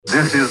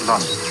Mantis is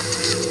lost.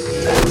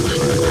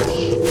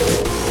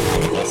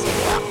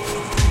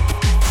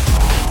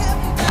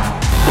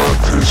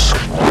 Mantis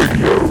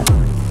Radio.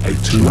 A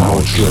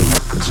 2-hour trip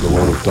into the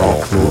world of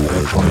dark floor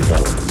electronica.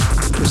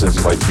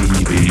 Presented by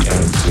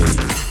DVNT.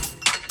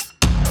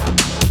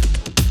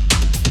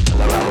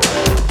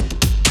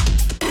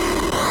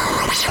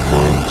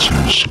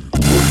 Mantis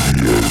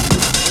Radio.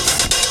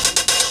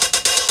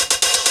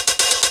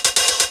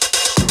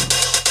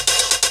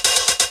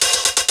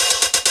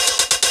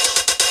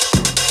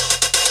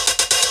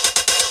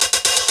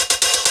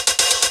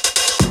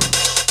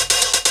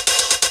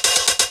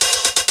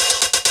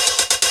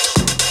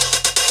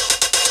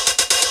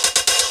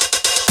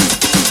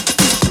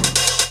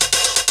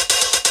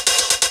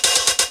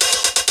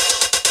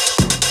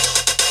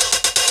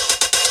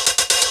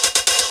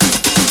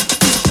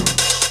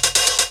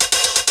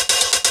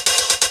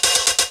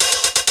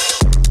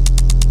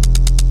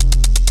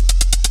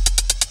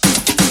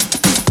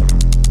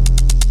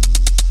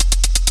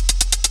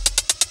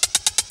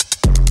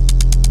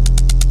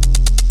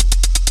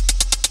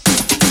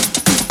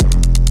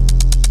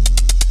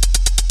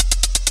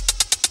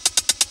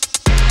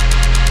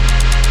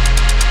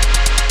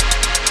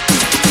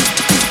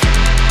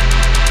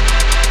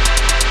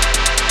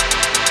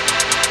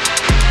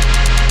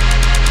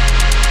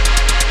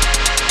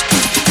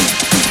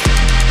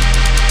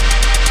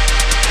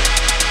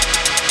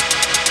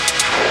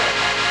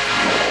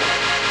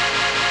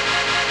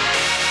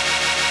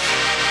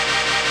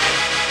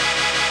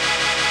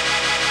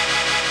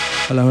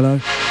 Hello, hello.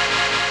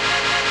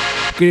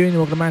 Good evening,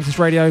 welcome to Mantis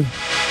Radio.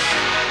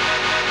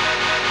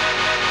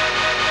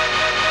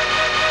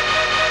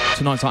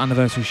 Tonight's our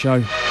anniversary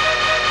show.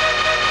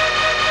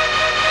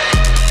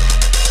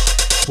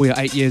 We are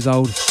 8 years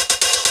old.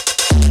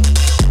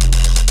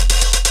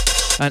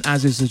 And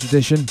as is the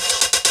tradition,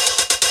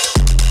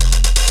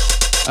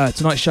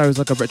 tonight's show is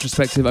like a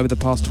retrospective over the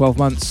past 12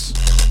 months.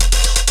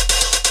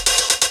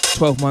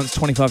 12 months,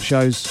 25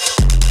 shows.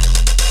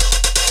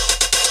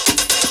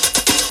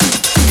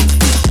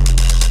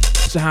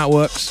 So how it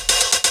works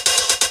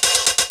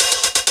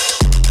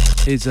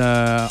is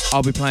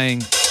I'll be playing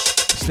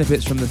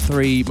snippets from the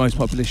 3 most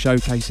popular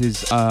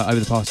showcases over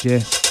the past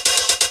year.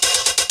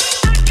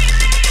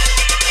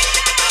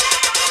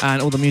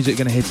 And all the music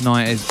you're going to hear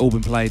tonight has all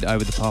been played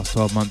over the past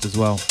 12 months as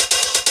well.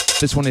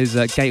 This one is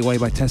Gateway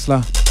by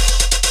Tessela.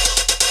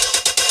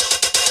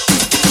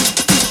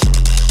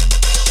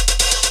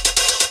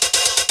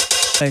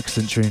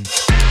 Excellent tune.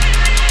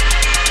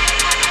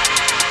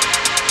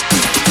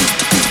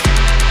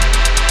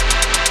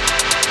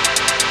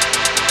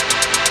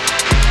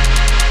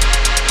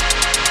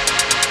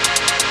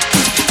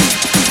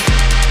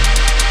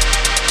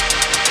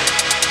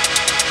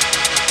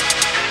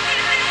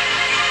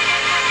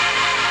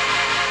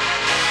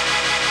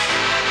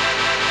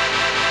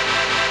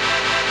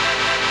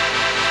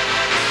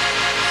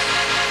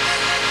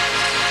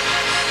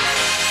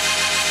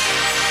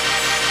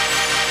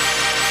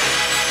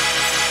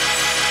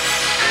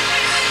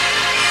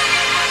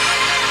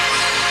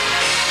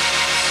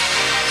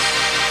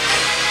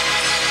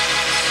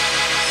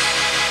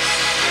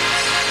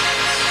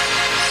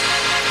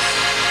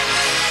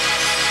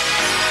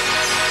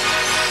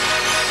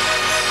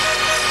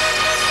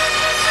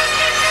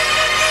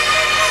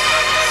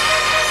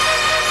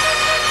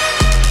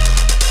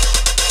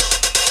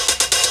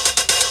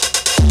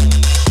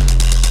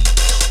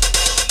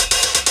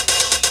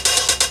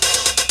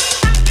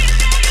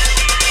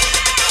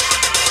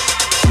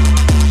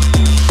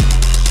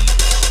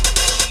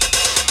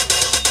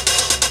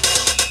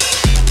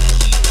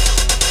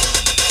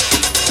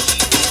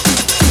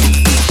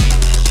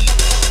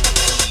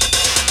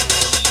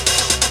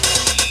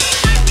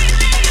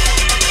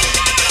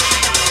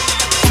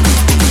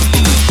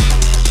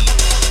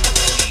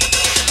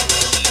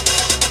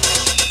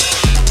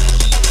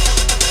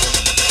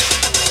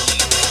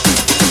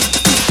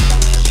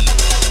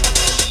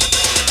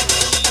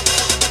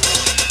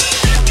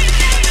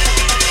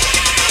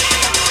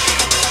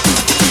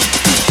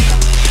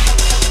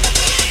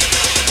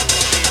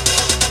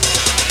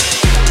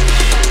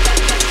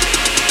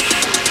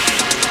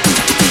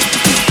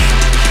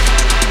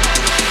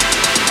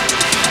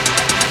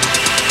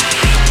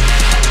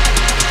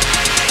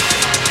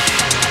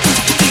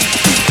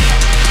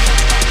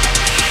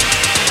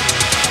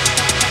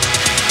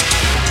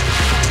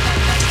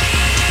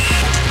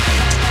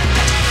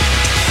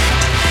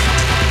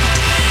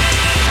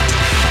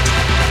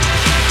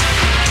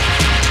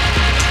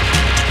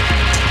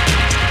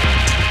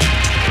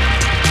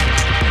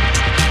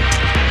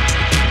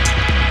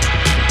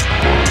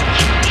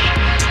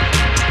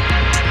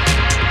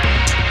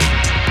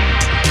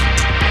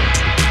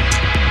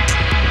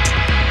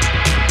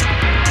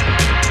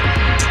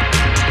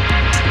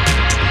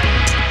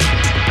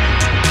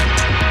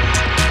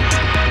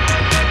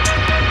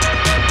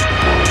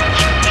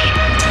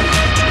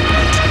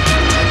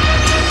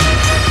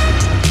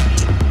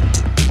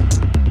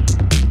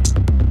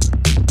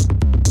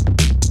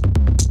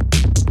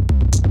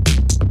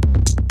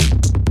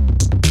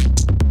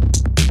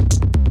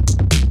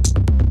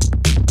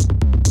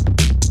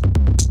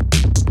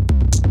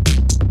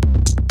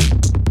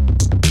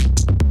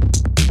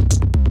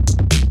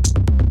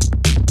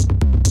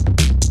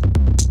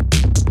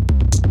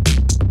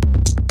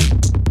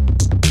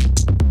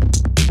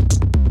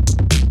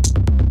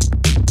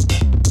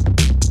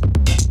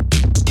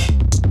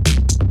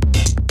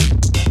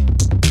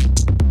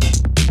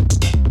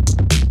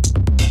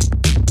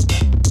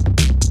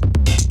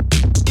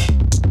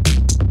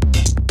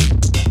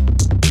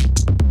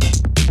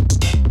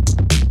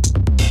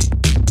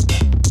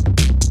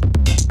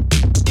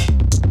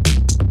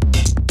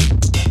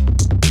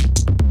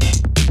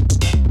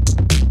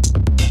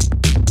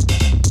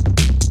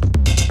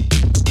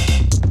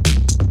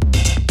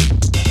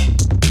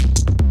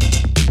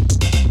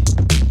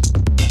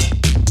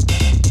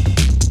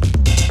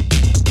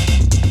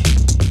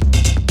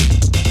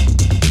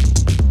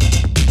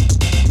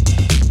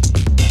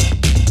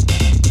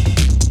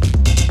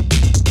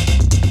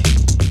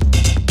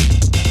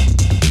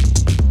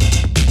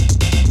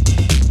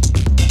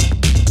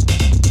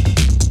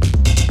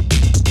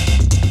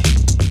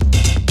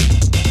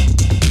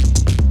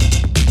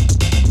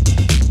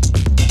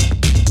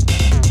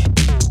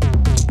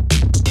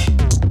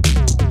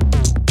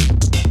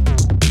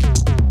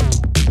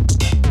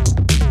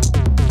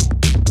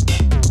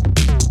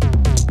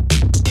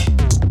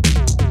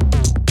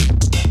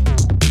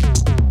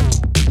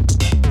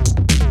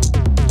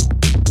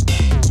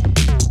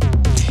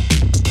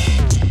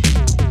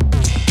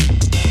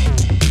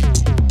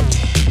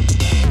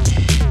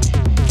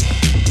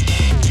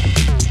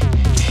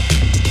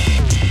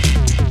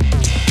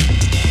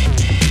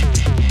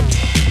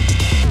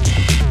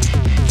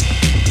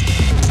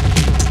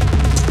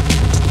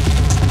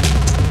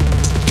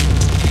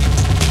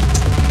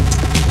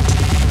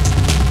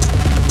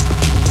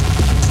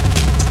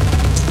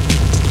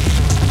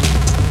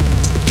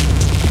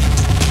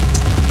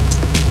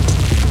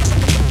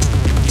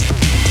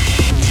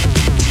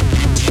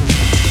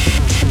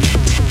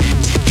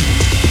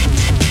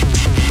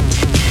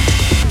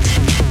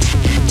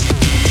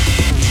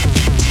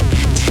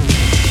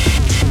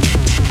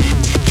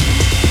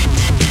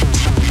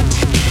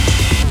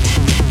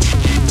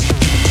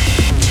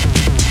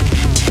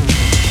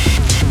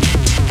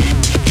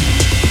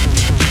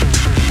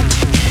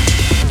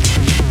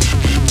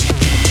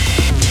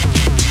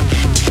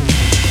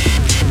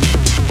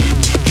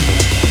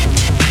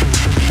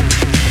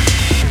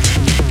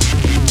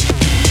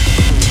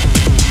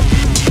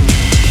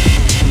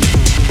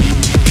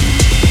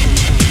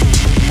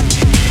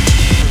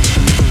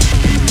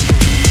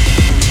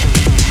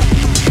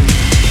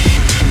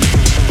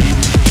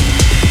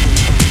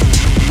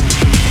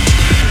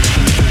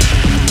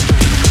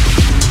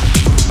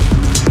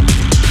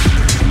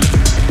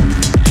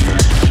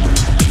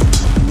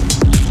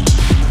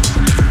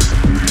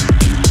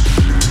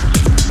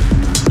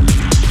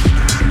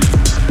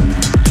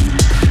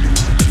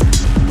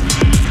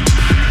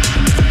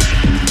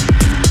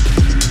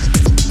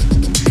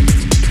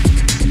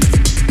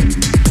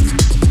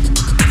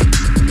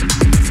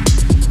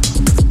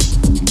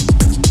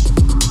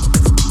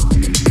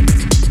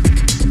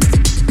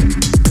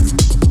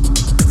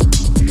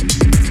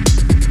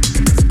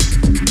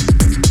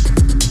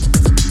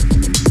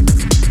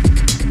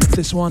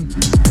 this one,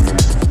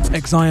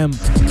 Exium,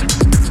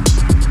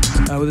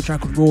 with a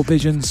track called Raw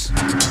Visions.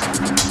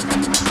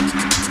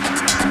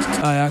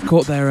 I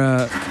caught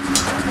their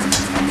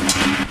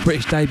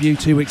British debut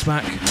 2 weeks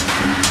back.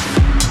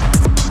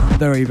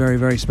 Very, very,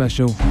 very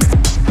special.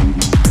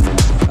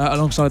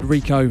 Alongside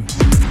Rico,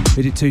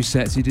 who did 2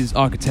 sets. He did his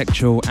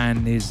architectural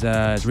and his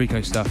Rico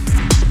stuff.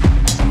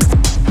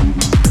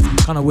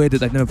 Kind of weird that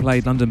they've never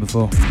played London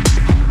before,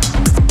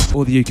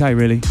 or the UK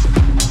really.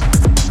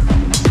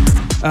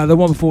 The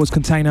one before was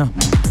Container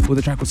with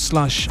a track called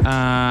Slush,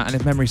 and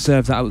if memory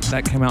serves,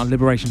 that came out on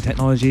Liberation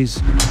Technologies.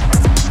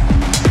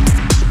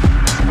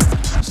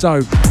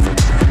 So,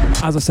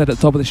 as I said at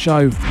the top of the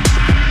show,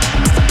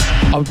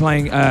 I'll be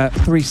playing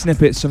 3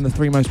 snippets from the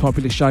 3 most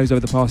popular shows over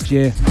the past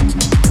year.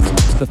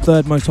 The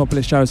 3rd most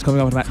popular show is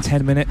coming up in about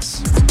 10 minutes.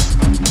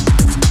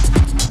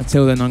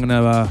 Until then, I'm going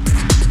to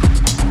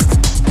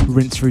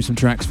rinse through some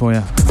tracks for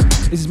you.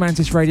 This is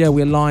Mantis Radio.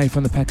 We're live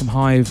from the Peckham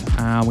Hive,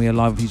 and we are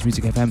live with Use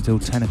Music FM till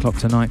 10 o'clock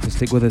tonight, so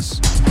stick with us.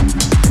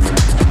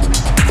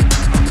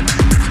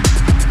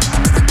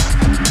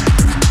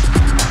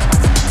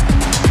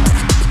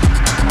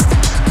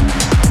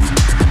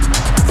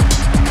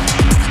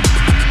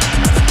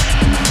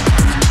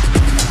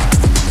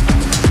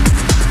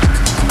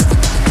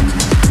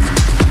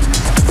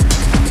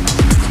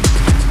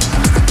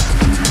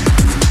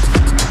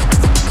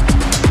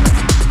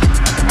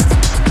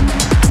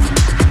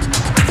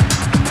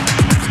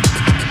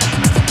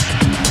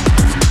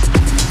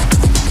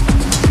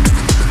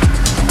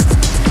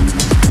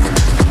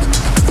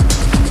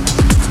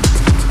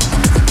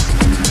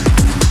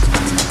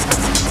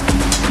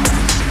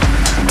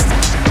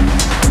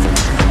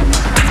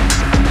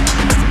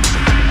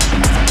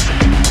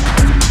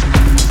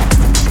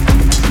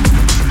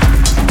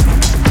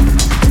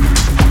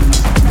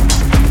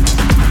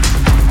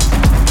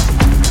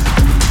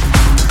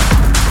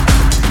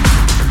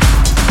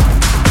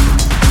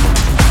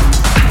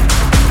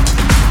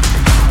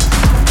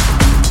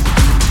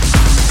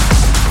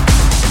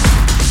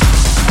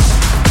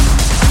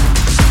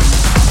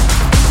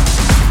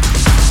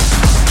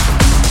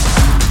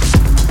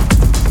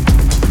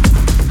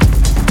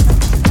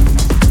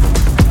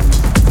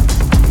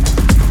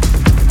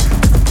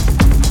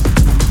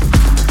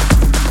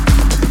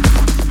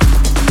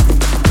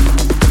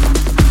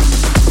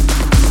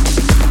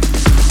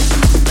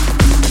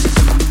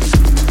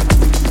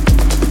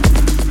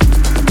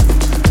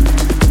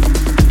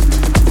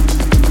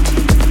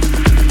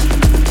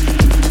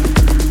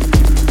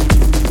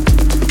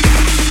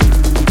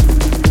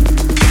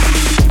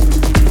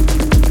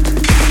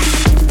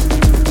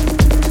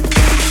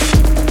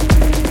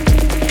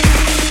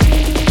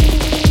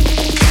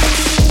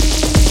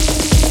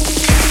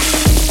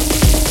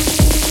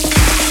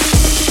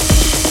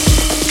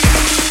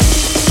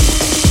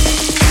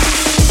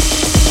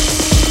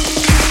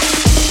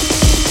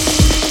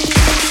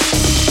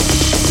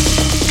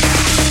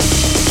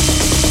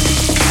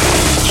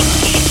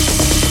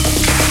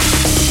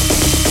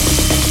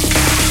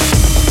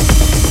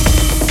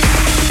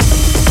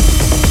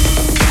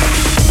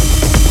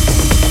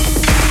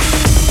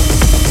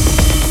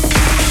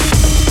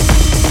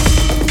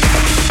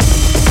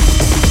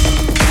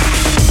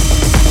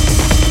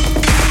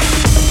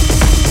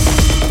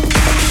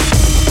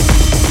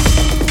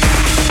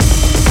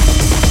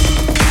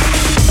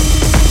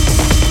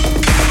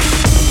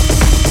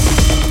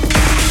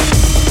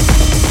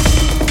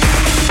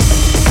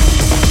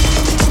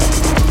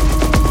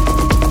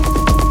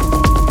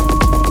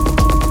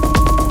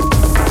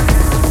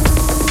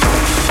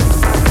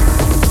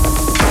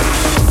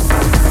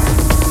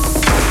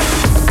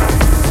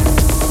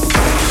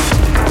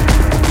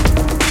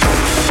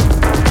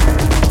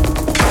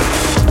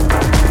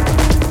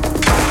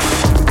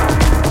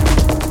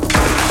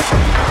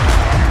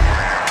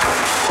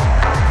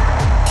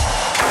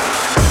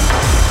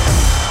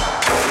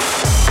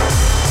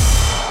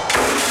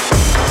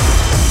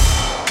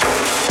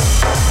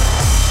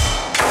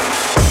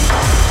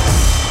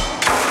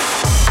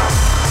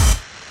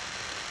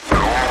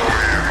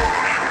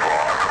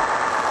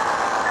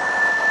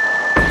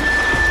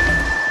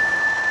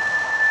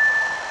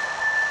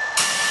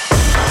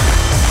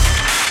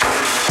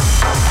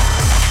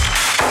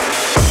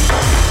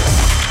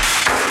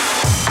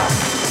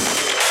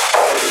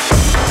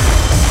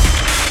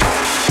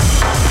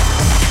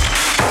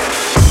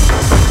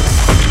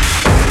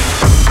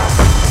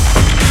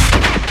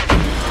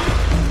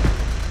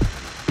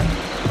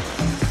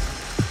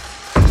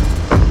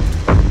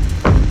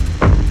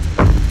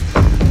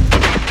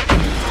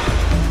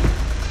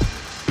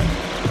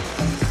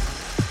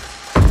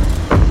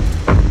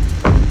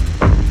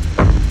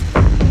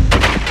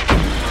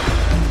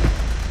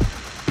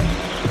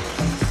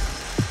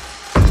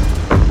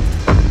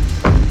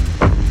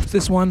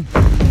 This one,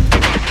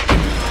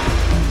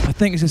 I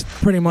think this is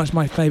pretty much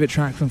my favourite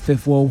track from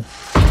Fifth Wall.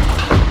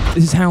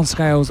 This is Hound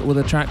Scales with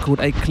a track called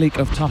A Clique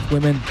of Tough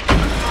Women.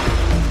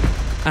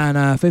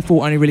 And Fifth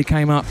Wall only really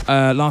came up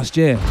last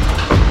year.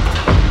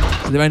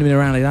 So they've only been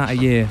around like that a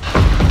year.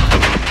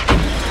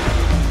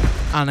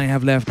 and they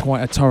have left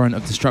quite a torrent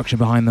of destruction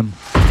behind them.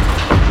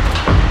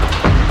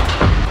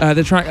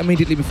 The track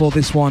immediately before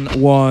this one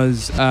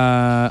was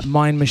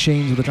Mind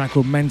Machines with a track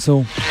called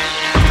Mantle.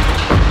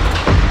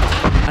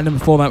 And then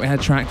before that we had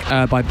a track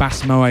by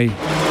Mooy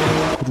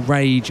called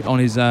Rage on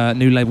his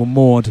new label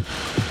Maud.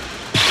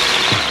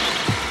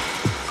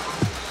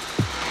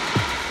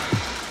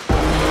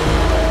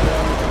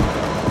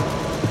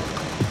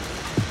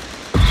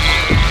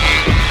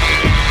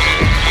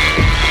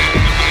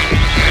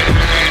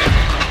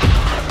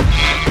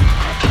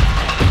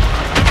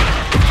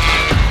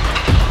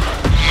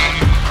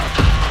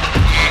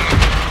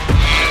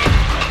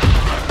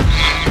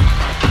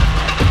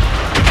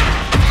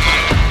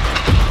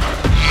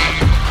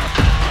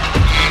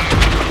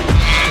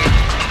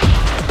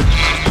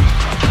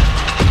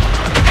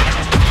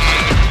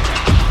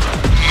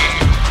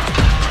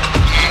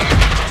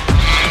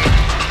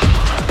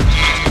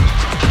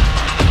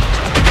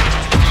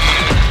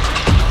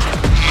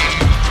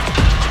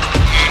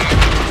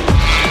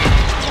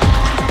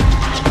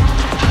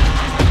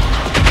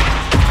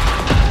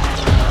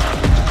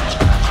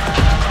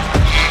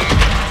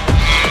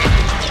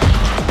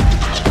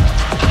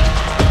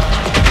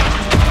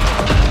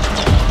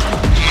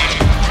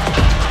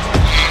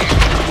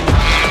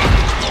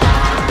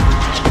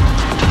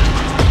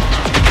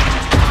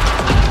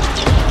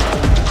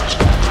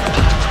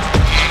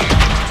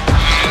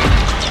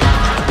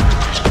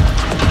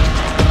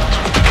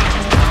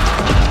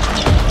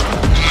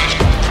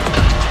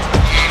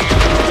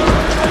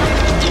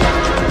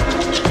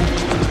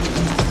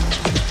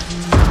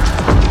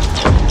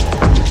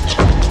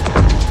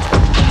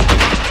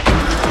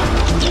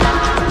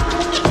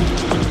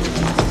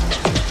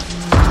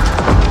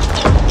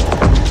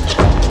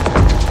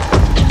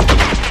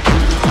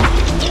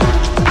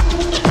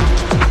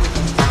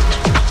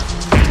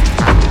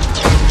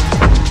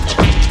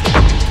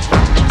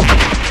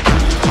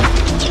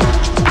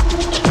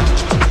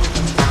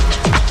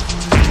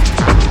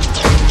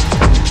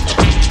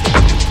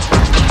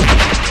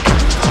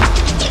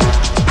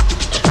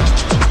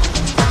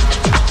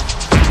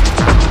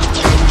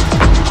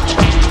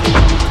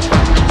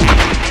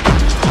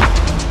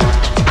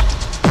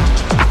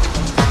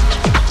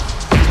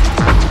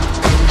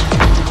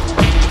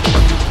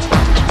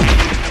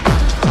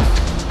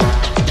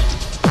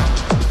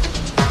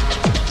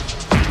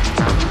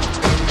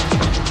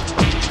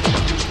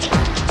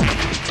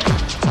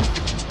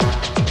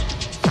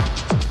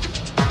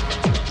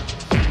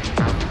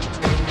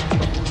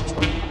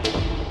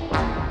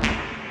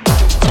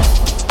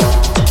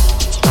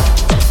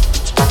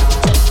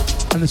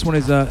 This one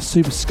is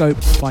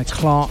Superscope by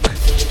Clark.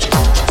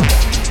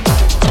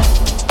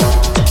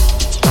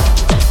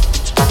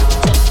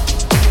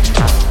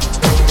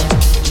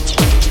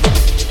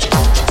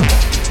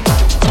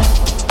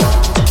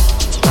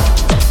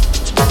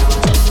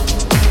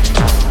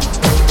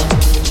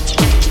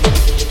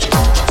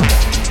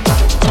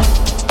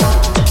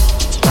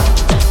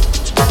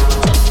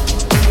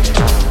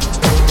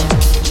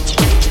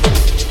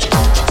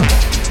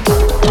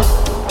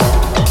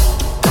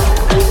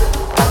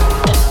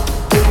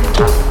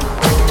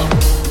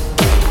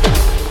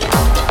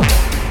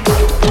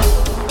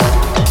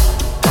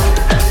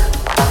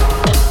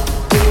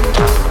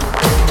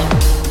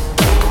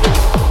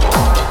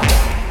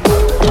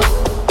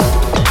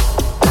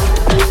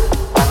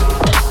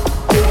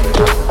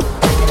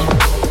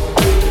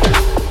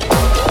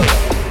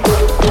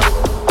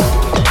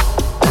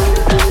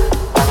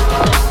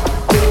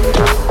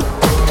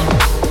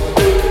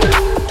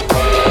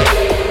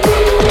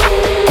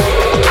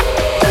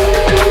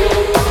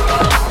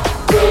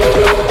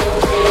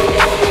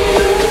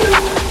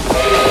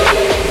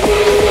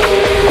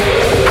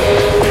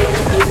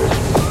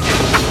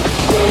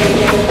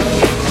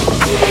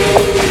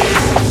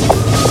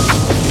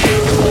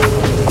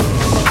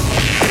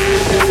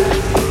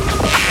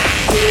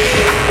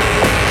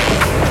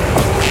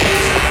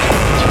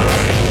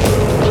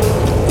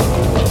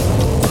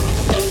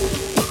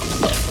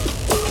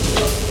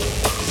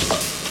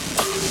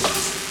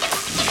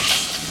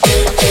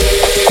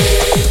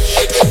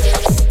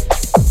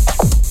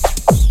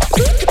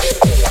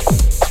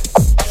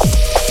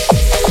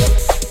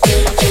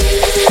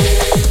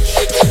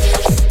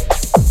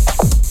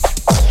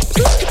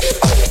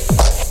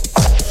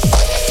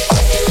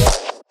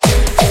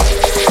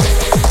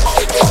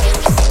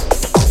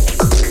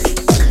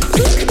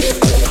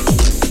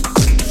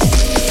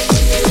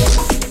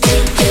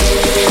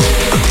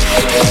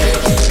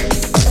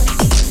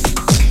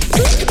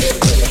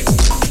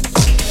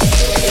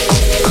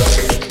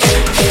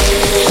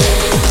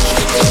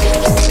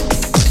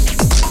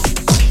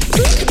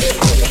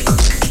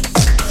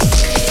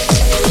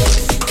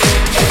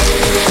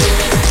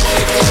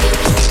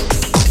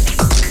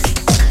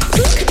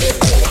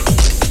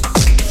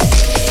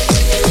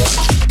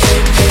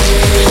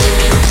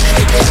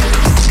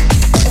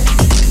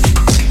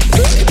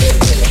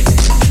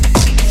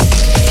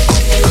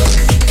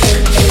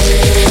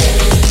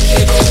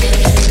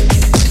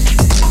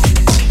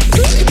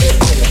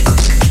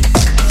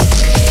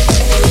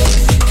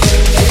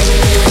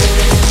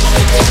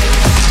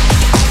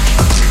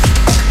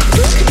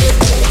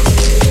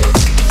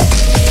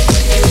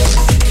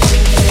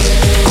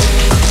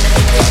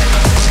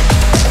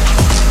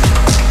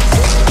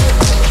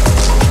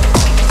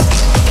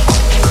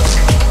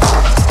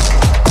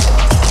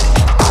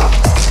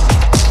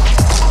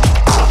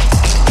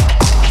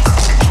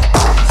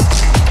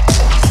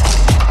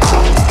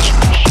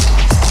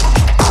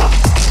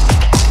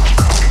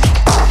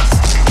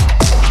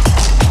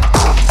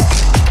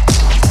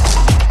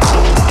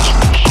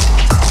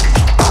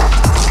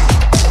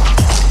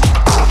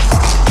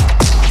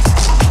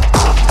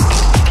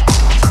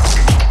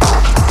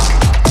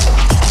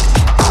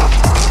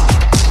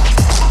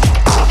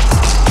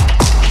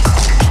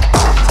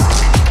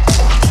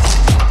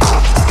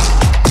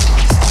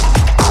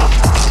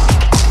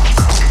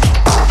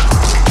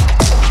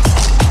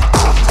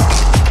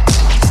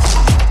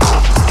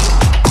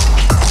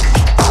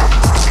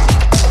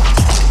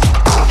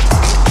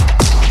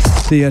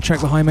 The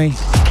track behind me,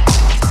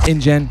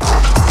 Ingen.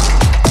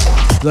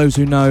 Those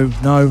who know.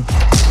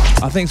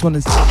 I think this one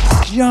is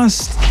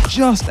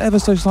just ever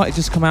so slightly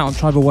just come out on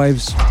Tribal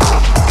Waves.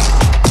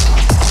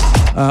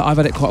 I've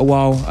had it quite a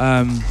while.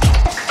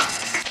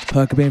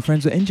 Perc of being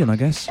friends with Ingen, I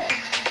guess.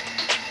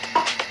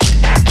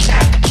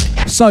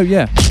 So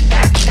yeah.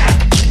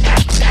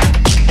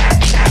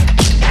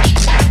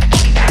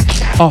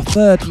 Our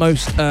third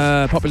most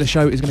popular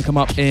show is going to come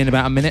up in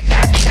about a minute.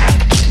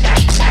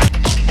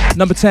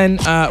 Number 10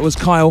 was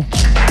Kyle,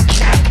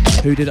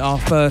 who did our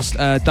first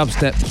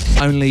dubstep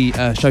only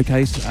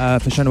showcase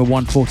for show number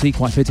 140,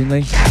 quite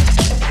fittingly.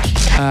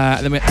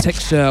 Then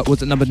Texture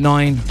was at number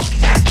 9.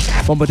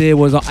 Bombardier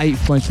was our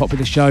 8th most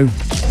popular show.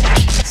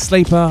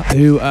 Sleeper,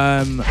 who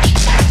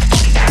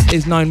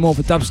is known more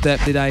for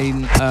dubstep, did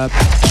a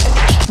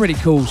pretty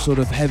cool sort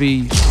of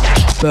heavy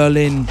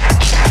Berlin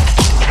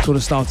sort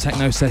of style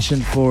techno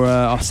session for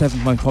our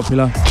 7th most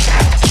popular.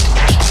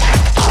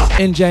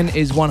 Ingen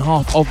is one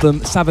half of them.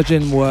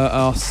 Savagen were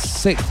our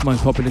 6th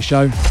most popular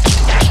show. I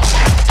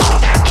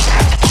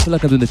feel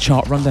like I'm doing the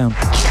chart rundown.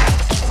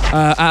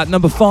 At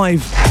number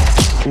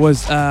 5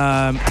 was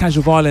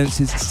Casual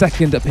Violence's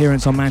second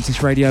appearance on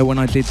Mantis Radio when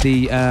I did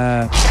the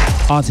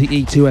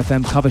RTE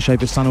 2FM cover show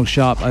for Sunil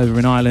Sharp over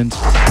in Ireland.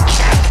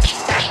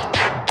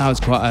 That was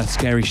quite a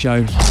scary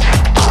show.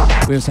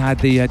 We also had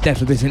the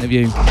Death Abyss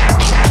interview,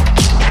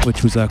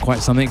 which was quite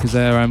something because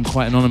they're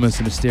quite anonymous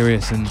and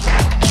mysterious and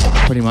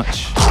pretty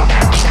much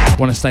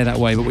want to stay that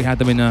way, but we had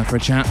them in for a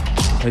chat,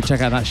 so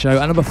check out that show.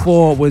 And number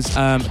 4 was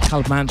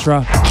Calib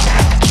Mantra,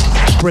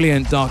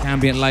 brilliant dark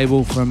ambient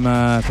label from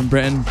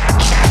Britain,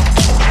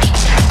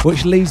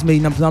 which leaves me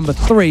number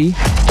 3,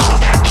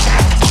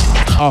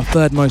 our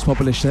third most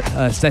popular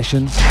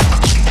session,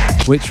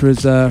 which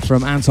was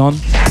from Anton,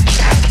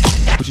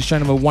 which is show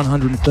number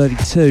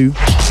 132,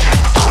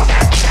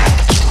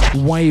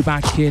 way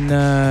back in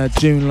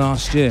June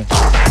last year.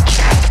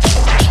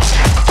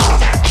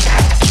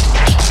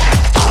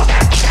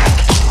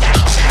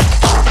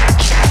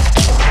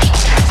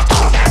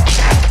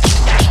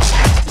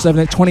 So over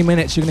the next 20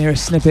 minutes you're going to hear a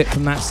snippet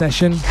from that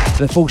session.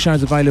 The full show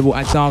is available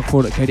at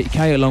darkford.co.uk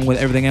along with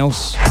everything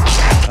else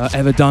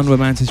ever done with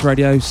Mantis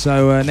Radio.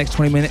 So next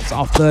 20 minutes,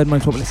 our third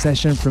most popular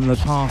session from the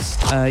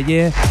past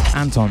year,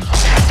 Anton.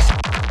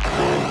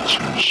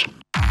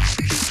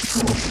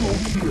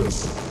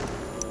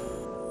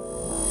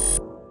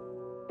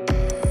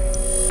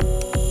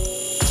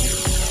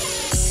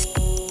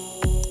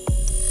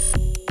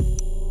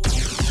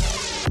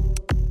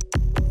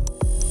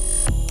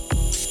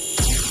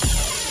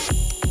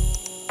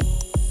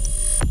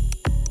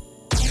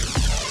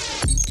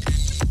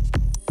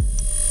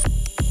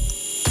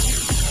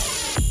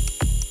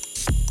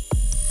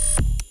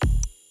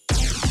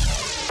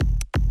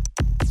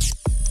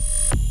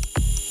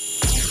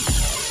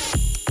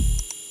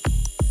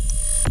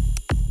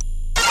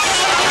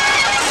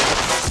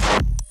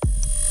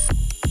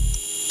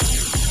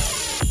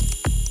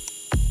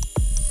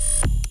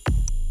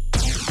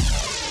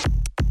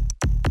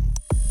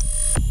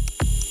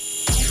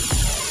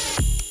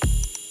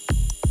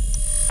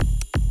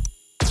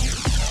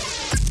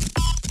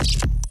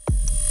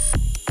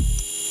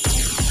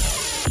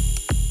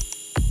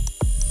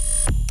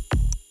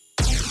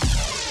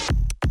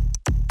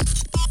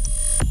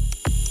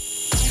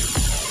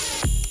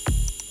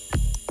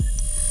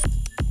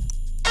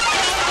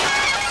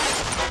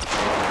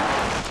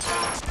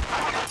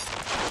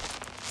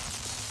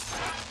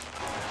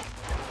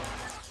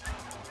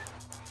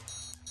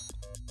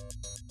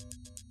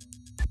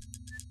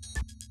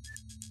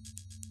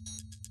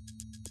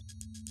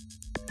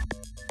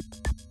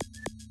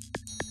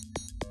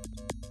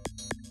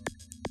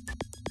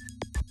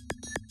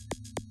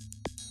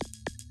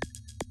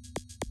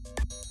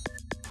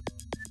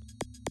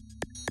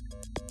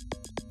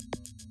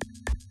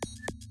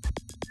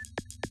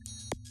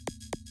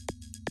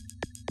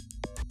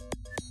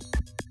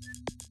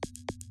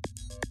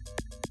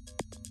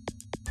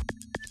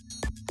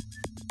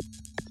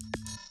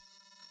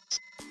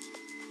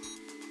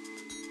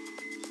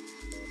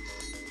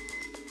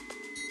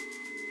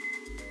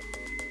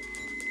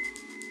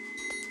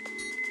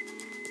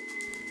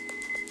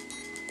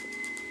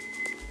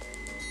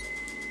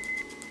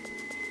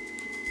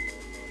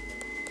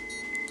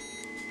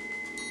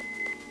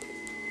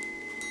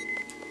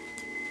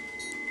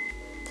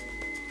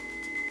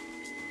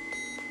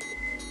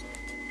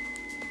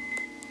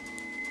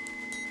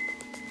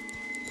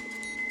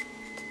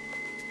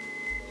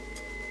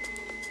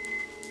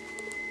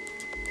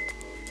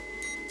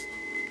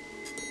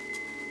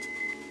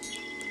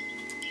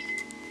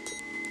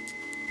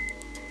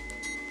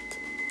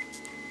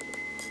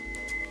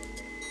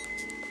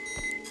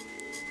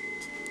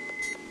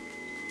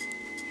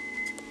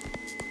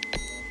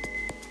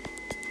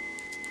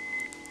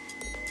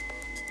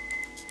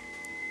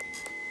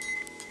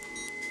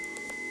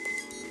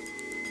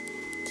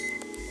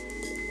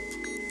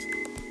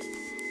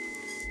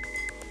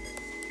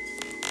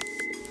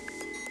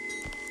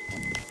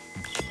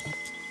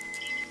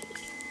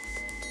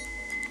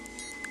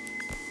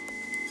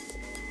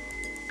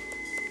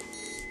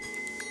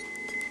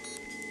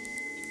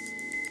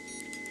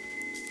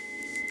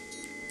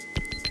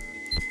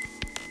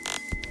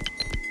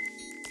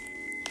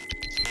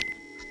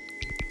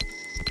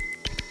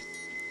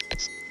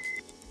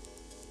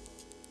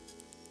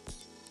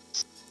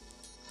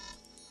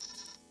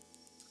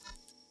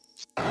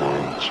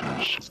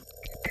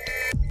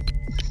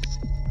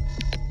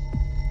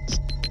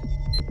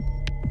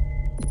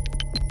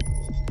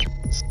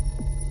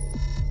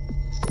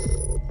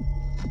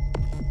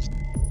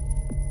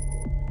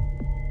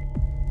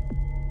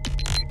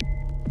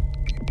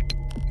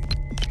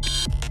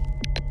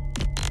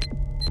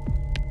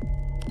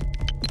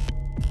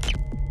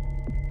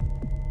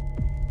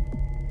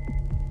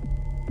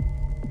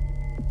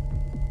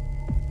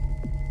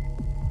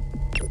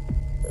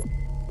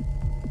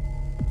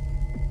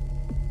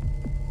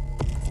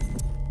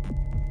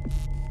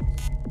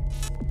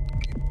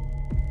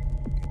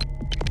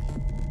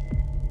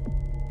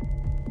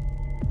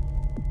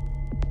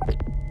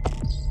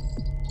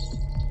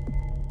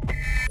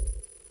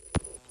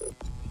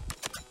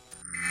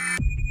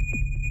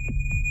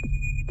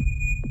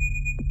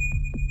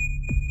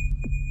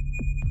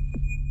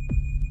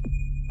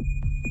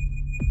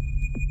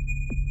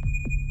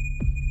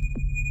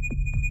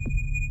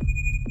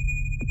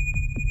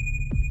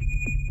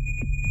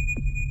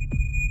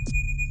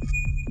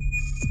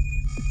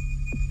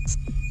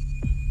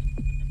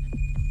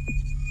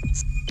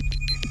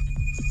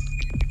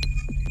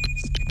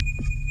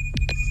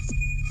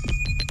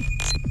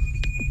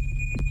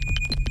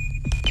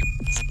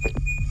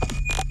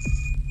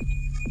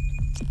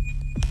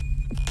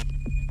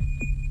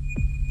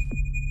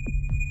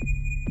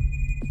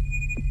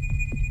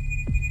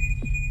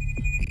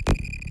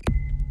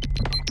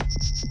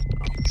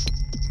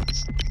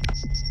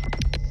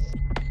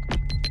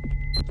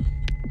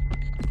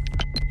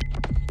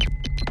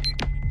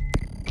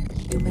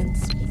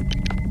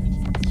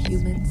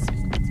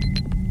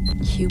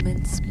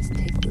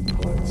 mistake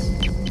reports.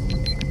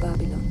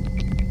 Babylon,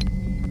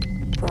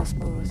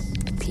 prosperous,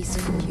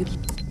 peaceful,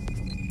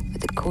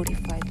 with a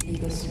codified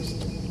legal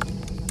system.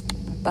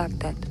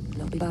 Baghdad,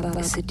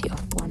 a city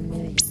of 1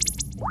 million.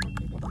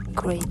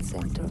 Great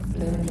center of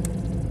learning.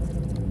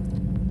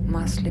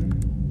 Muslim,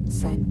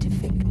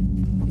 scientific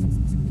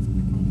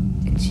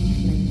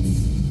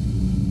achievements.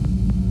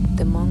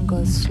 The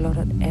Mongols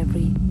slaughtered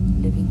every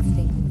living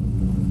thing.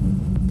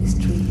 The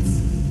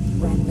streets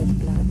ran with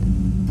blood.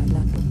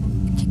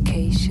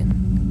 Education,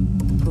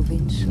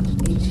 provincial,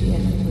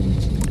 AGF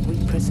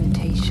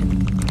representation,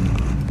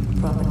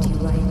 property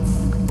rights,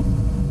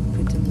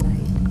 Britain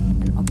lied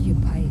and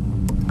occupied.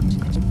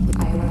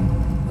 Iraq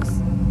was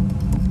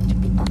to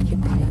be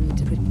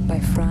occupied by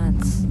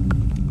France.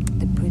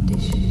 The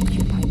British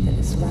occupied that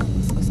as well.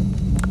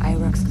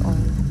 Iraq's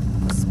oil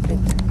was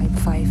split by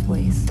 5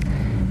 ways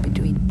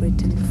between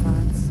Britain,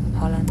 France,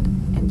 Holland,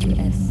 and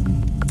US.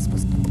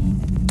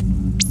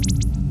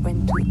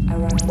 Went to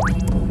Iraqi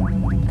people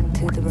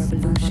until the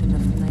revolution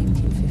of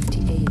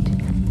 1958.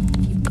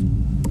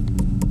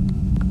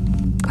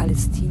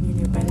 Palestinian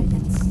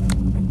rebellions,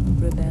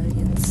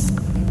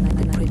 and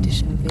the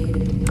British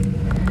invaded.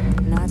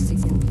 Nazi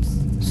groups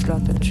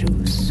slaughtered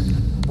Jews.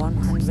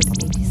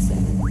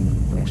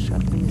 187 were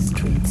shot in the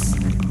streets.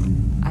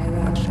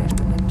 Iraq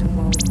went to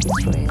war with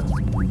Israel.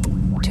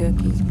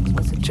 Turkey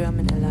was a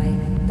German ally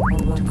in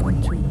World War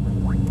II,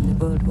 in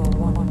World War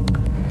I.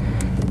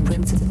 The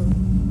principal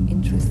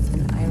interest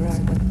in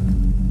Iraq,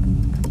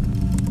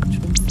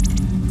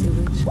 the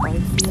rich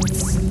oil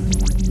fields,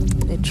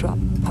 they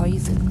dropped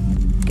poison,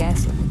 gas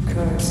on the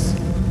Kurds.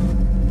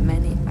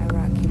 Many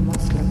Iraqi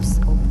Muslims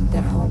opened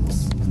their homes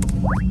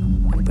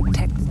and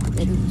protected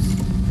the Jews.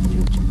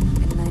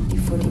 In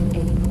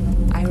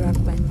 1948, Iraq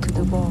went to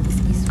the war with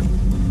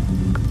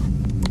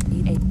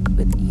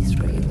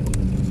Israel.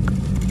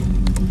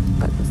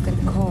 But was then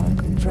caught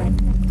and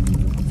dragged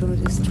through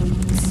the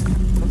streets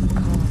of the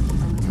car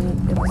until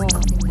there was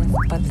nothing left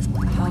but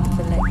half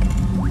a leg.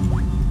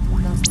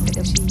 Nothing to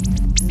achieve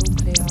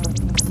nuclear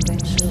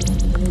conventional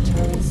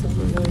military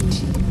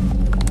superiority.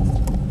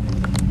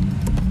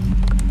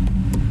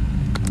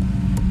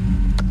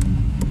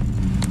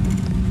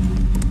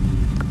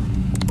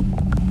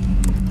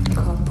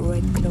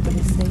 Corporate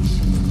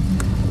globalization,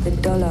 the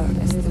dollar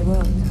as the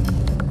world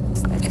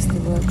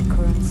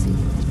currency,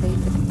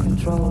 faith and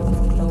control of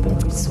global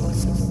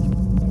resources,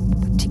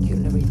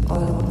 particularly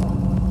oil.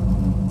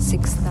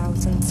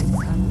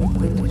 6,600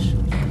 British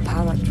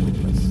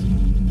paratroopers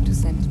to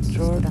send to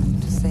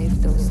Jordan to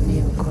save those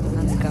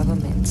neo-colonial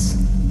governments.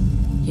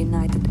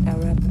 United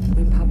Arab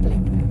Republic,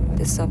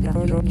 the Soviet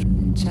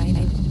Union,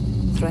 China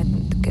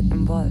threatened to get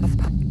involved.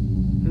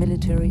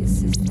 Military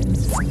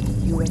assistance,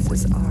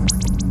 USSR.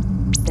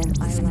 Then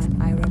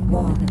Iran, Iraq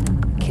war,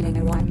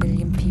 killing 1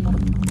 million people.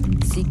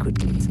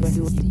 Secretly,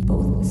 resolute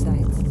both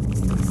sides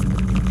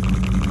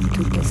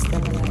to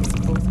destabilize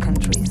both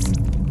countries.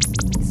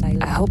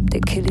 I hope they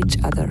kill each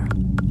other.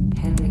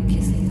 Henry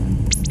Kissinger.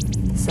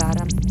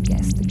 Saddam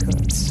gassed the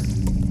Kurds.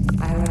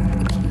 Iraq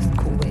accused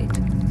Kuwait.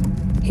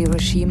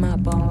 Hiroshima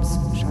bombs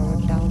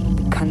showered down on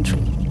the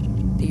country.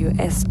 The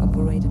US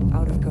operated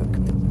out of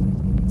Kirkuk.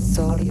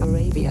 Saudi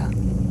Arabia.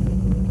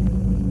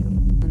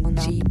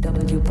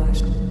 G.W.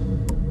 Bush.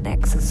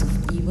 Nexus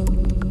of evil.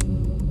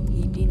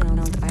 He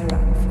denounced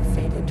Iraq for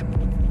failure to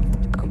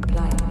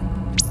comply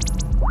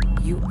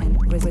UN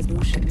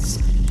resolutions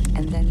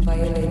and then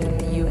violated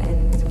the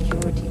UN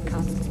Security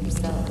Council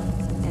himself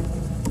and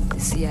the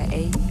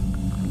CIA,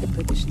 the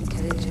British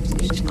intelligence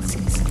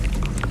agencies,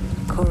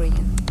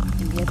 Korean,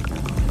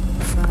 Vietnam,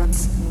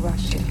 France, and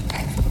Russia.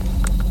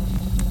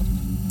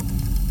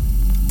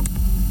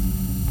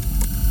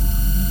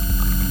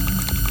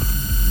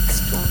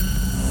 Strong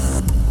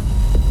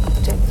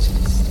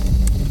objectives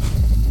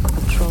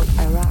controlled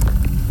Iraq,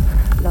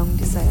 long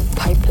desired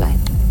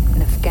pipeline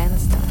in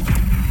Afghanistan,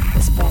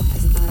 as bad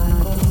as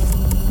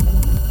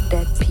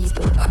dead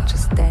people are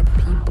just dead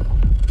people.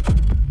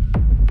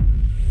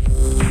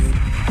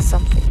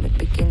 Something that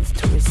begins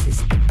to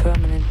resist the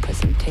permanent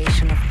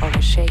presentation of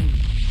our shame.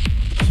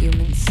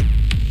 Humans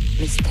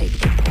mistake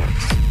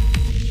reports.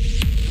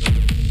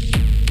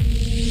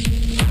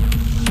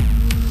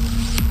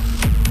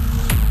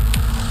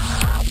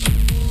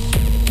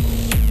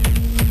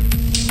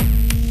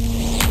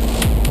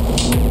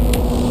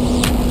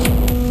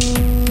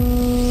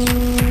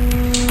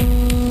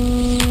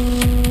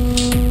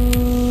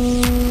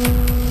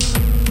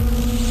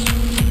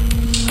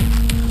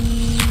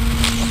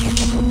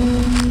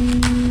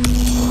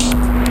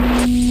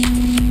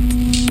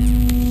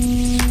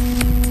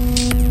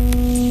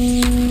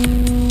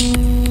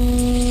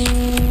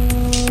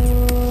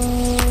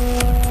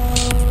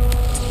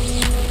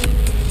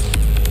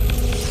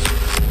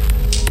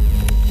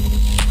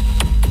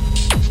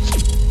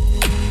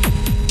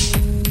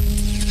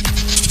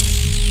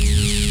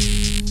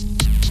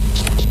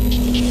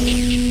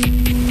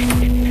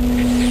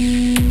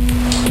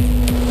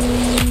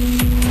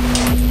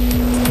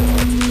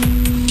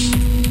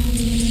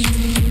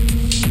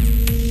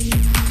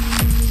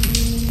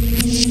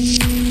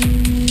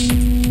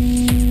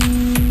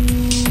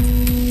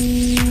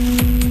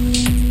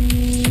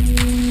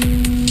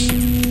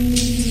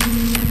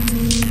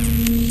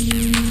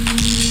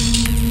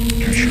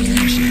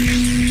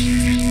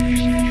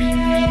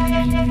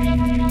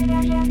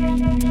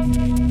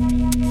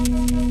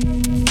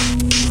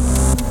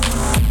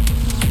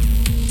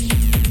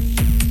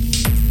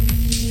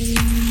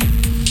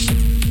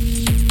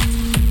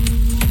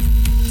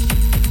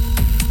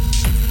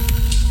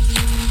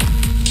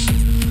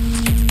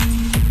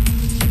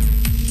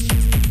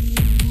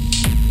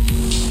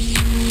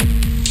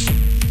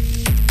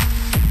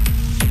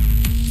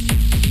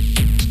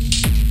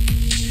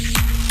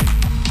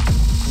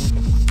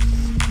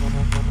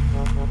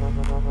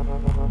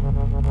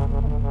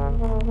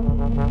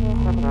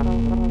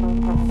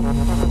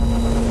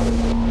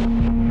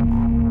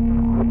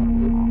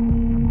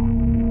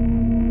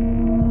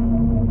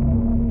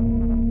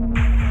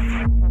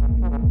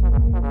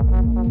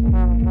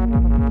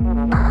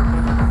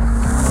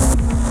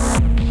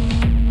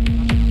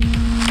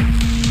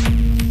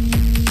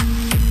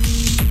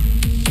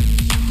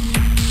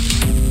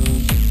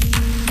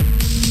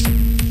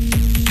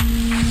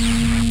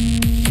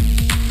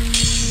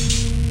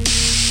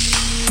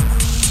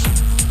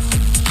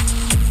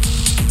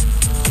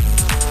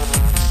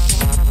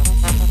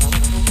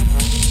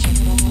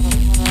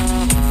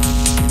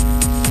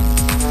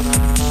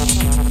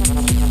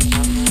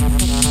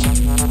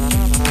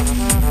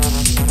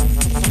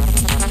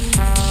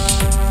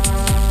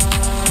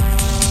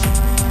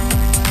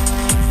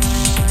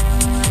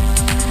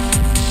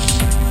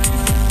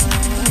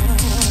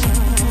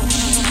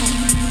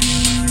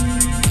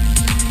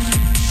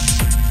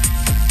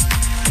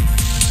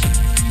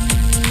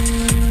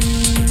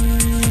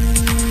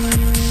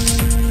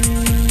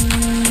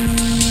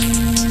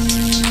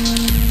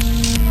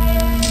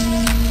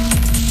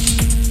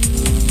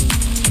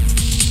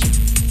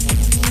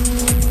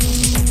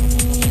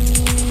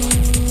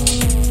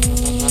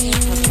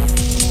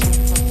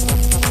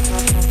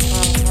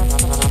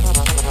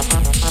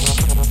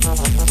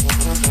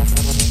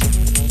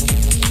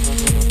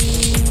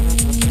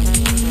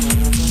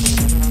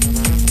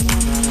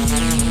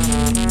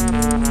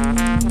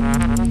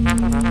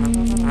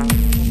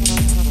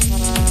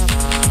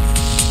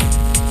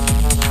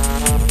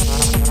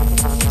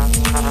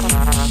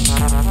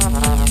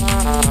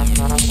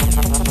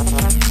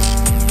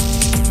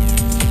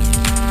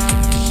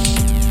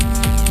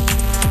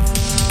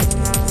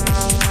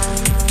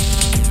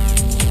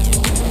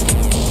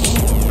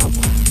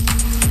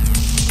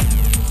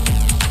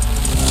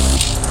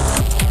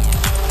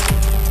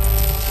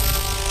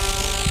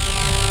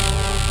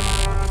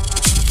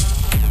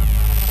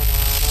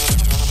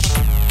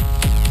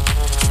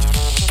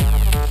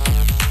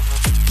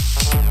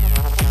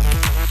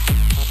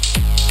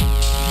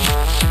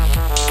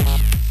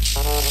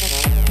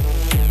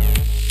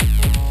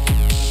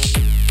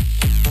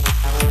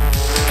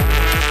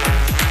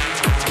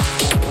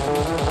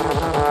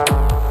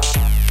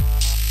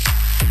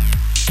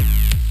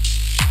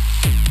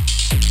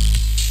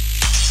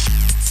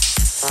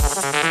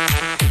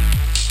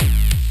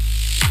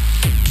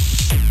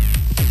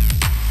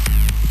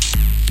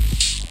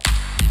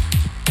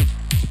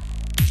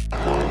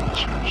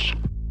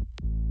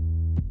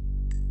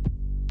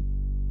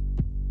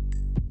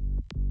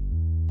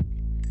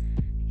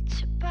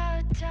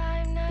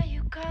 time now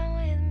you come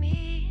with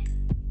me.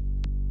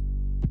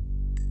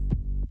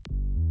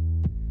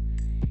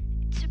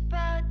 It's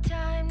about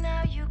time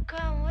now you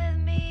come with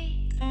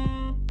me.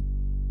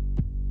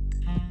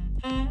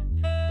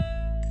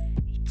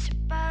 It's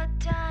about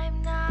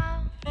time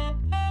now.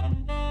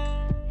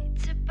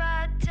 It's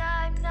about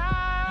time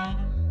now.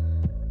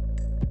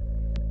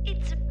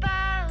 It's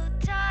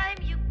about time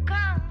you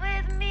come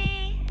with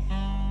me.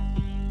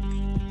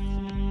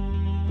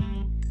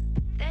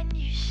 Then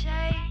you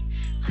say,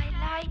 I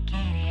like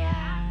it,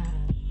 yeah.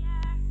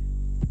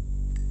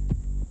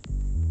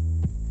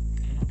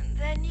 And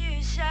then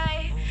you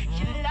say,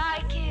 you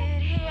like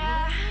it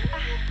here.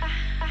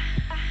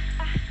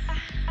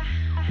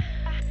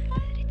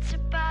 But it's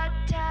about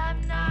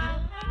time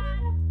now.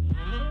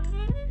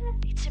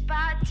 It's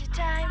about the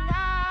time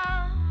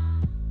now.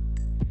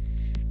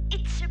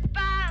 It's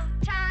about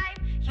time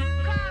you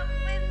come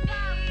with me.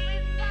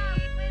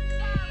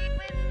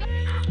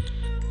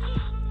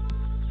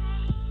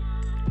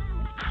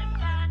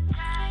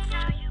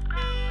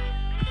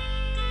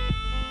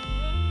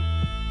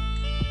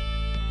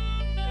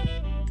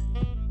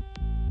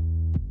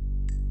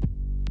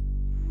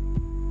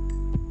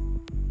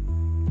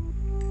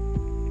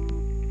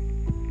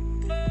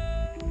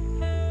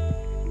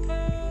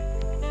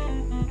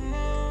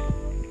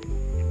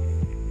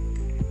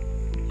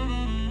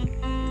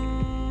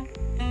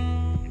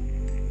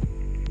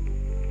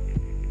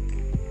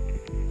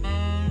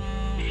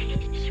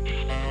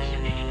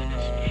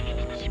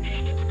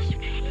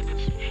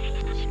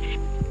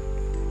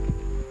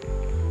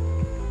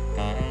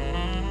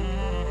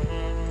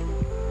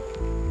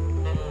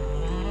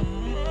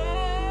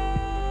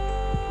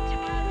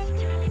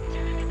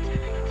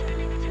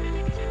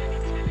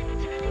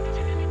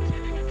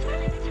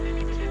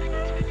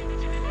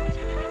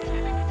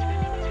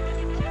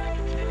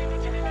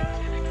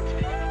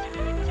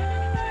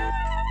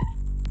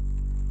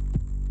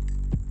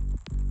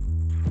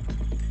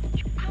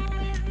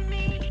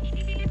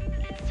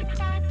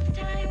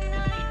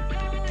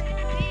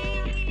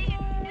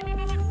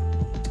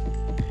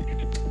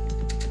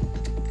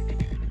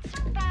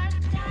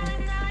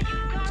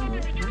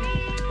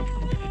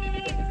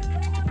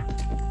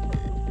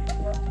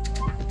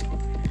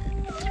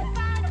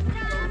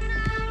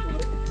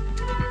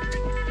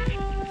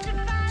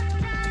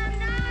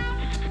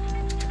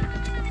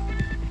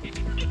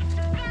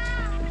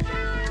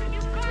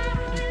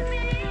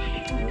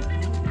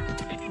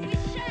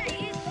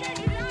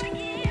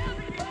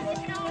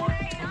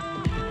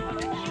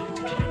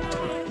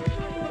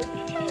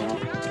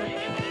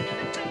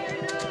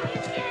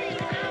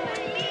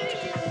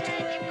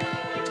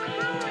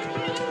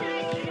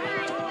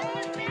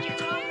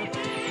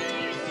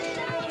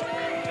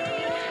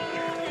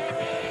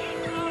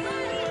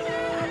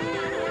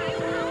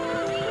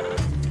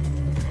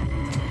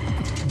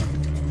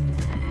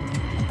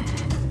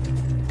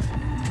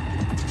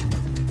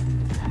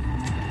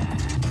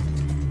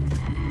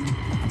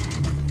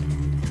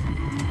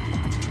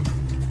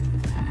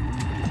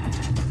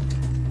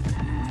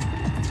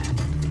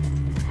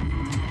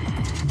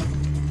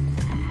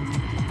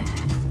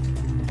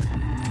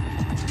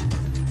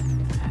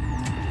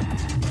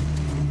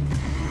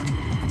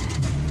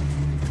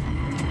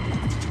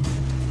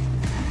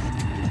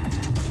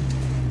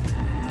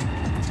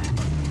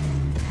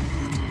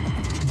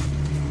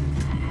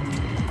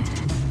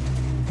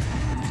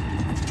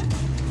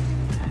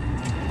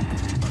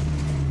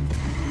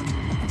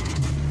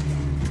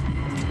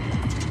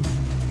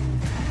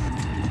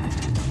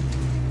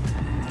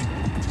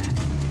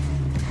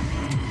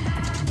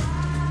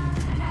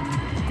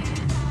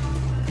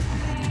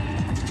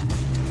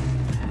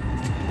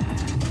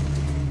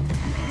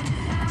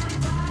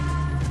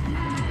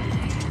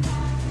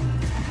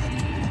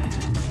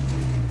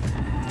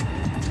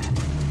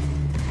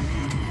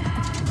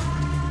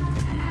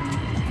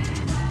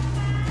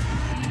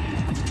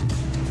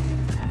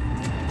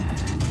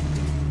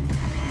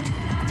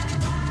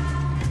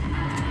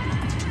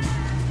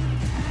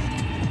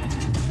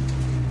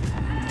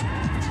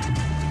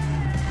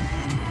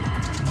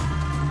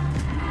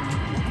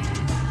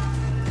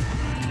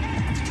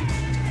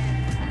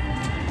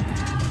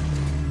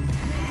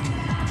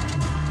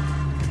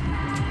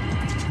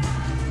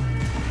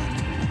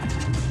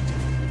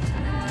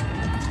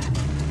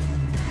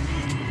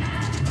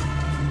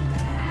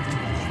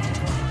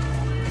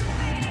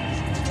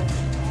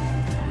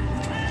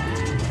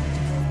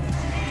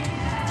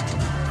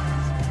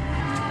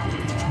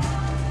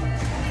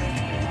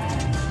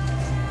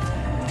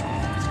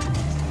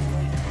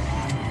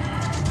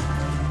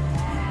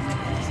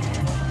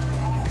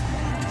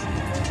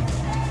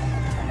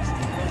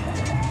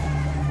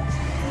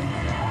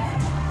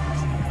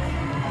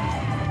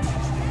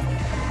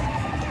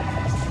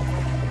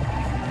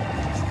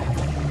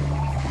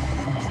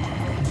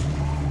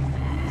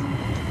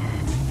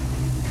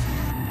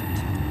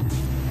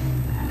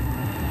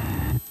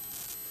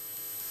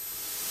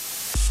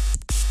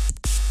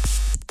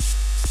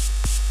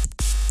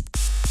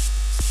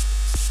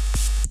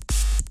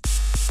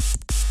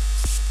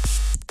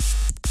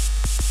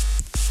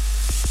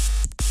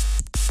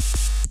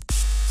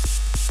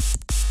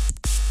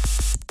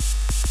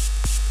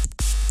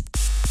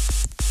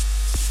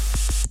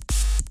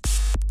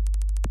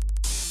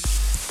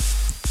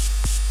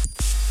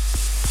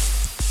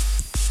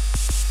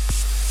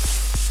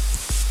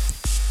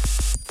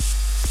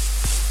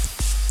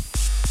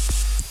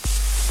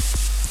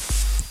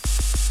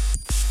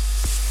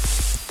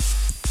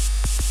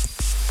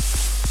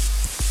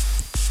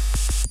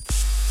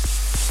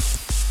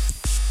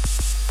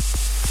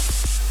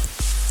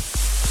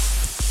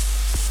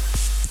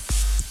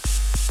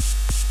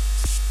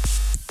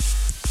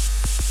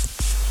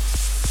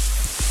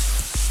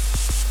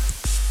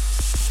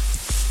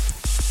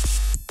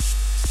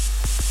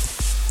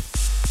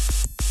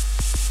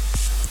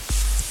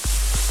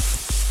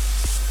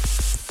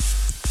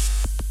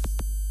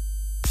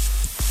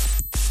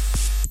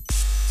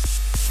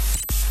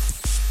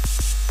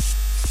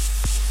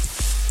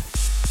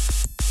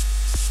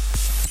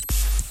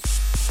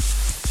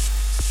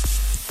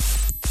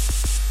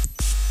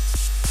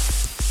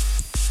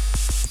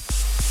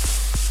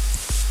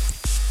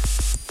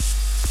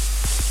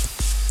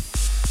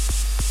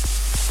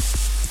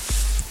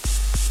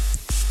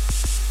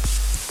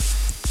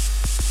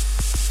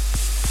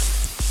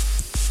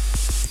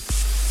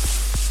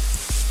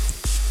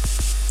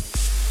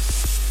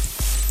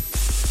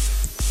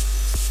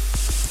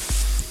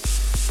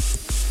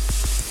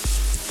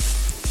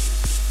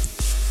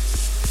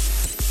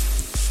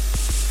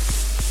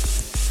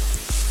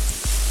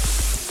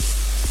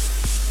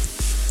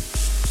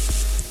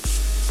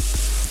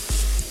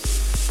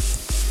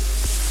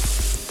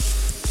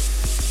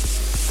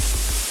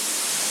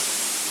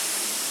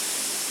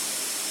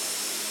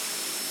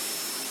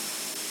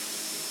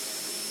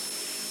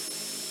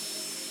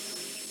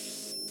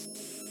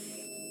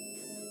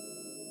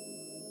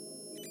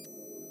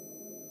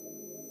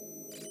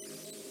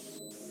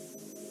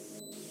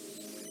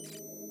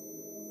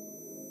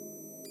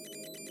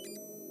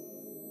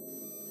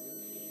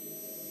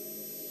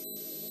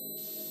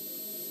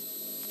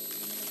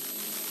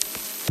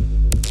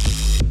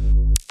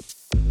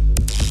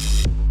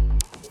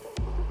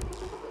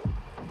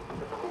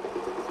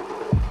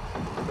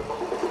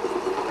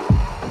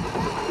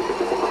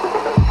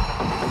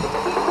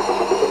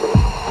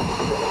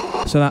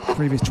 So that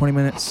previous 20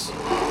 minutes,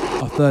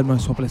 our third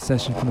most popular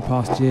session from the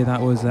past year,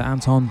 that was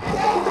Anton.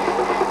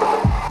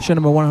 Show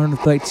number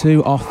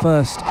 132, our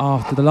first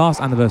after the last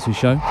anniversary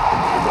show.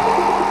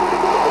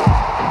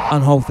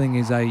 And the whole thing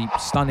is a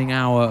stunning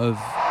hour of,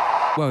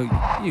 well,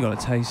 you got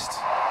a taste.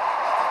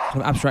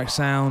 Some abstract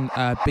sound,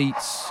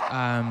 beats,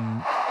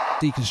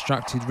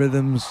 deconstructed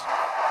rhythms,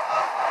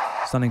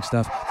 stunning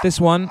stuff. This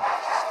one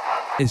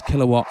is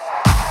Killawatt.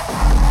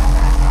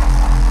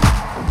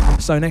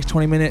 So next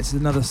 20 minutes is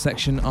another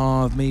section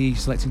of me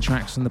selecting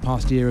tracks from the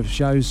past year of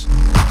shows.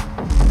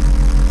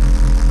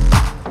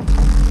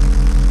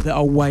 There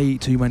are way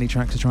too many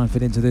tracks to try and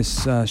fit into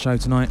this show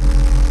tonight.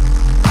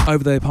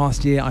 Over the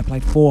past year I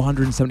played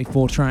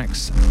 474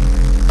 tracks,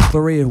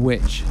 3 of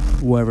which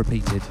were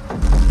repeated.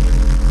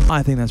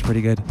 I think that's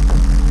pretty good.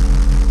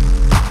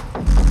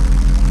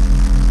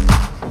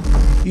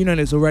 You know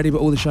this already, but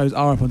all the shows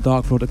are up on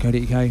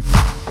darkfloor.co.uk.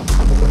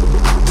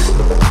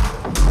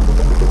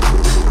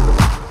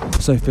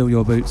 So fill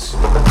your boots.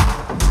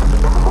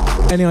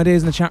 Any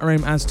ideas in the chat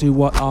room as to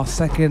what our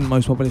second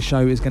most popular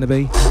show is going to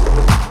be?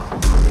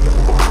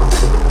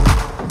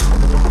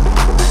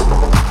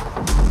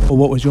 Or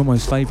what was your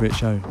most favourite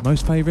show?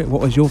 Most favourite?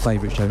 What was your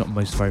favourite show? Not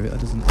most favourite, that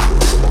doesn't...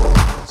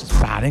 It's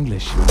just bad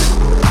English.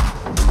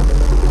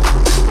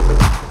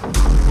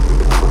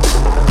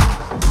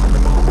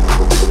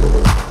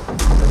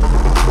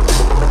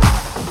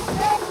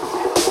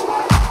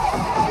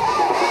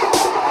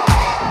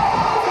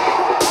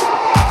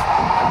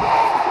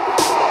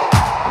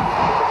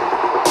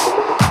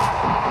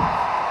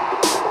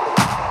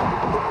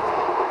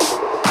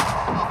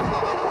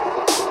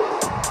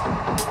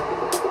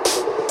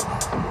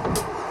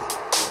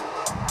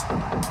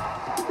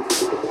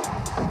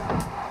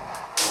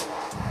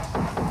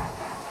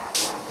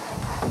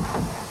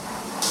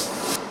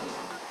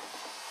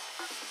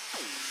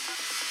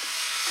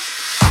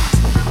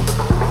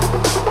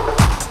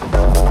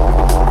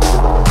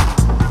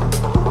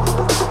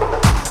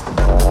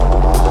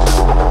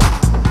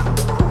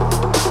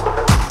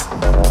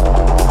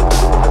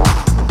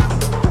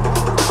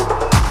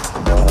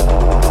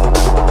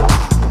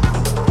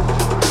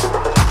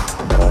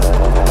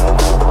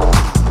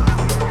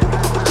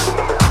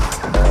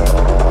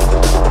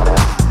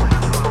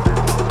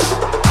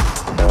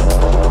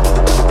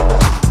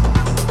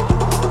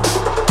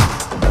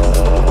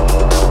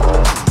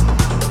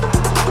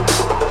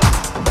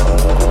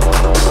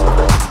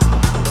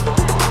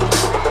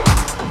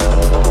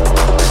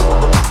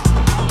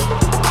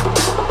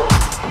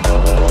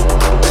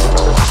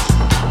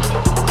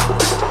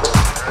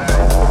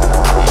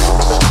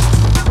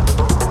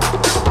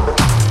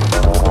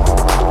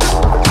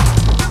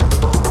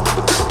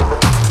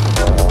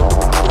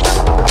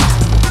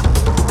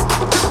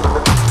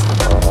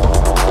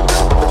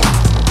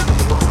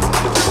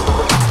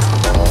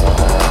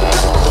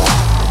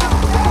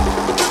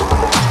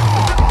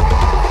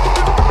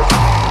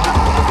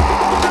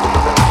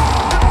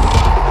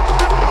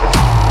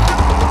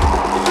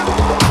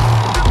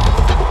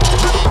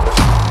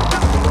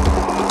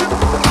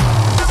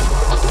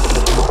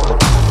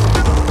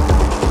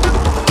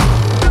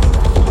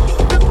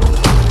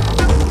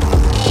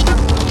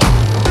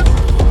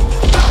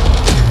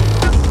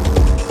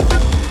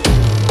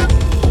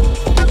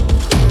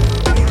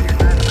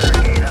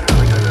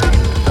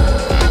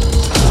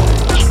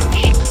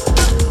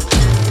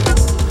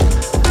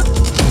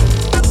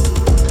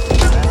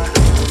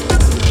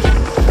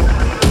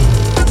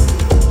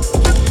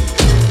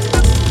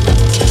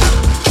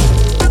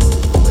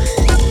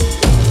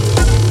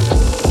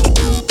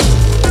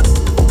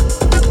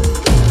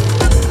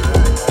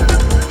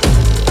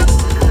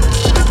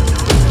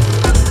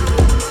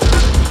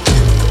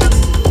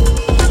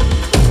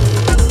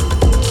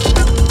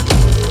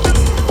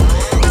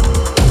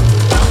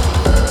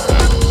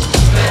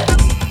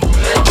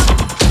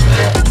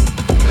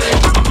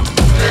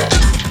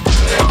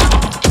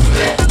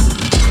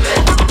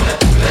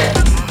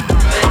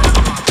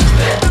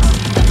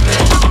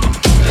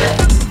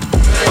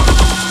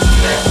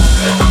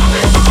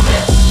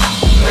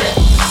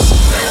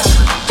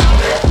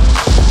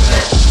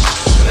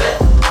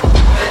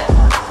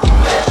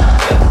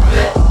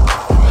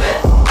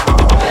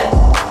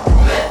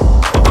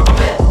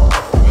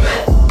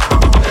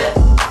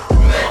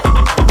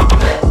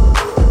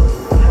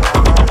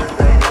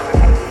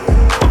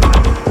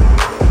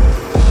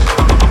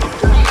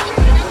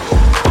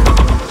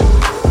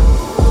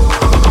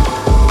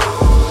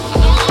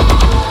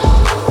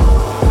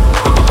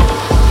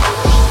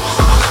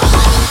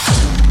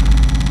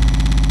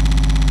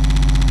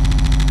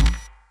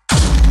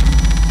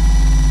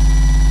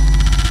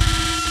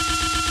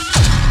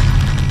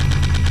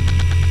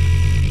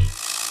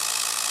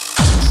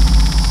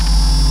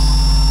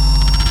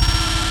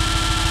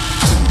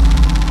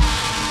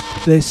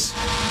 This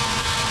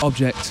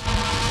Objekt,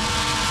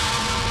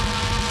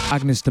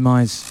 Agnes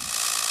Demise.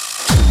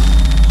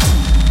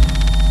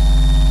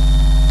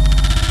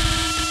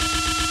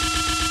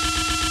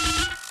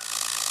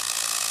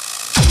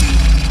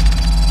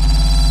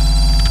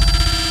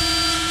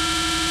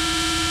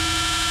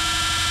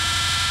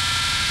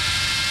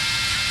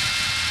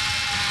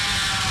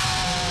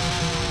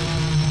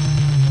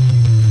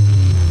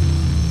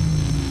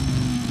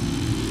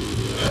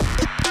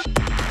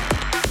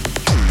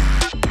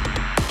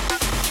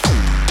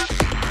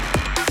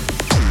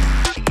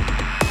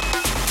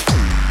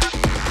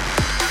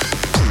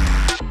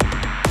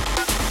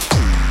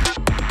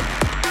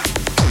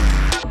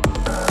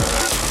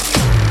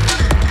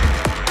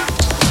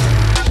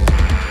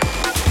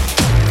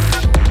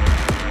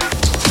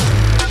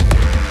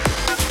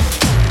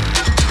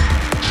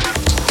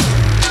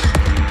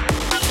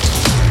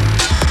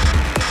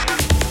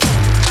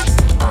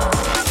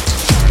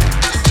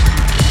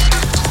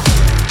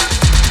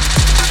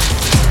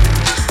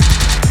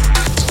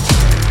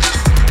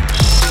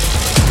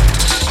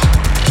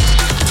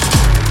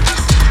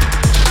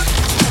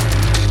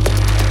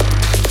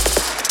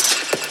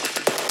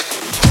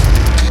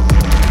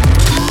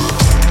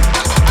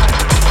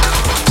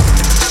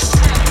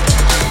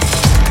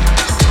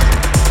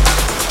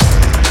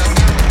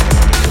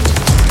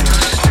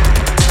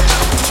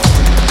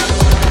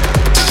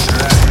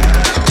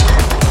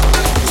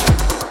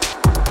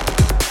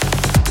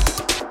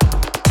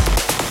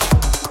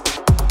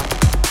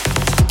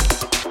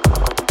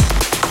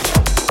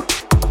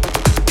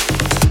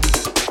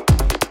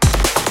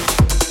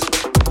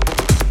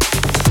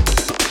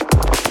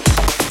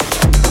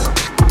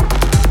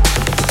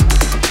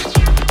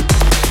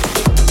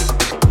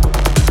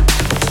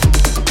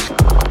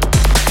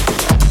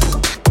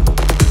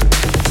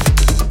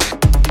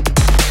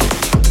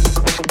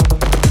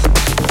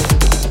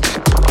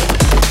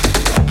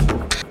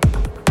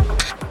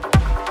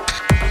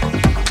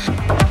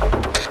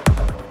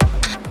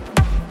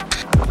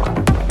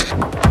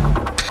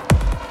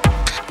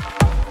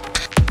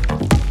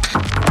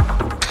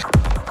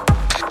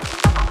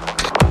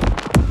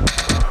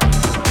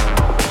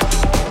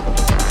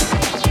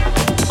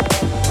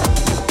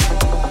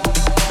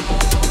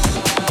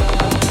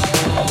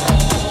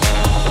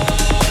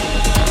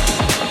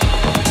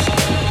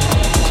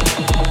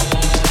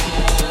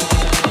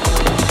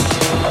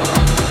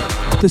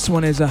 This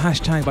one is a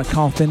hashtag by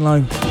Carl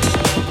Finlow.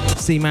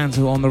 C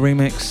Mantle on the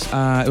remix.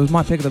 It was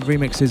my pick of the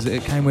remixes that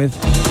it came with,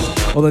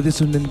 although this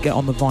one didn't get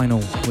on the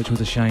vinyl, which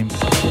was a shame.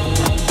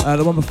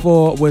 The one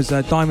before was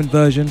a diamond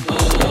version.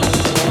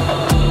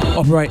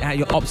 Operate at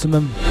Your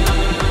Optimum.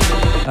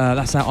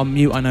 That's out on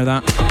Mute, I know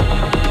that.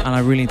 And I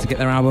really need to get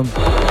their album.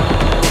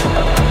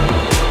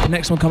 The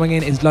next one coming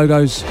in is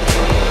Logos,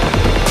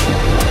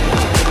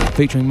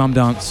 featuring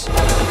Mumdance.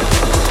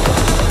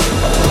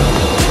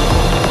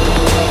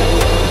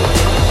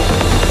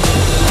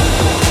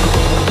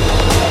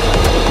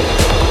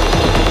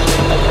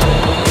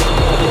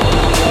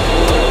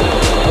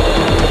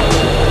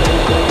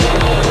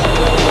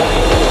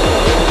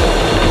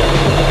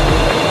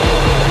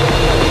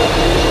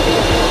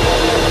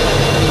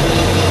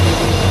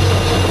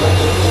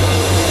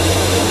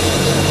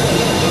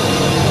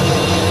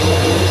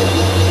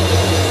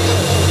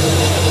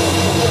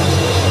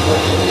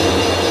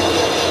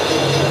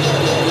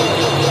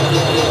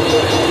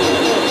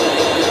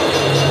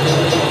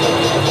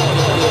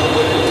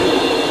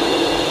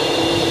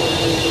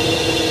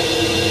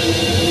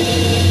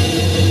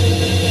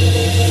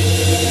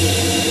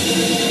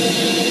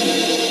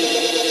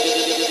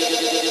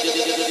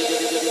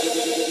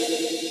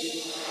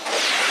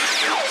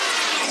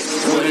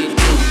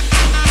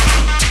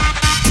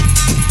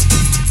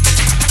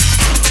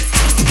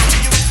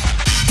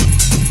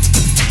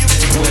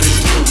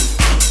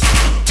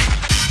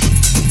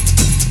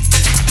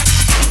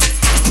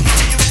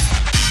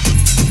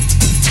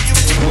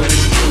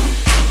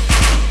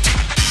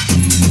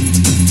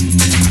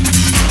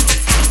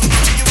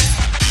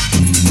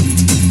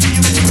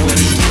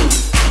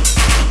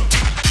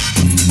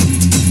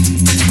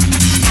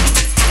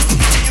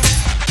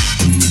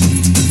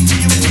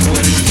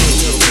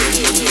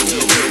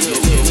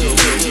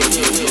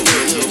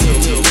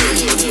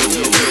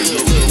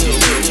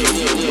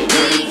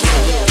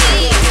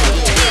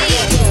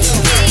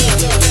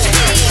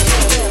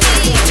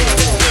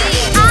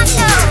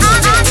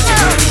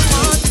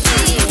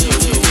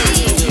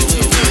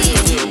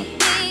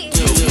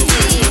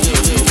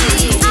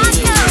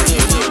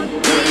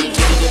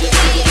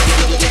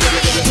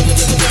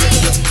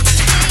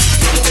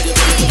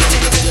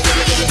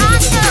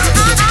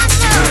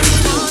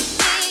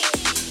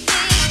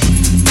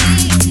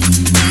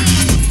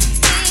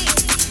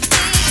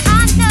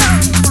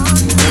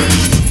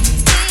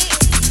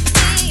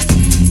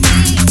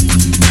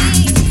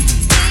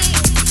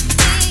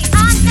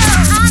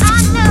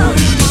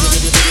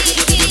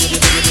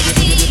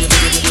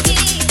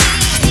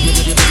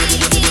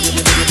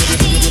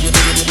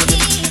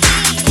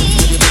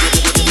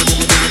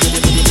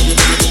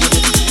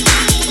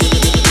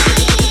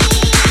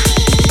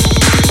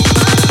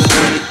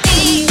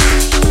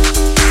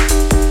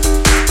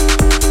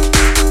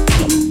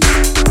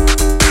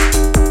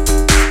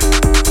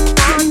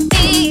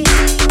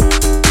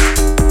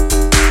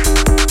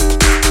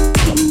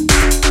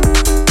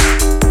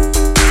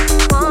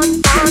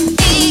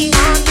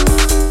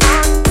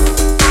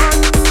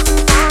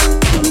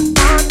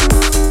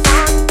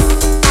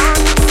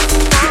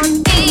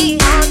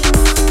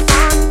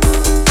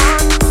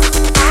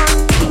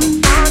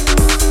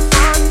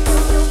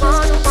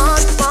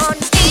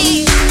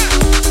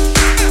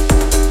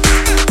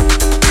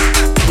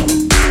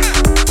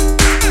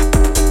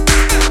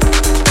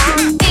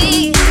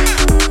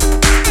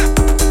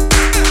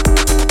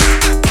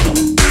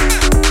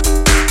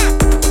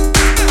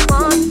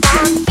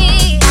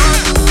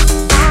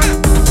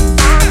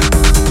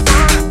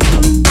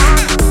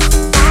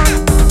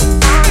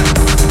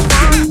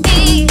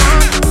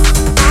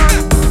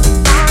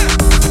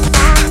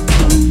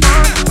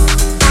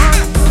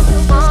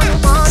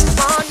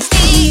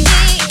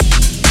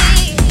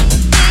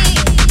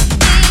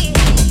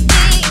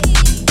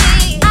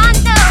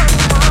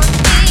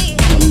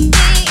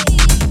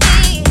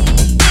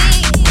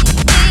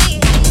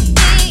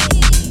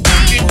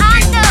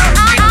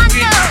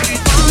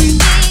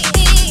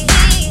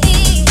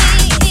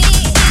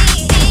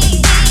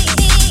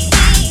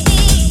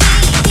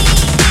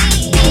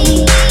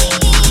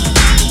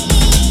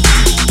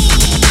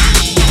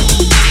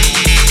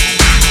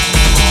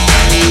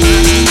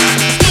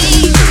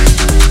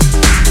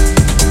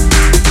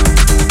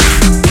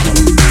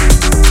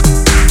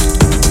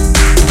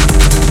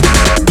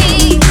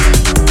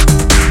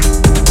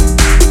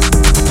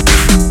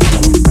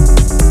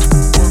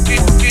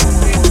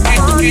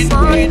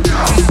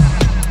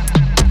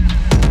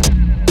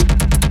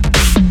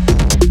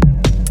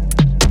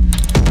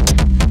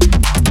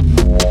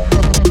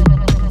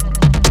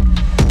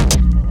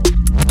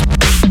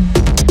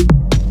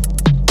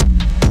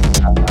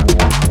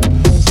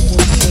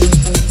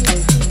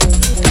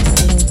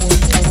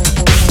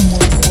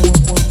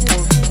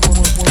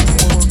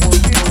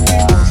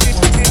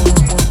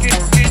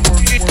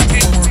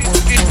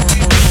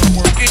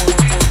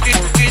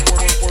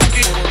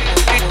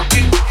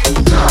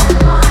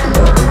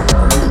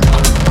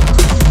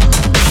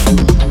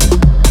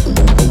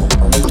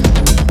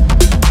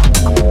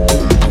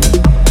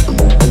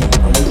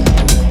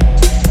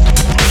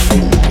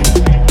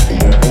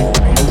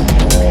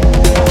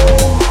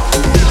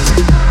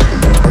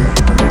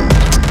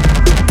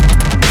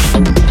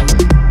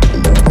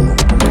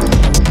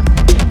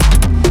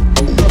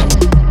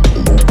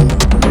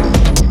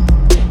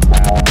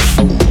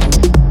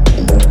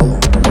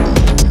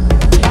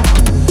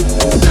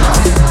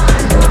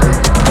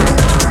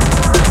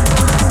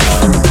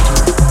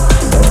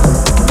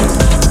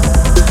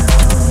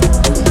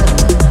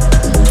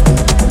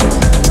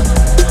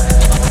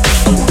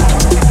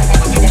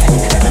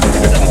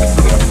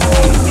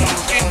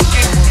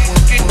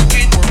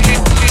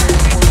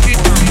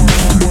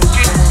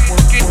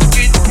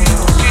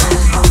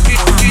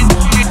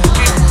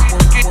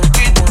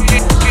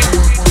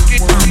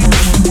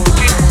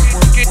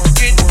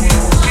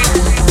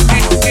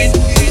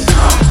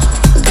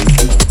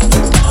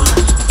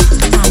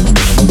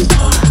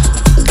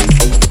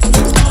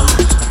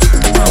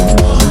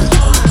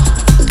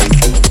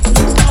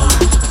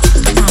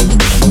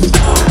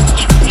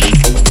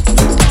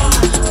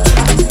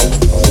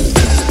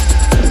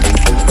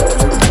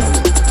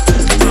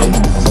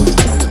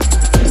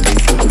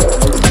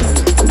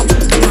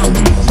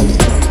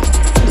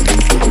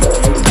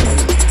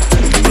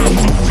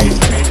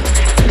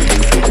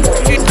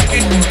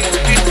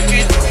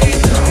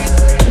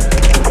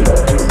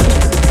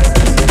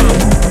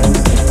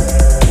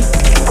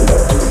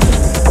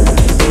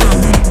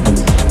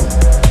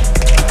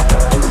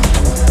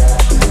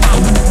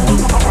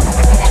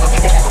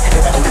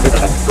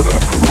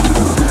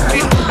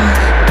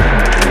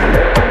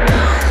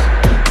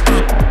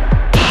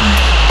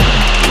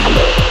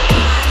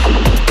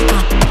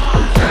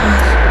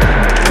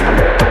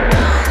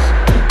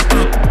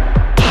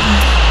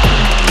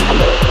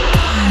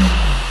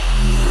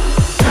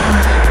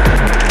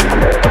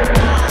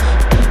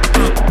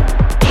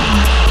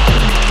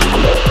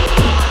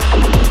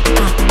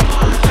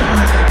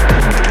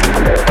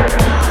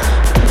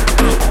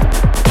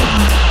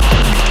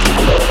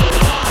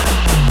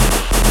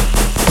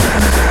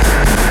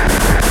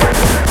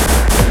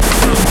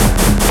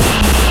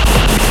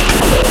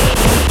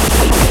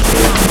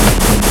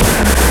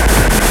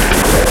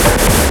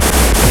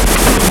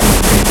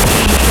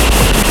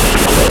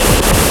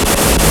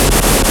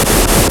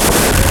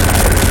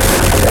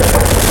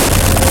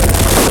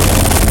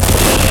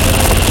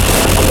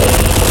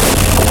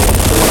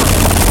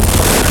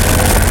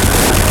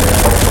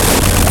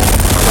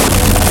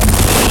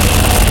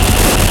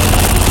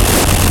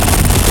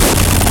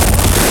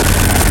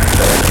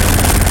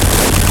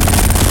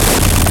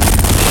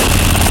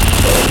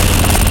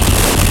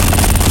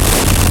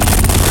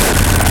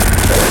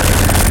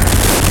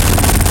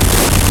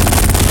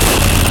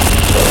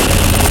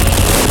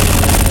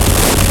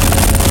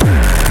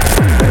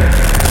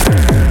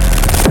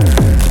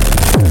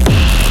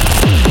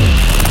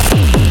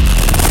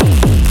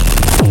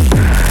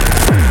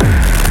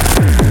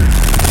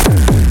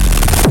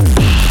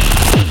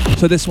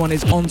 So this one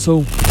is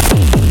Mantle,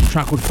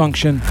 track called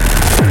Function.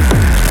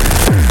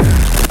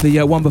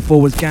 The one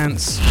before was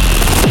Gantz,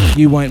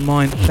 You Won't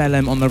Mind,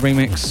 Bellem on the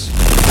remix.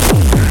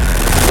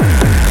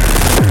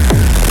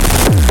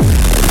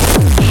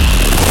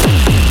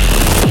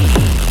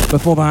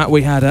 Before that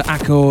we had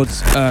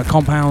Akkord's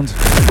Compound,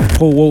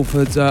 Paul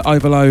Woolford's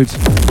Overload,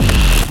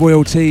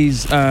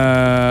 Royalties,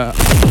 I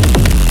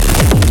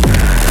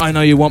Know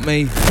You Want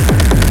Me,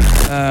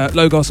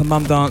 Logos and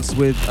Mumdance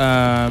with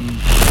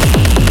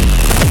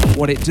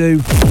What It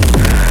Do,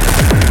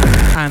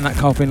 and that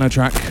Finlow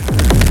track.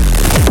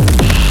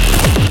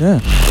 Yeah.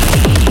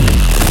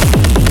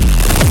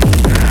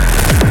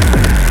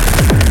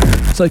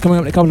 So coming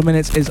up in a couple of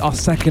minutes is our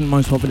second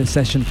most popular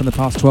session from the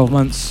past 12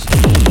 months.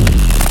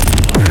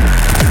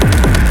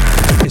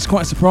 It's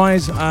quite a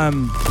surprise.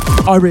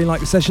 I really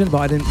like the session, but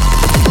I didn't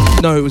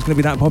know it was going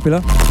to be that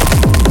popular.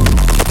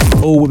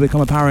 All will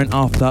become apparent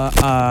after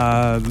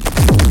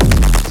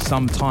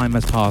some time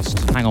has passed.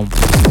 Hang on.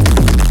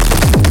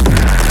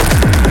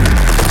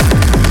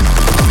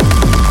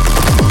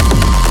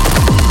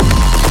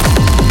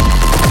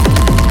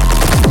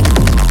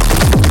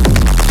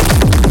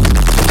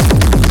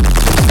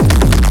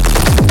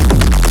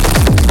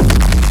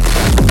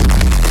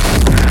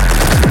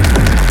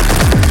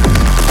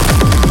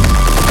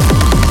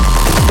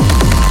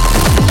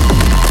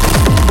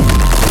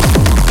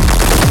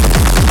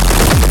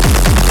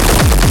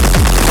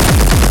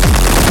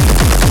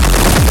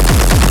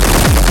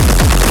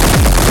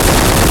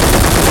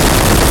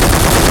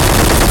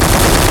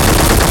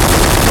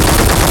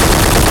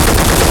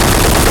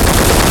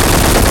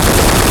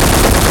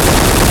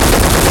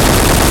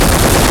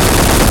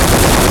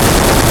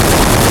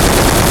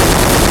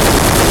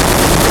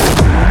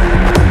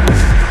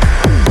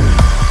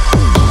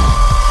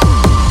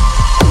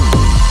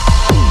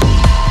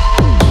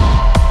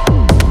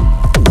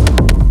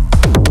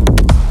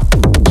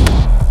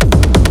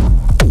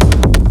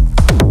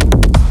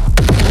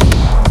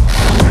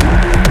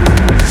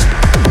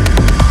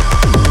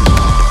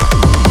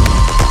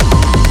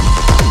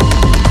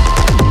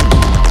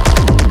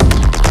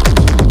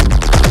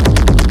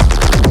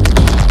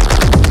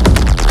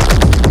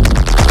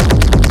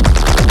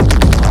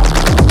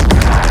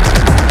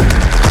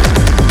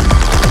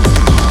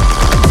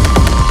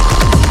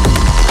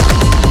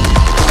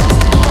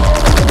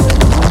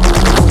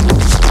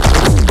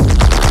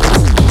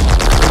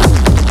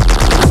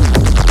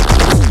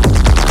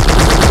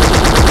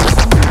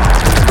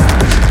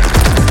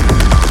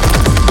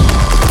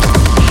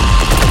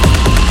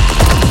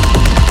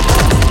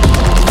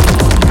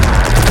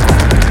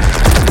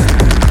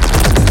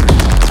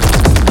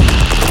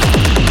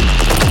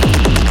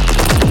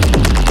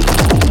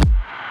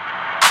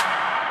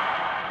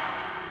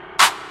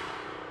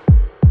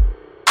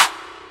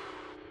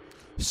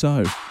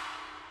 So,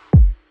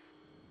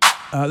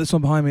 this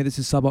one behind me, this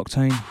is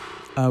Sub-Octane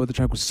with the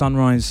track called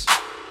Sunrise.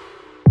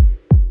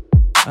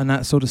 And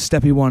that sort of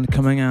steppy one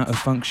coming out of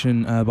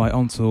Function by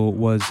Mantle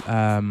was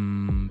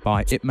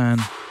by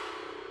Ipman,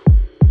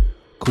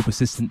 called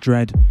Persistent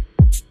Dread.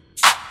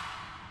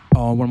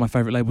 Oh, one of my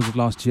favourite labels of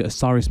last year,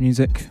 Osiris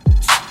Music.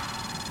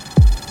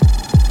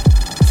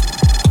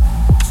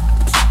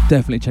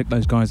 Definitely check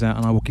those guys out,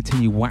 and I will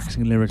continue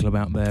waxing lyrical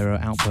about their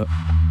output.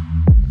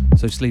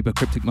 So Sleeper,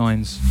 Cryptic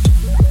Minds,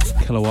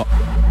 Killawatt,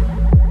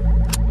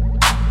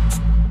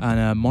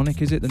 and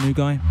Monic, is it, the new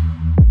guy?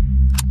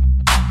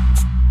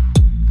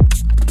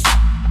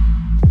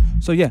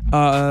 So yeah,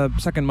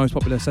 second most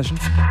popular session.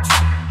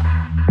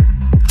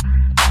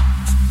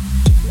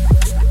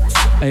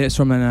 It's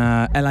from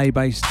an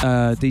LA-based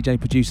DJ,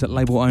 producer,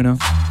 label owner.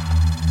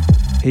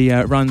 He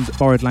runs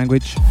Borrowed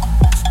Language.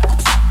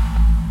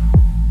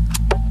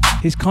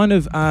 He's kind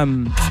of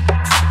an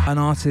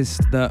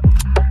artist that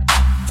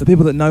the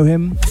people that know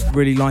him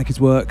really like his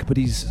work, but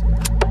he's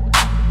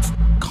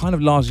kind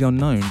of largely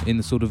unknown in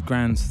the sort of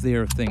grand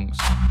sphere of things.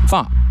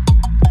 But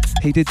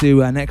he did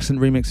do an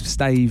excellent remix of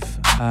Stave,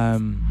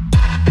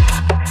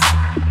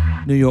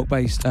 New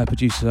York-based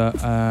producer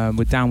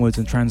with Downwards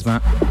and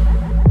Transmat.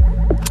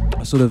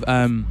 A sort of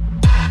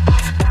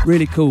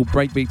really cool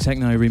breakbeat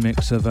techno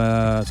remix of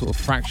a sort of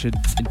fractured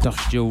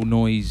industrial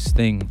noise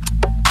thing.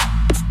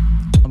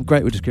 I'm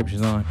great with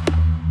descriptions, aren't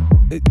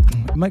I? It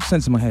makes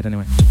sense in my head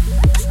anyway.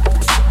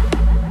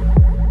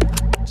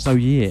 So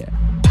yeah.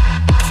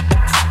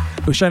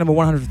 It was show number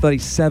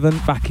 137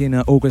 back in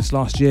August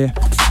last year.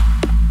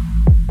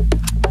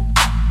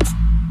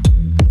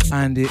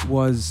 And it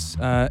was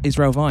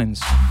Israel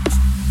Vines.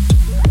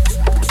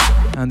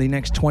 And the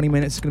next 20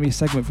 minutes is going to be a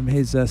segment from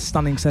his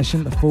stunning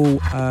session, the full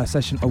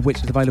session of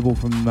which is available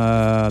from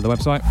the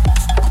website.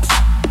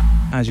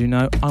 As you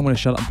know, I'm going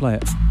to shut up and play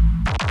it.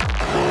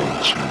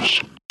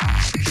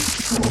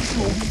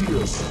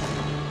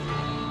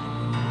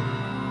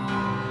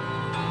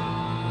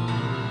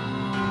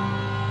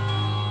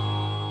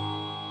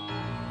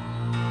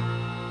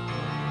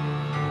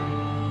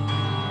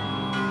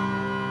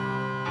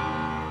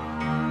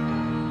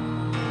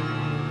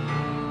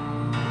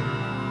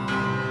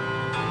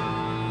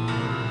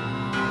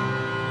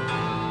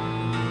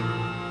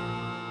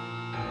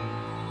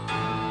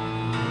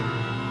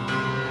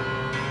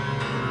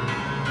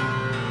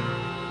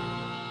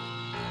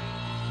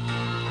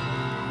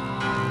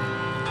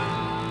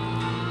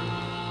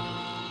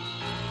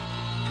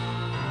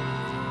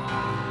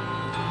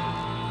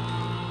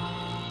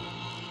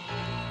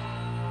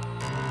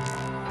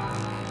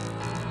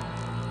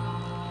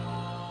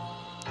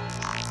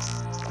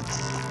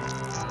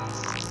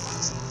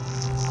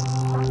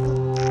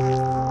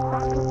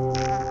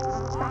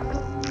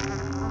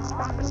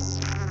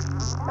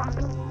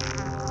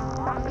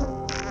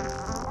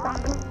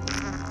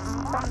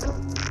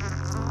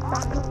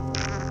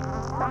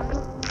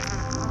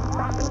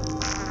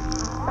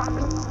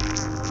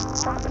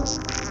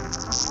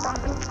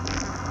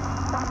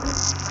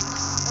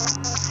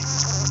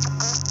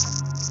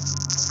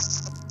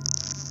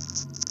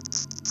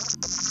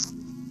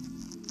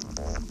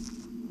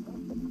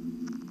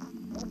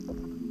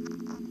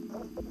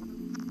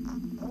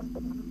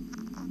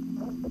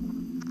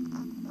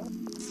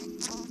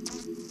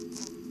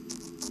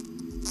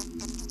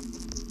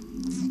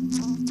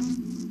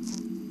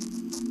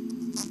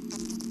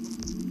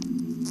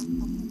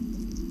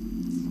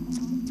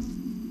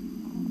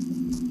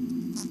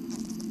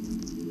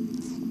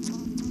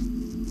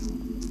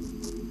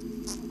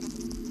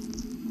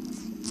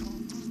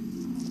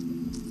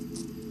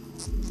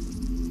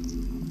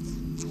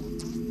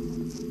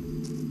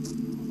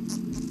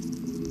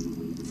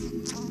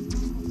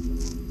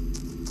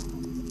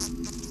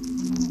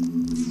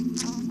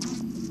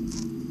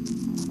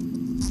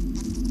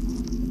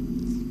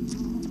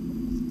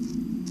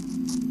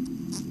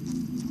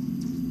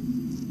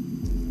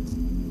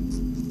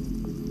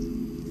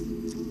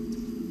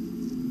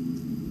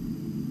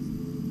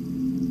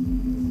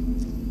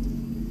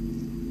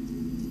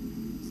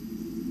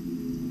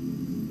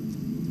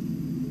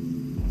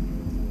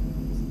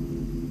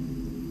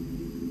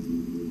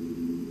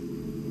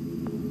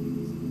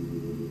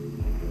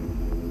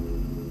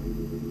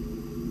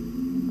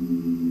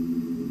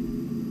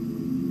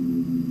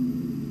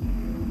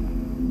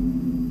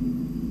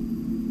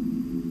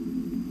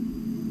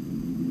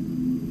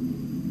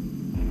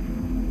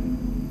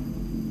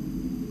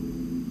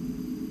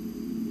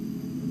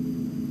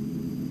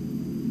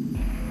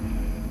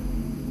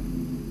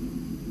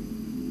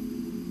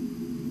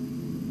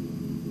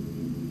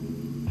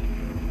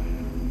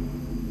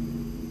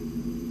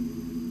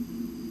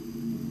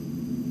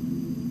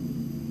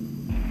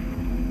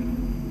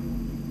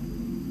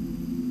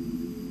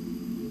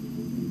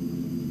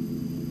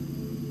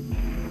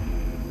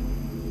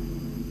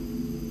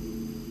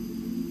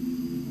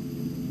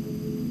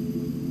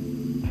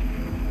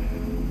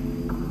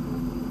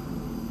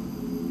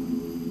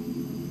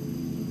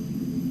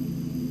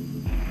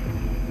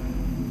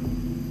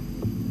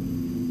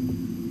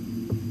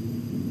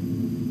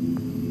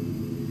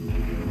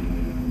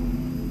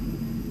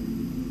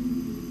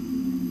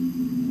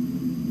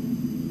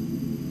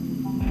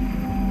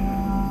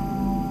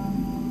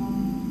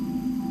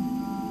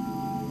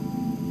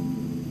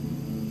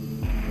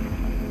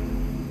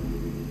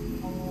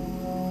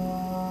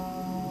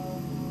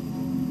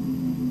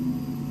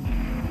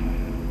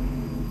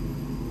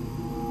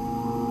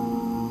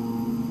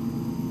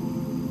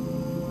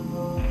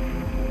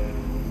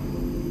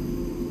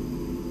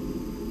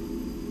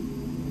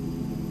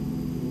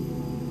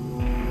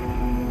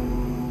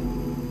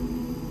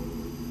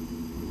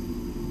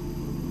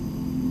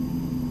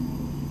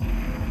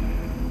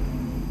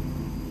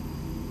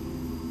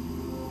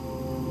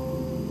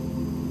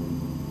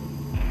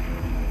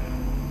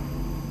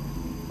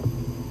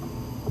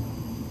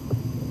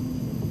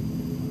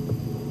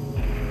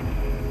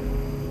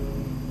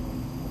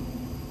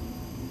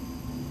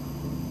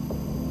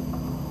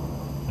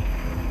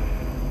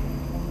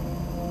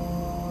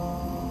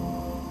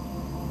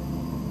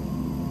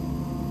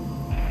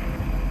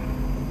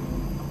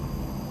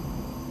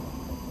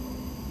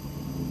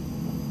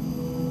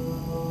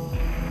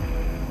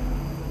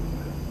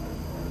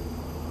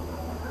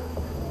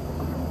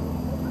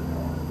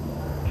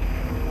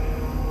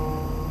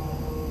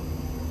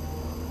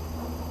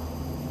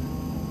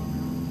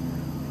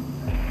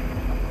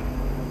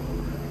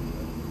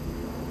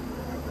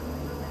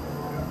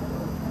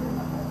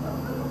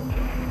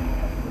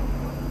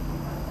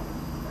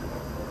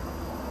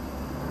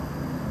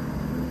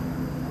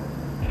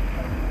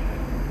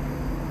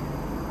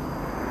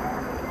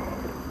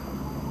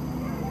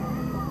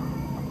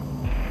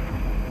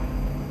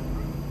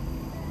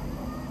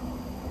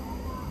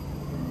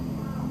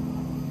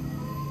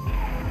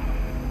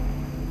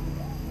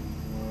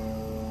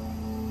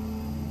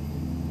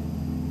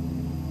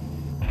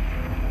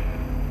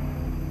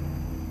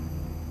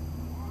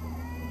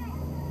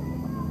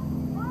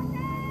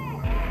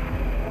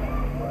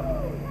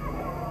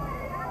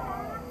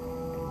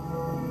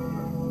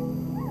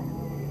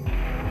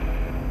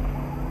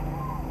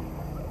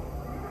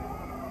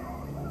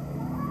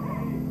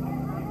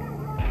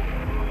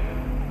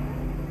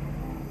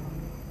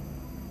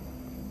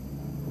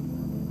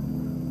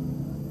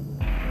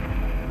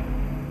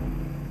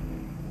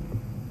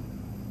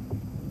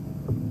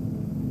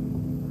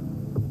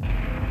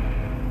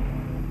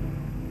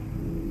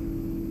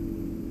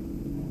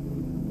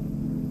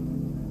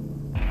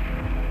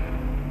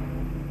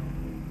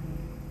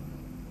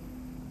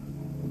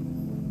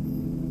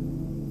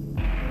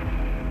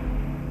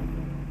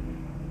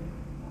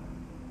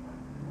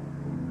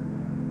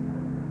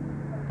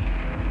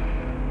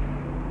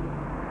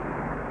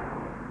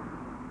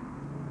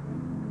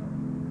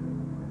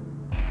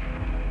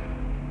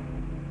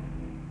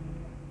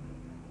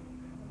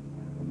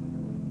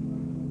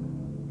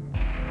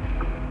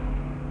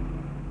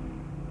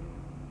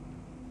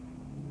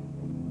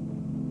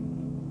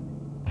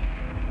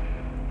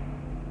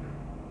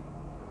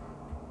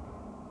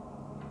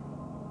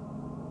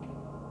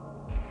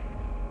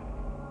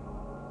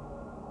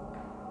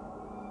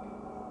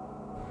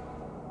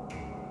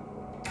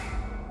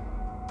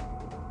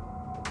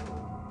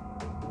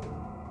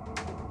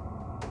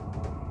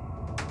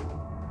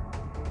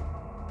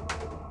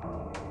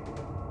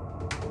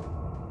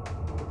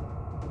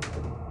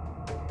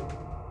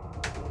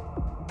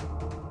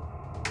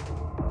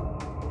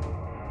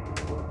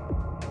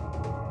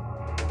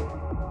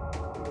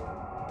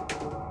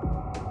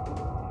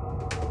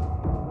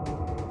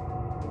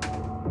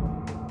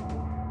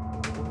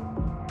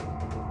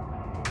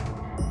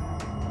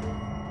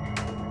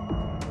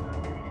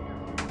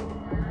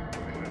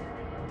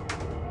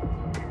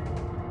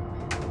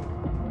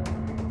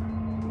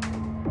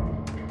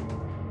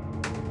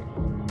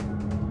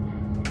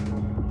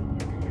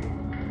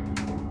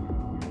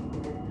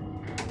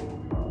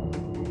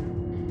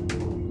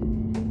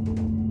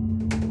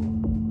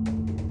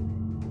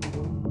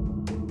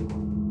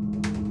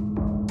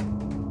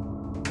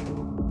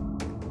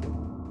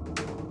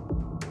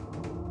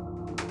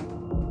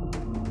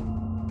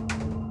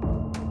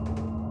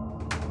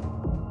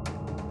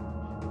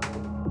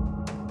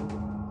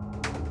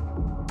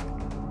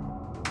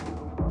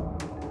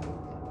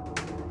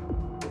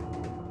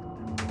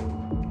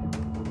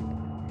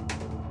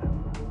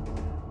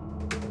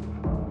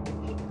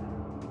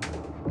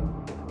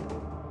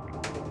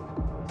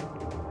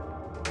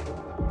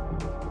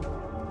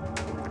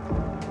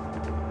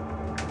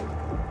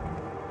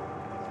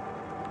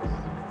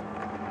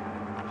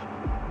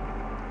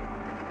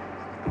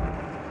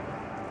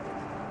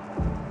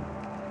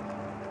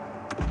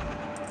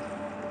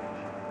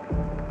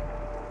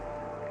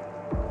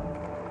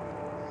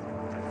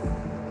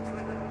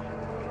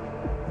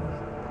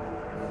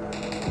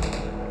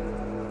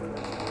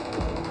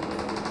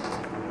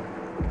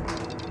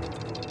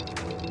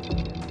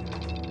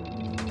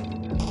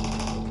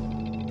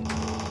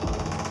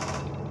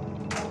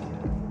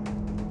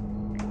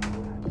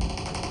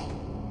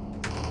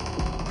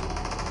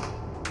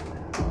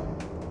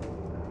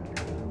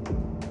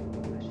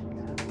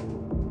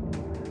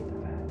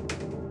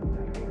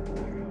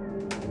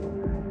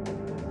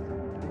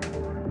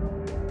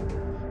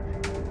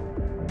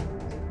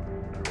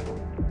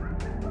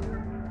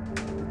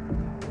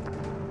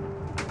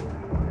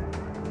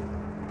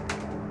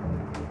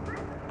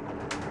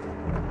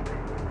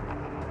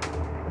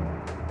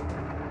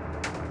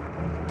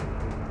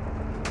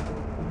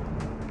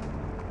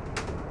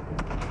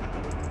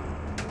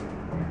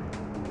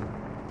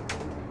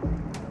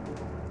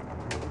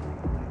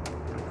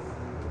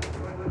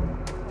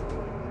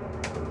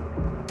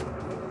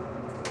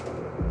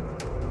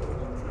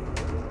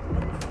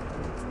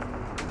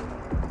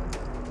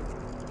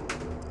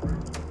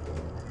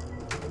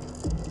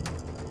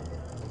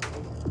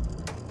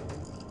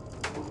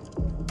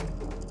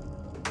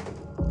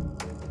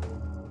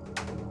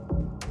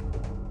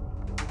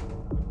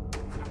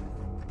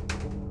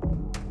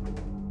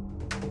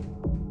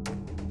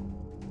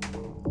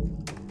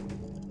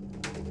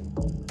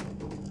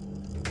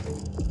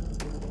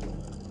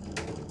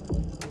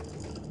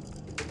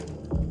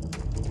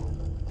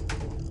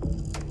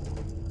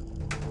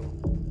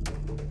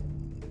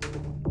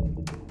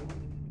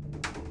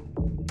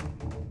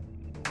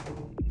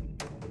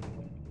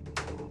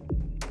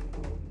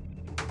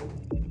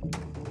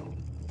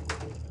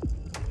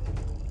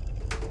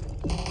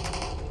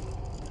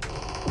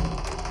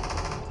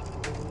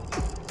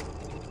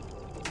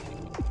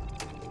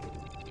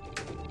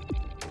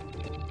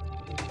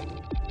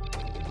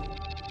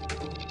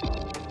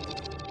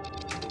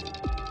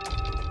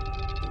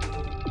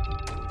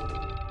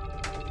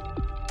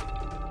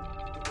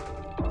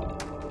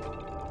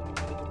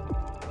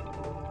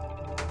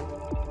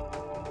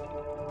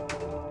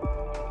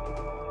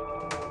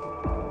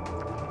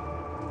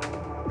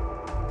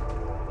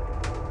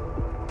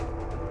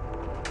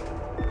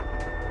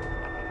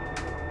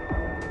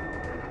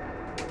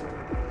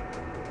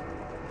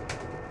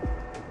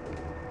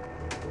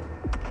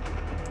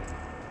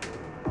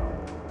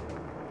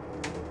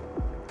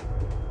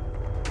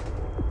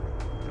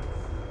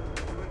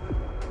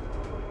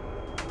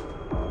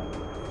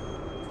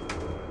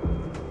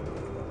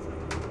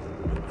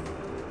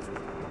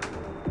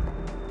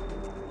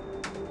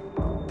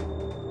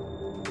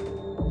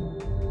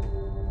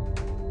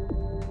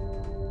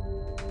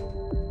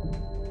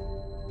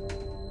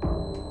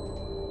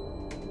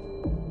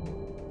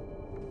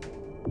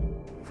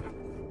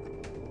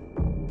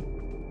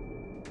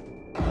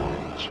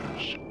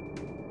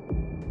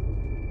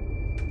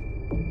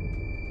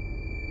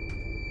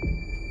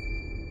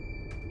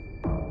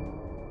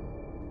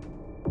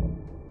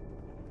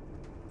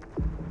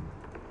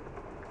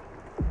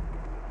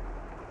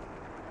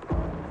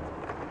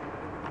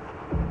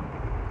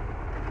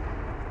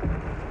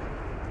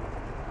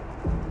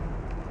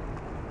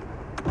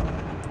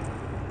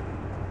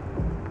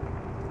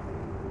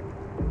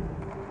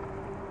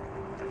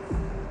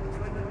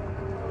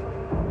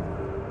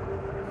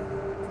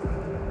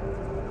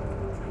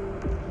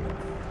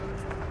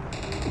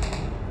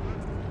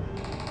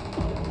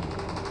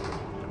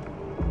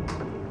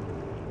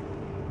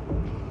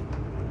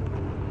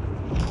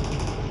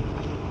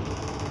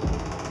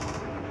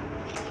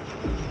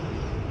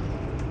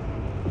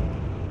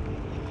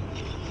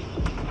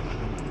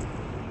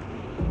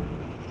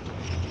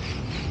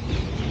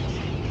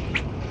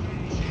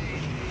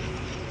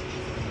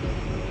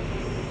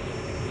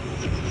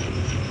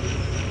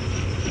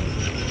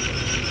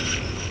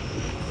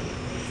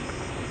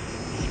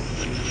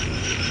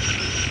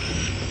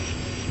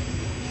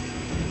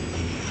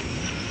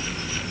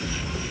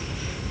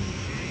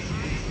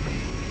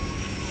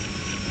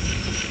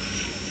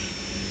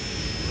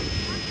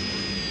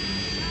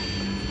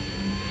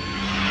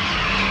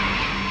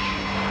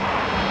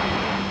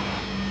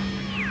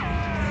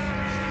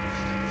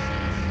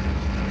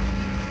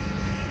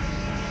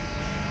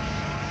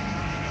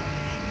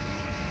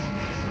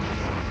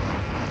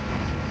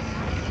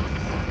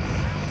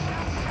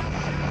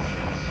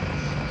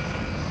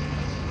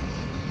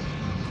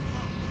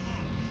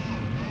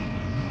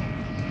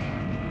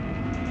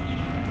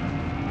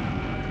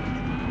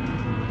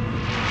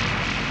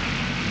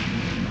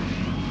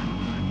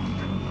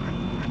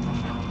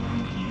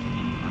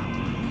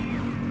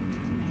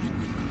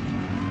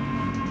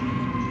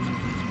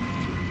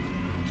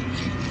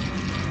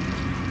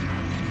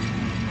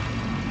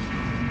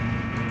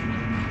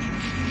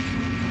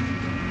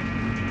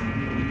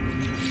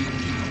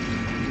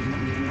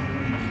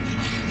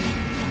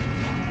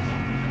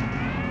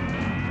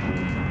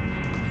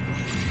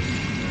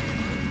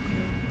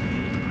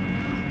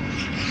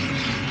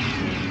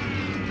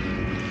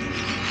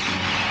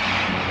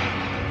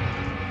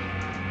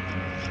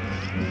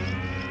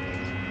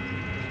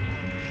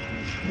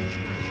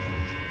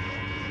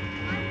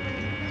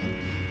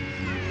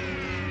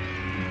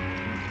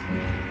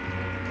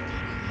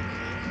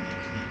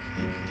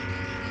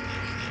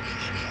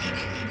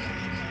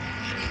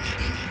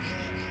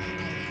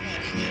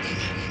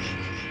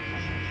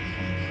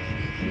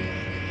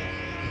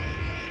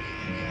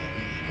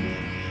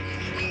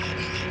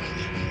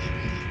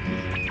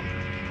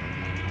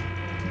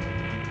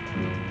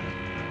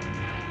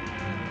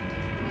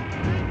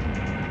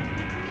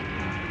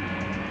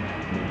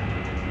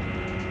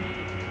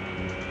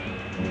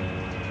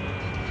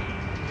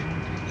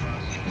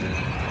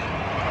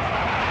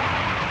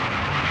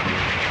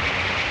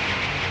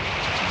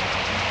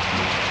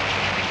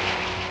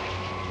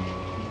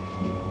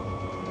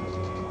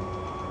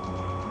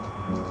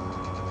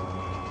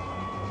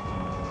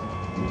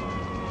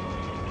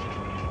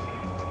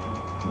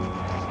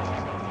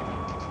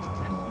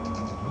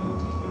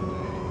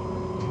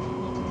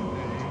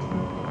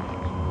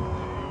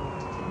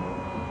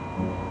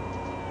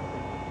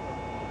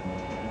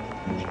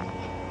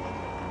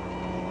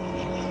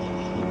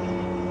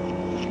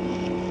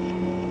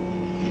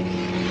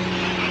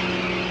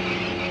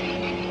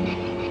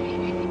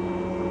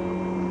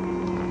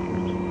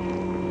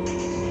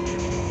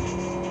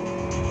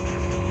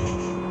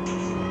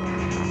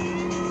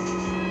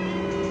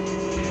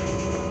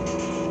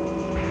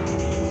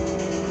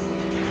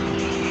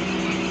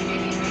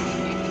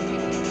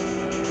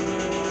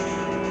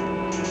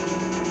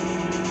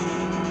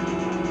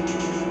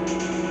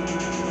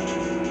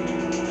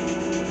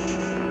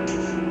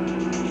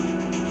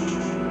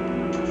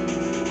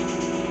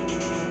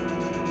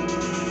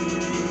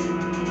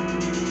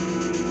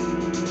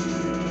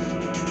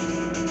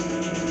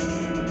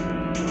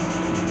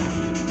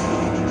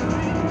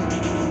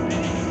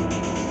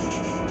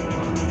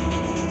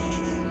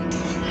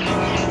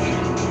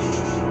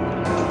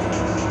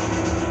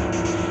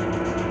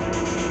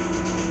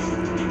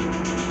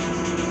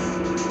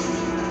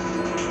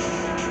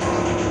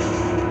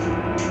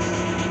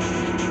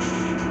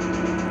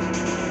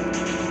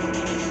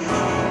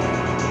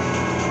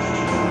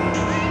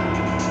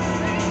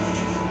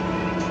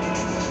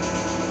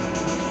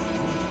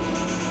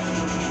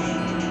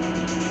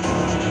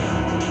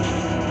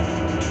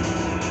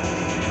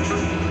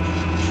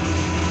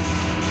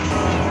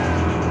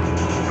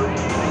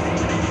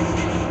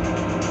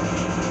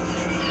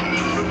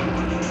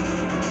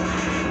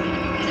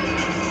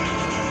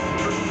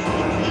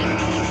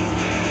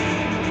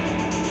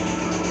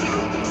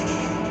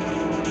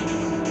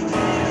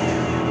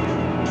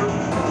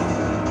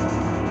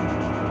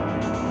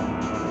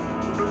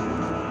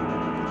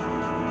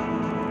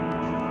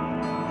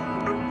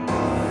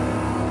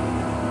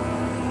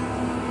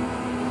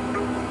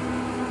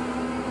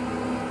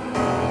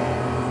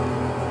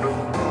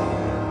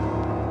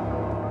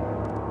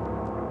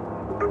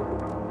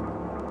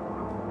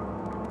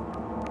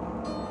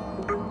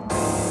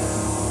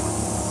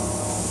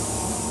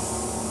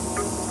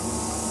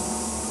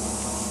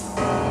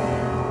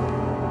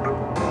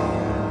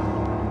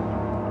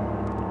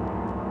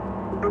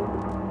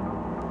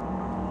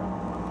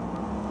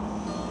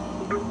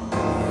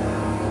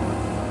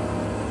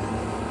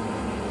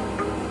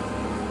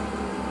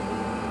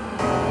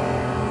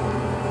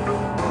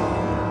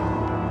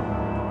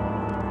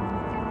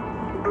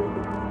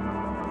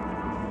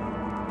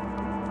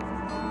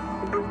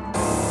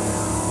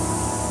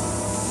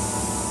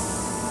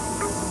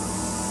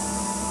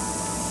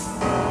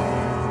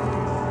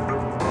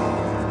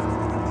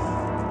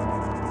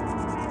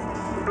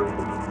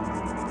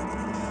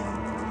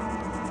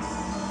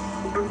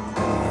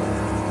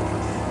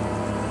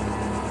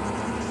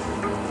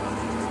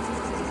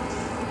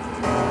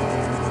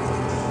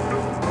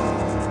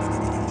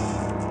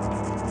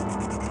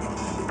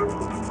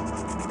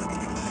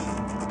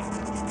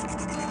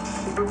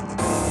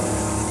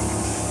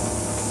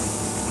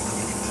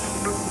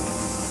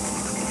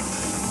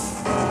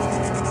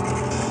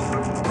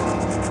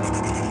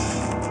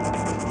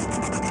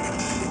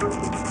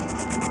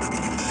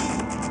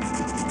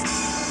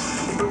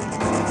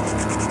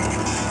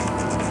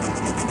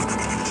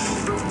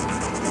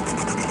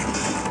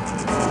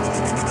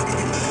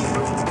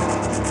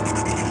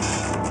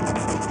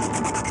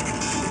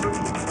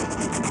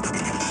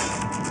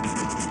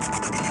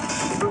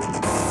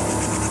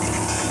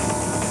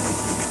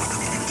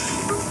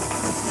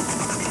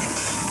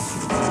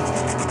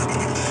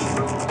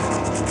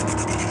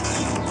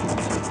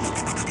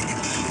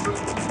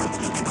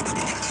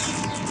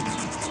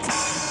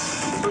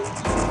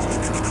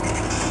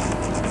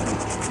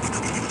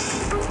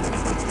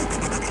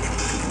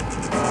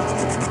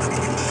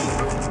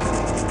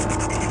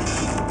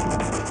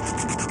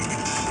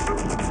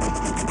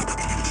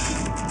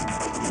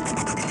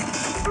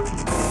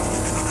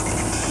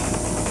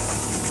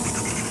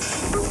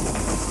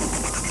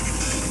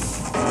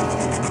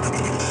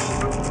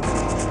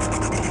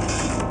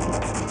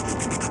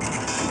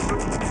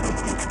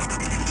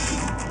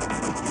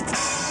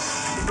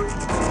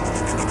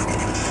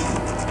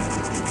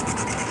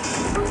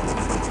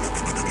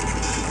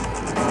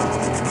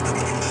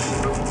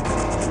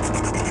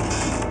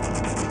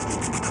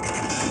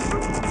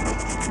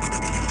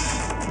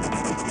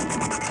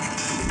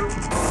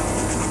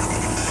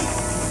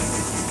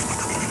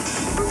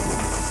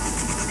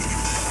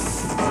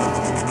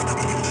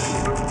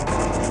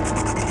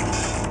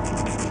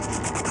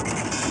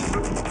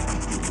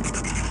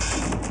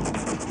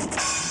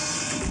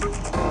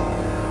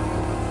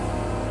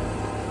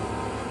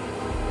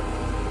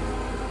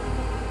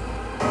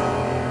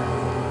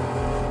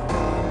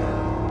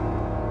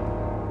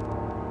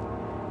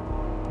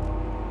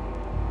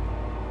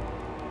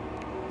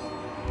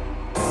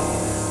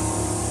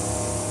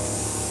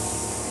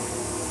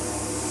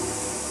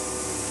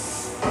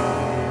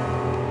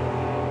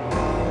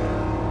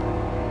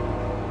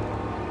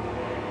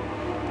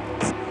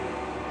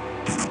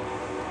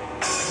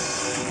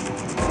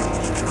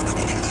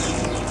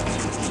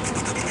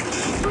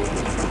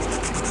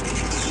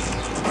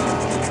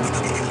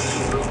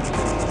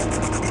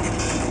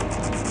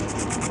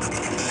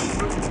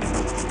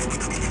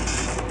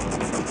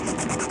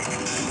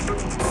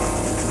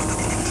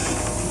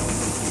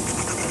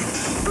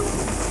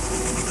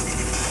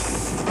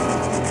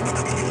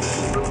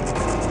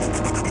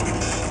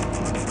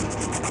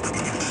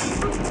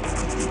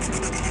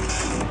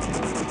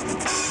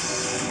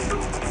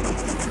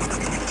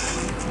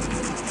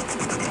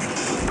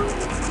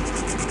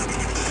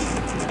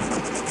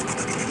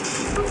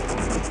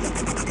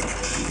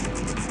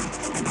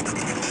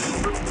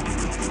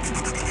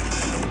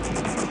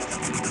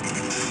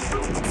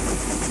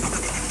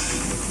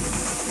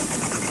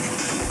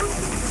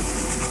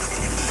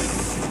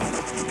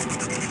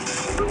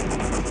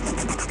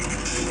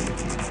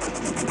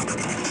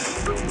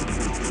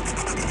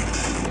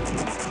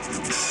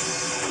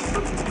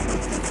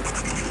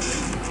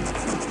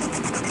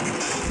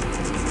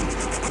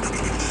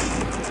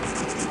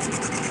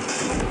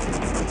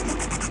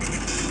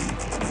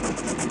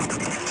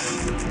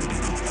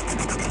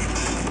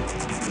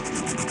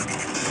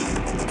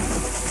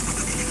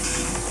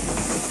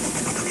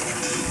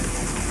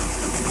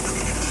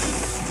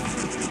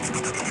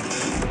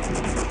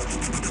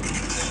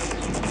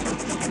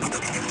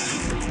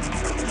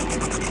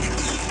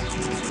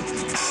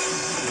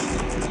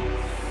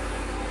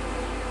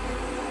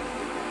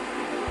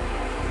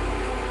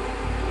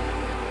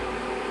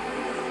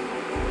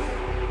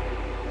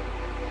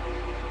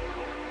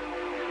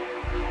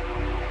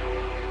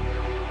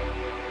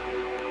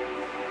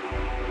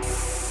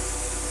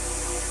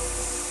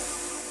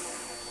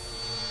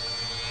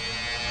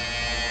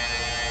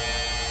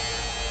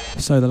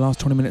 So the last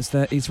 20 minutes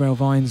there, Israel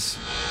Vines.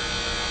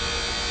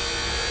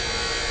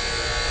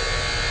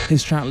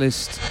 His track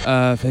list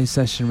for his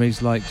session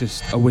reads like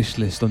just a wish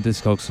list on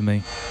Discogs for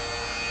me.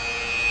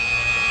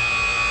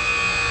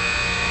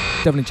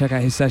 Definitely check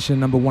out his session,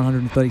 number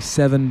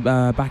 137,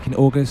 back in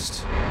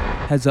August.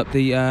 Heads up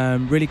the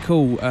really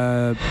cool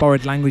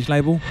Borrowed Language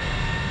label.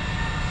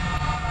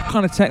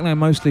 Kind of techno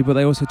mostly, but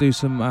they also do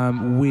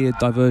some weird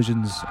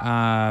diversions,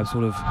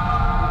 sort of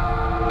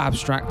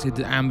abstracted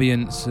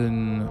ambience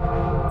and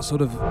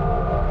sort of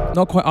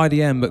not quite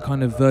IDM, but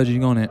kind of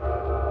verging on it.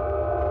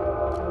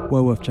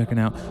 Well worth checking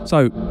out.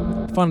 So,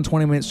 fun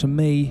 20 minutes from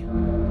me.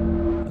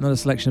 Another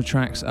selection of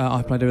tracks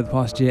I've played over the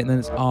past year, and then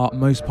it's our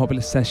most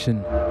popular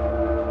session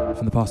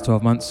from the past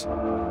 12 months.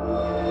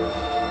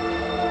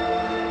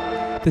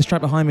 This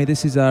track behind me,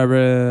 this is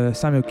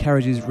Samuel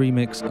Kerridge's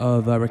remix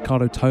of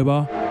Ricardo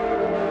Tobar.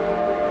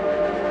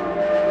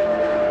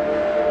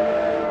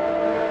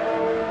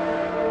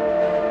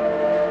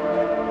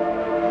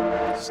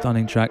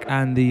 Stunning track,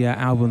 and the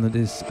album that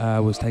this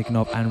was taken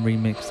off and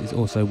remixed is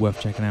also worth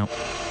checking out,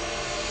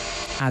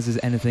 as is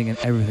anything and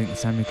everything that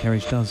Samuel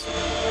Kerridge does.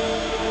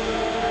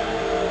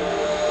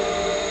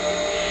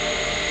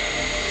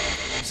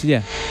 So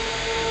yeah,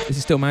 this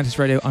is still Mantis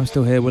Radio. I'm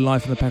still here. We're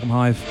live from the Peckham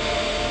Hive,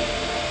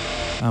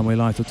 and we're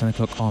live till 10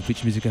 o'clock on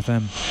Future Music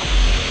FM.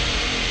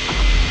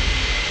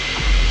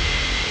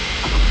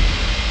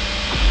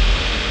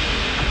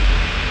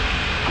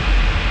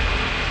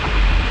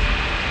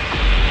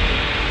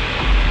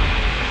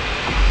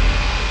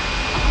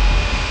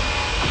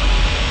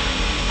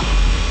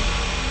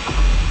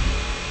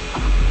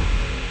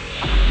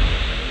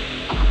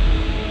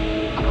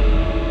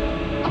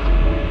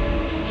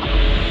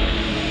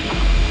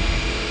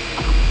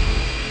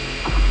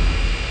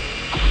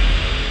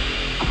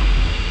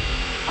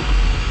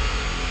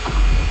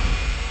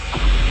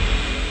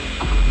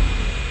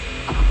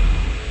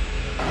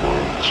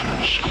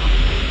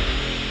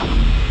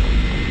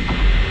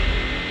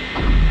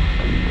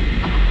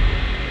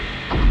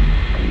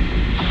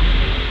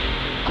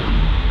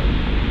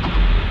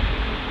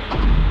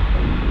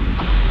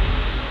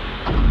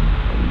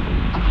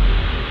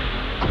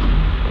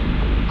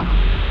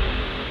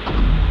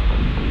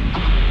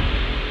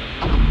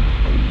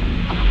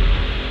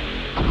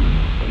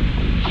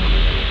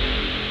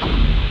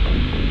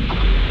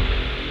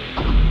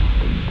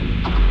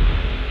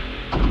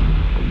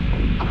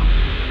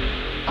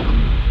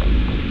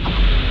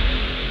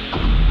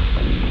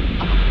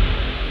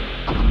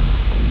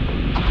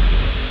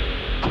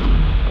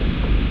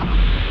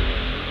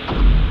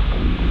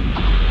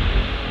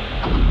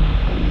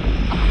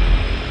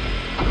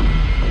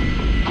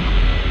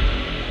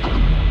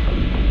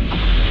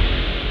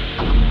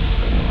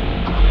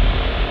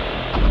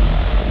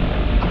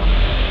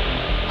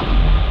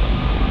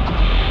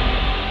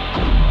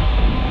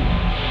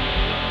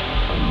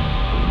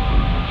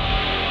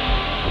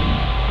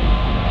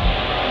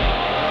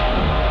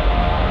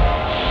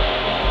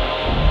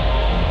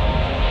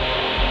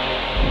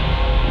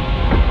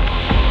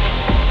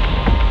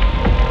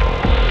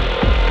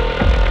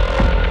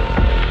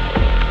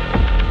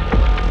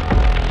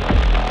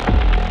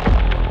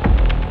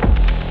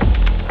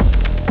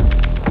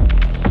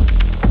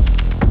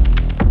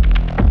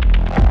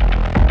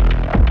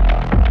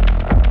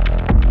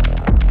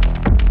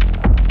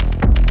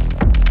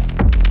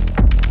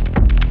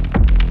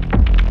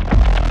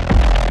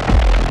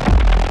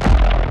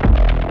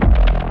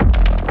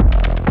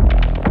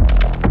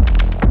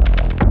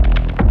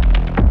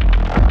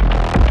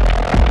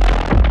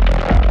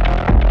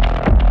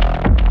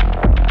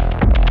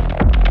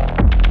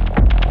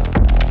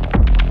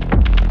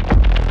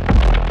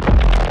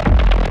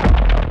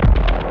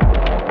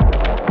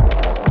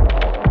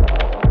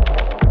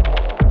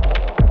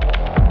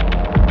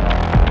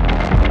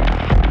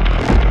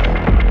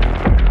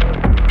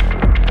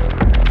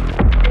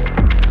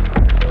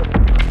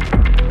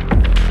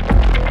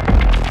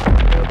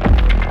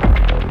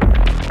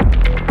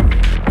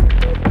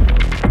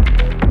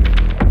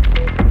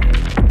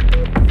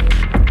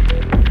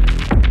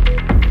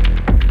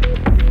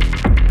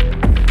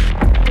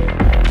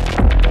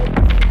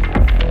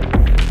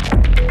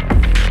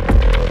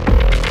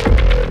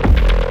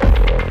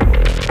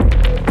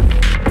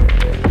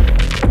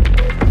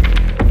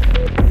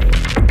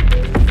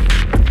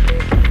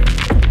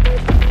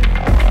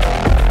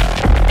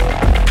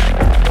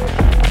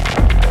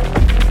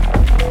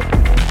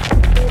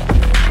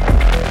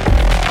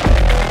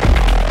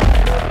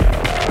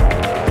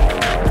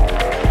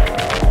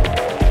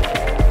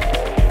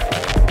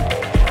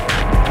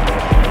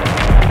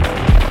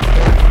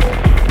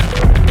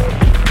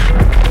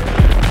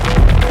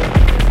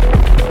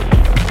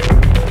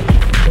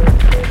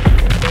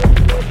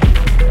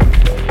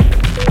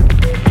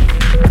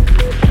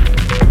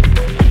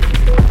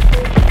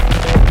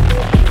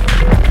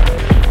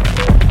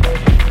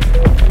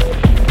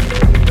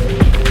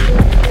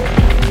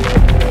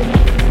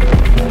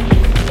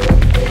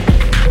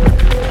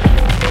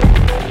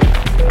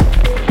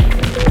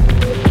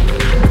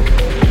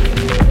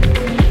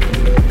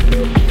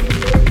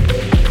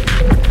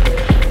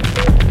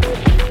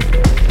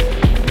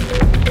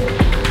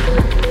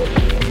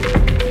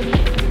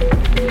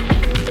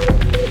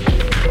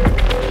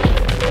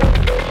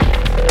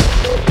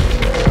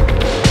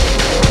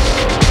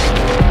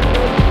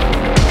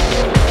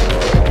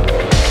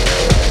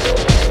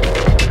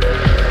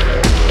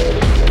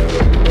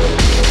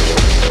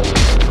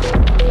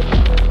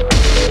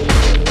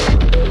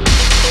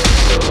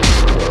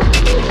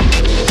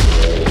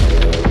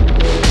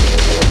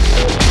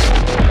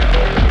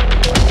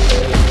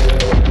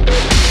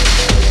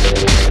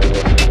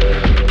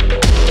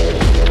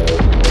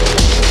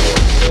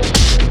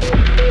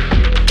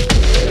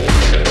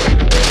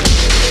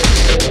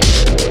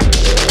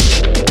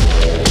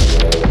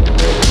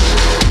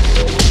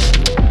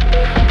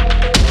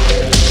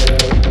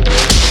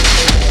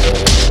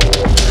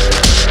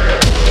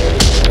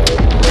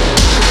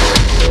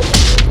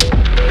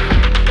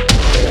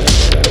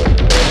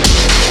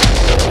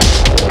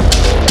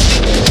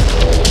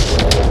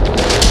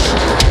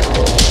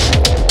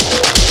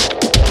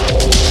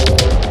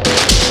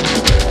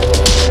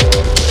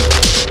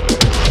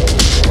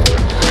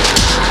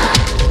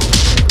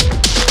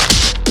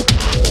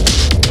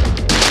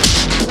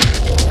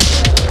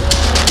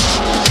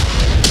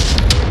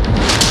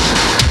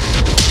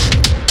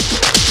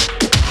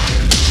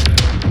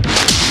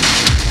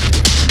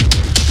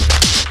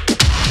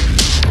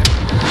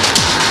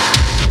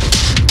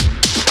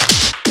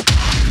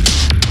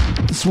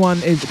 This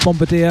one is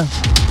Bombardier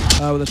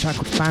with a track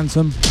called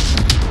Phantom.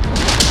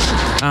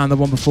 And the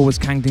one before was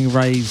Kangding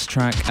Ray's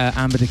track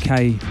Amber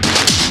Decay.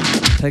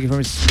 Taken from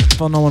his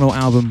phenomenal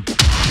album,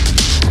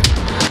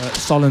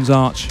 Solon's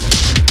Arch.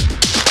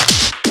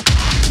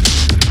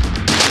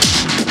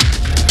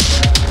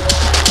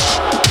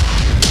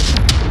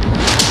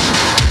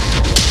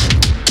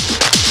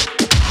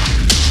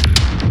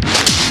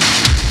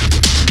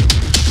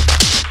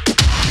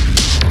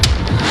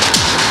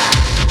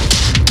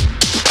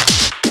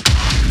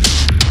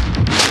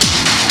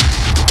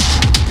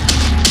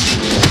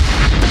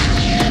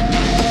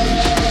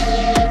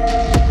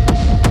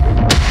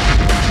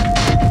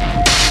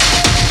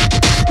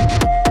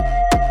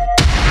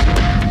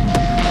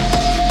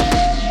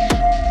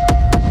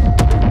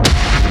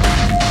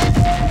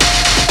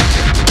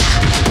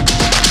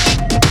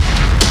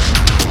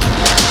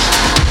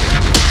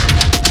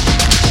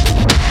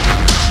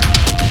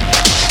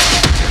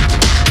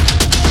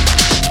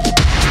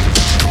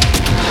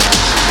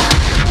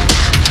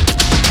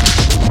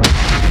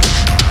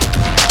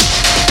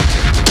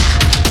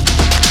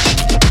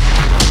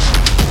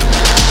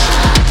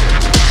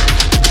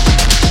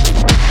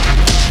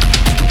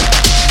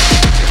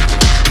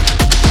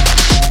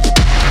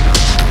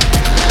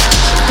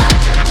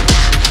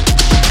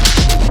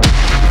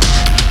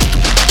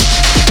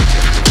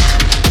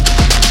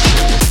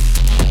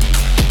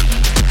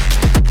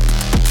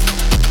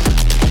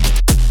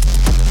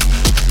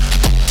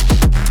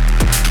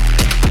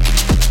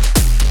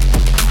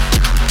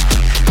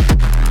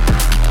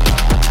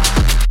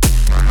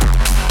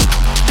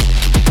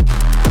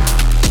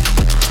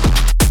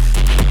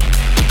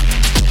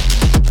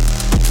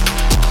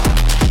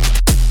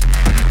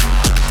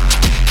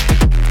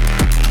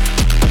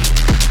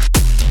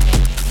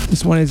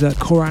 This one is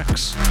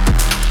Korax,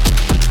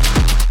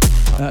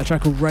 a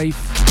track called Wraith,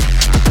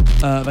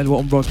 available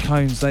on Rod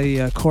Cones. They,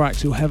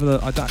 Korax, whoever,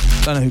 I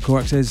don't know who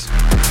Korax is,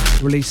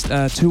 released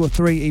 2 or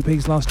 3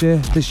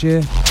 EPs this year,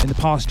 in the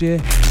past year,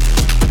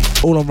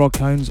 all on Rod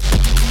Cones,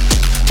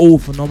 all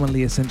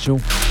phenomenally essential.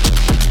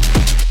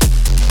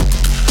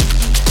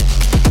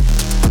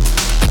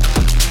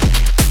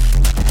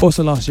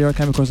 Also last year I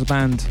came across a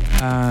band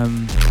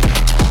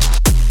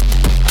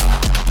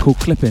called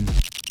Clipping.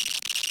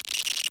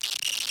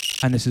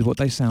 And this is what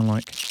they sound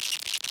like.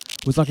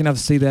 Was lucky enough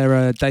to see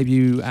their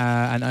debut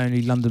and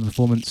only London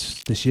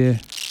performance this year.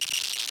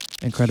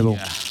 Incredible.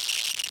 Yeah.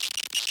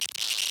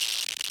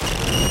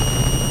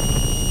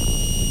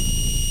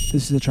 This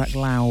is the track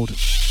Loud,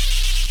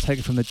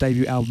 taken from the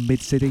debut album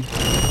Mid City.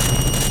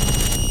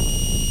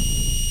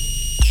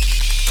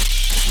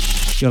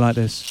 You'll like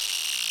this.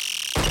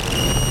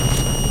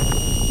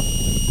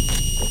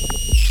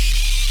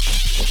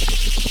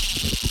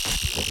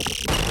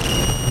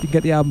 You can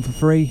get the album for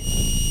free.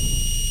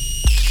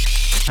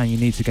 And you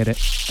need to get it.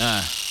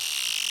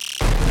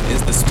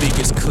 Is the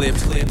speakers clip?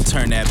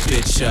 Turn that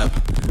bitch up.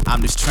 I'm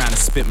just trying to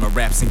spit my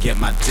raps and get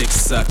my dick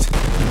sucked.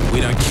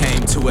 We done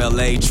came to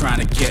LA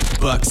trying to get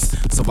bucks,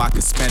 so I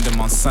could spend them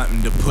on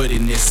something to put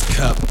in this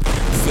cup.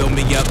 Fill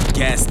me up,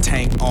 gas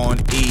tank on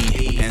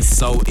E, and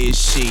so is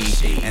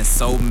she, and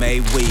so may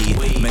we.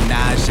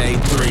 Menage a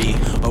 3,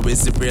 or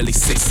is it really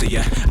 6 of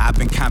ya? I've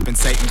been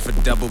compensating for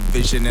double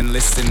vision and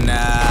listen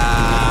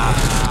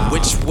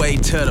which way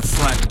to the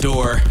front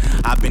door?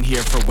 I've been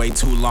here for way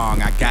too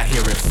long, I got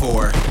here at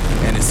 4,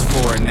 and it's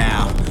 4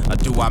 now, or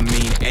do I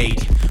mean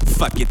 8?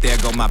 Fuck it, there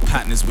go my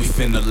partners, we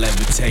finna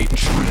levitate.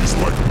 Trees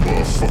like a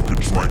motherfucker,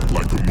 drink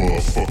like a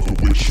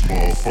motherfucker. Which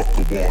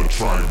motherfucker wanna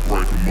try and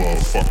break a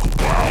motherfucker?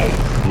 Wow,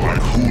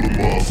 like who the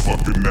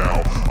motherfucker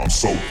now? I'm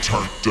so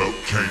turned up,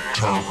 can't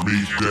turn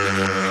me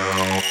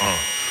down.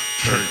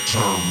 Can't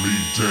turn me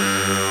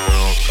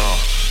down.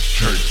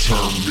 Can't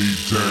turn me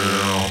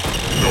down.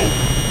 Nope,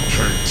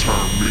 can't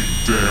turn me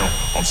down.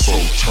 I'm so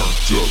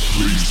turned up,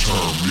 please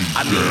turn me down. I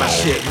need my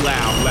shit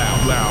loud,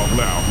 loud, loud,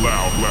 loud,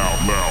 loud, loud,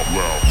 loud, loud,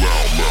 loud,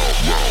 loud,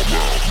 loud,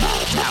 loud,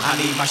 loud. I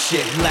need my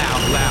shit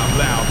loud, loud,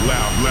 loud,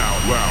 loud,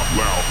 loud, loud, loud,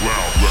 loud,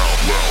 loud,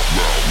 loud, loud,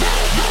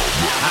 loud,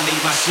 loud. I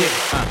need my shit.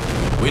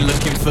 We're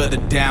looking for the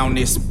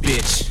downest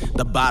bitch.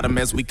 The bottom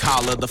as we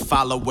call her, the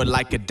follower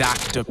like a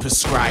doctor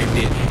prescribed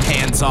it.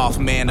 Hands off,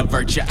 man,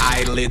 avert your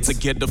eyelids. Or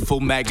get the full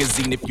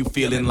magazine if you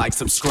feeling like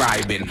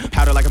subscribing.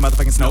 Powder like a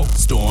motherfucking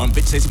snowstorm.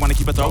 Bitch says you wanna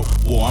keep her throat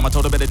warm. I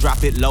told her better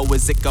drop it low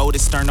as it go.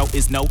 This sterno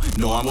is no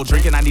normal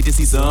drinking. I need to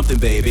see something,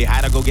 baby.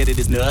 How'd I go get it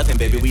is nothing,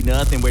 baby. We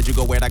nothing. Where'd you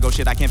go? Where'd I go?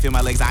 Shit, I can't feel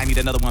my legs. I need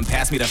another one.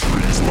 Pass me the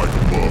trees like a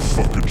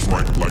motherfucker,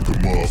 drink like a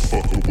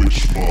motherfucker.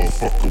 Which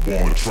motherfucker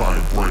wanna try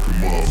and break a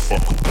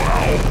motherfucker?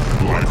 Wow,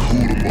 like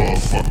who the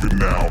motherfucker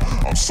now?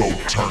 I'm so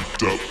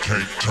turned up,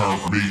 can't turn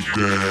me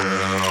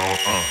down.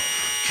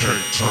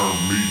 Can't turn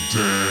me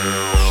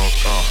down.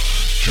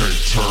 Can't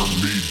turn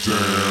me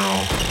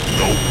down.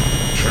 Nope,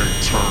 can't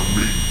turn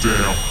me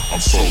down.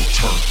 I'm so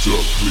turned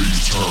up,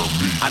 please turn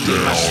me down. I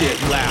need my shit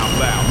loud,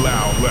 loud,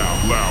 loud,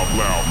 loud, loud,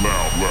 loud, loud,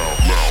 loud,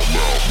 loud, loud,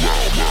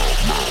 loud, loud,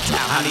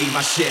 loud. I need my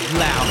shit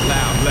loud,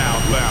 loud,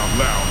 loud, loud,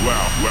 loud,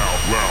 loud, loud,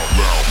 loud, loud,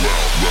 loud,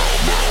 loud,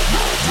 loud,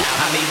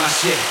 loud. I need my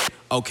shit.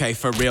 Okay,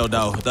 for real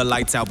though, the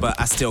lights out but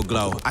I still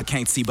glow. I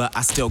can't see but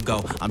I still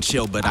go. I'm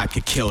chill but I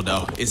could kill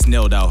though. It's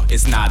nil though,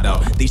 it's not though.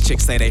 These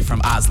chicks say they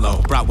from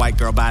Oslo. Brought white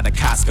girl by the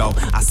Costco.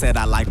 I said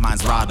I like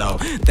mine's raw though.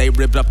 They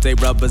ripped up they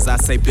rubbers, I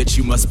say bitch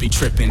you must be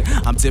tripping.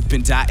 I'm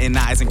dipping, dotting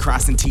I's and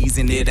crossing T's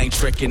and it ain't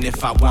tricking.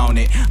 If I want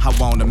it, I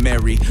wanna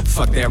marry.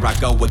 Fuck there I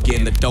go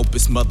again, the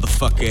dopest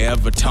motherfucker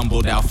ever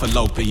tumbled out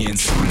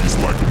fallopians. Trees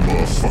like a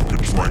motherfucker,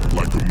 drink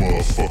like a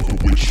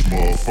motherfucker. Which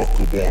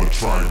motherfucker wanna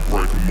try and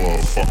break a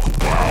motherfucker?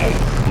 Wow.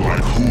 Like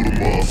who the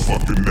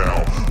motherfucker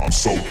now? I'm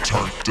so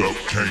turned up,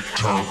 can't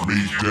turn me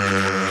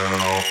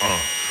down.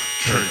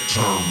 Can't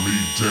turn me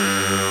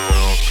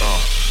down.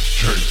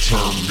 Can't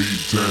turn me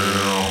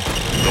down.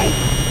 Nope,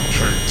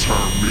 can't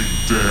turn me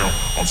down.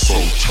 I'm so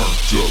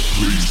turned up,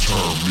 please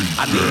turn me down.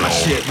 I need my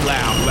shit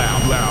loud,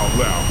 loud, loud,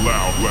 loud,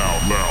 loud, loud,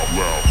 loud, loud,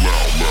 loud,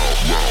 loud,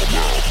 loud,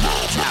 loud,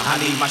 loud. I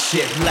need my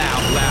shit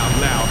loud,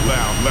 loud, loud,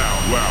 loud, loud,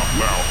 loud, loud,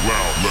 loud,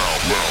 loud, loud,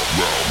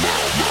 loud,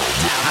 loud,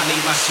 loud. I need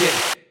my shit.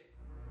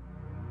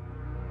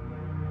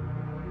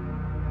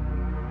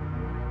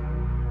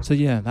 So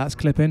yeah, that's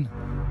Clipping.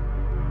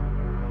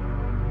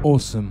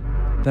 Awesome.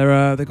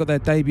 They've got their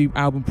debut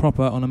album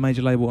proper on a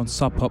major label on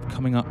Sub Pop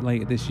coming up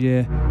later this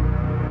year,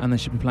 and they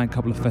should be playing a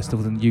couple of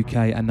festivals in the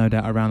UK and no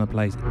doubt around the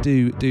place.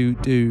 Do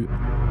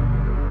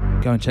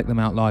go and check them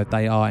out live.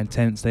 They are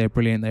intense, they are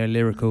brilliant, they are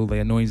lyrical, they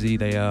are noisy,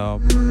 they are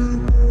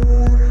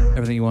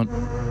everything you want.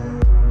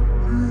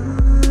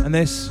 And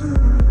this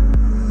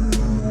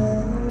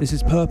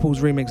is Purple's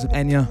remix of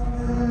Enya,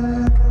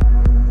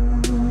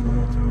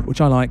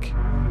 which I like.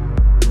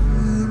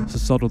 So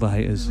sod all the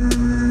haters.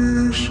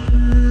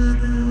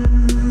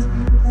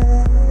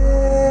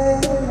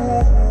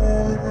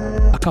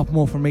 A couple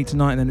more from me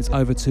tonight and then it's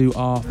over to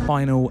our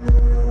final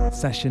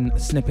session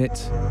snippet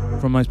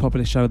from most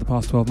popular show of the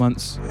past 12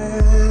 months.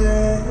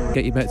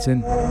 Get your bets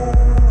in.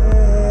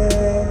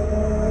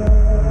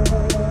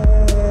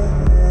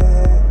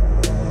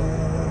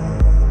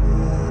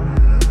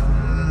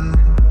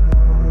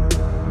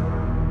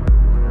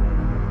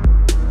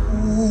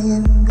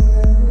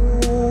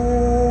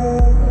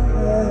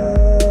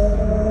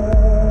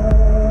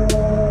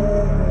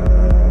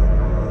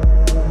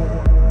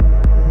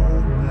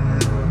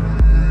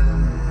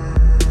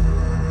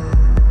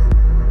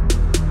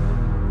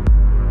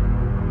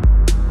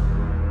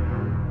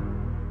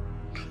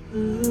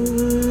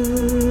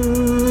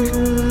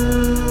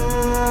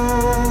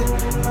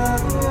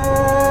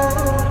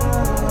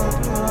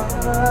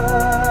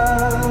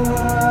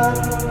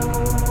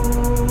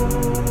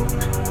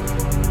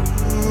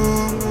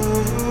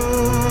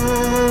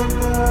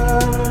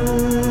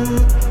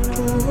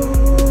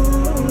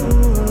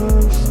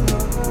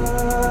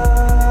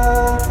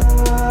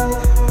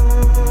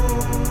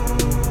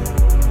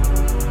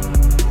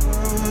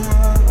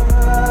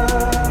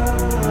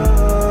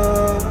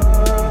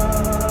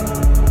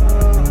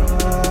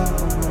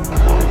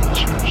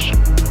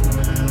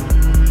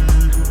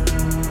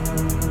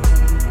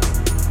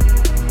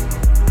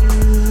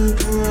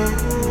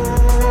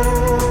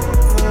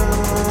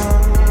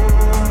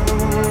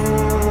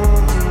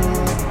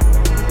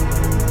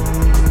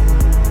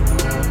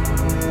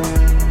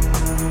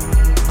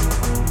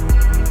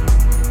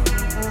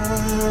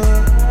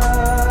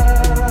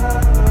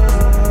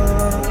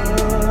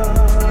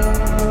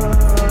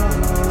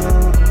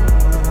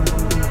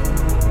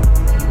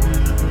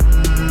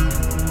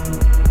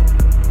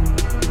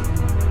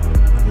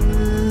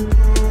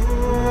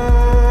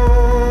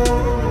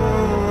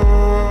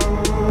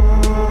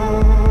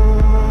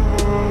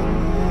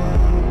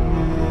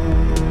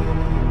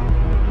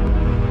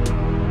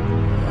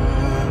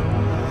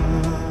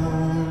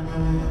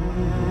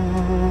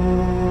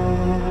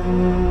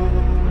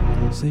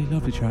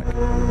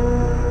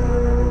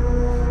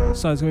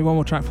 So there's going to be one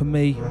more track from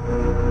me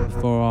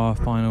for our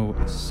final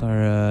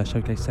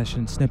showcase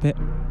session snippet.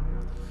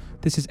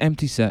 This is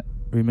Empty Set,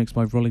 remixed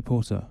by Rolly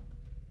Porter.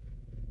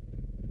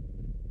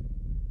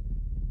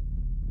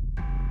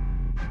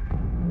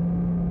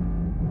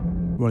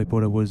 Rolly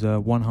Porter was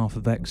one half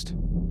of Vexed,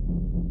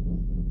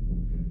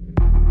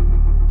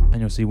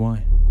 and you'll see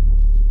why.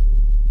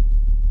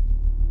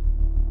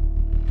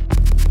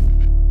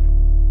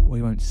 Well,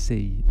 you won't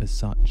see as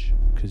such,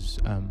 because,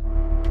 well,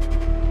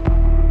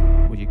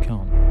 you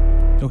can't.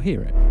 You'll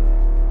hear it.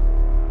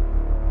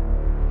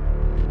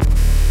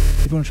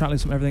 If you want to track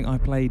list from everything I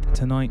played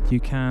tonight, you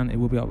can. It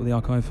will be up with the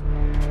archive.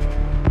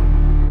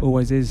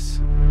 Always is.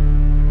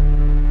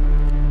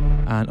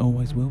 And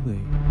always will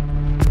be.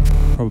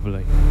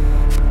 Probably.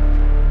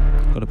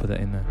 Got to put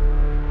that in there.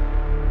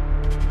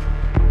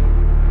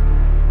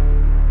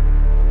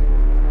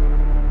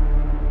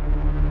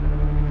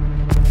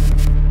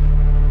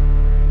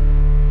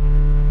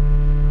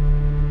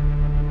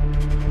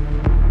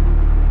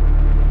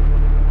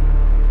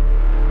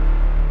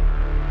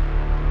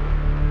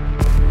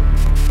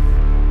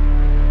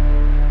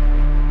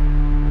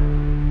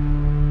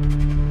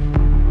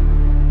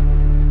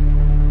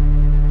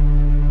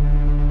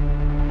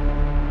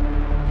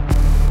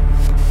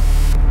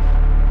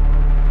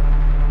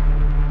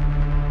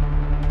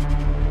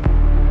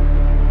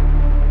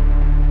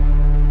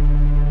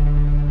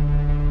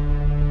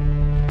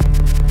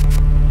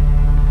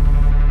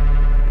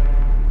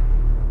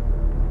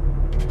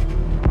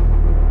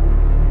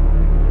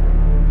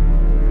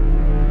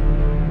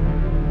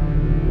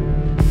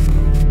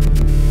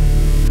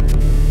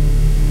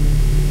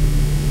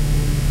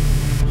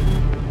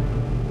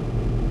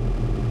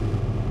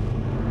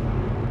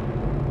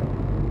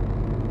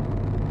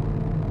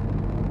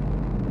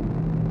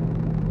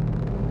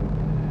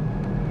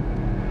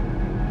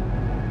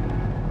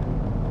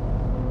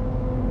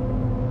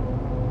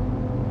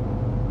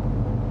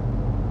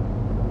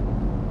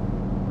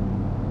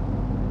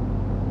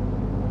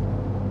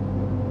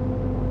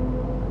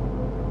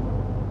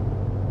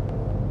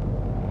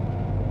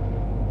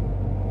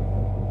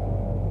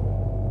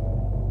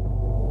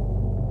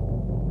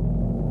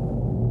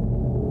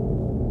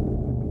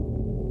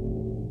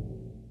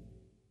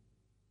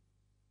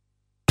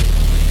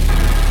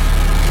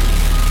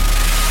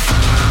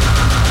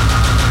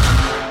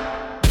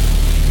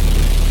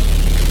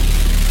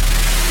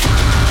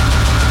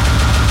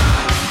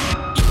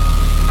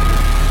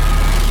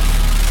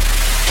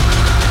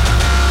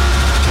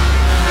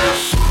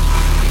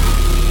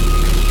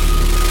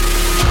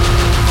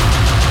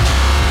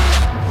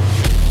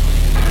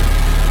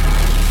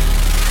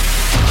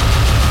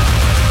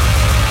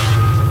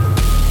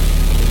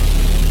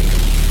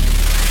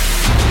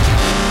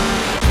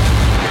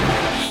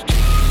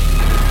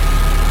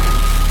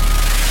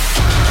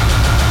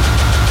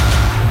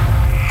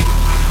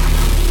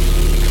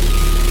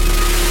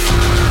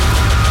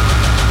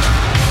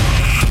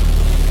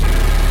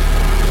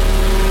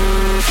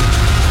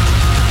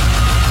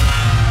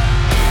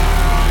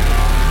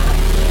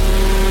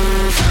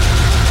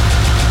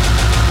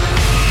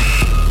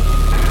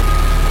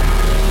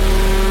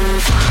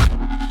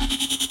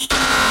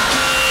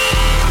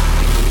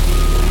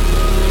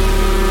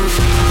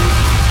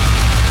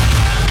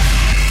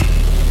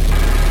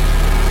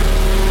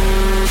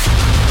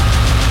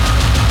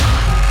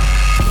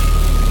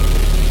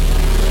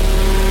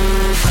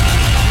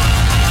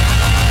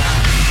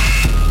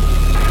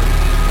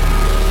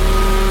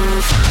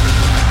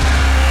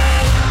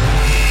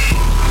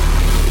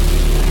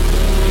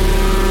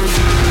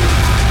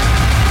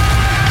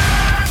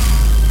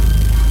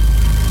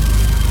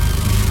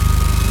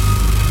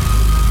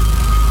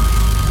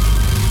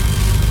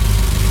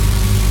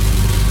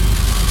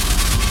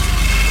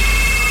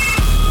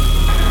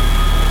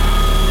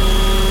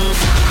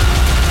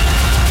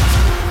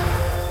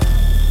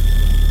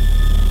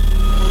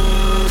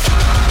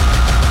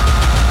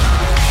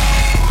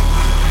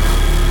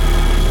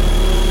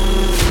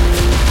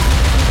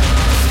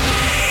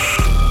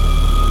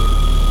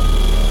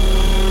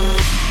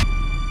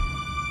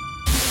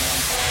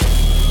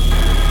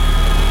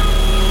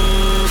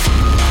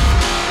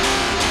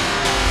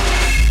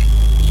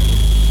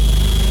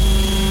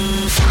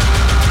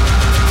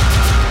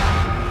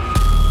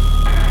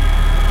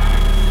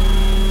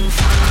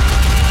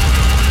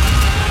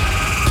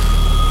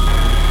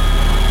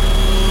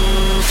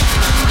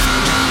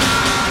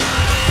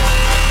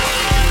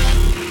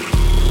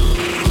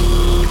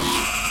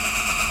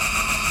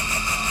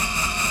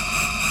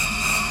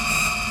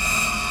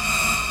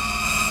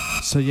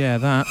 So yeah,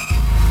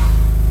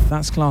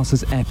 that's classed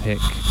as epic.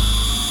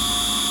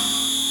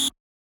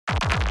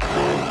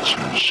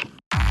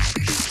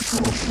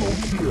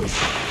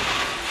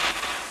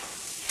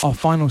 Our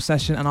final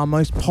session and our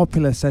most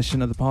popular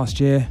session of the past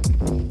year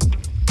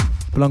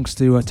belongs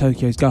to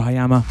Tokyo's Go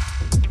Hayama,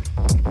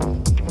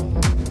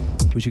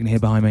 which you can hear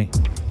behind me.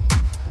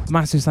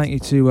 Massive thank you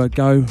to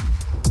Go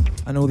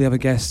and all the other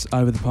guests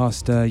over the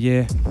past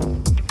year.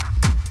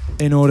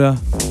 In order,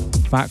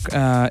 back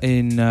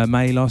in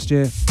May last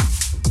year,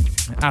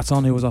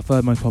 Aton, who was our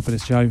third most popular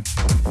show,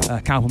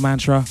 Kalpa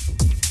Mantra,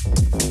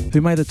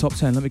 who made the top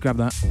 10. Let me grab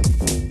that.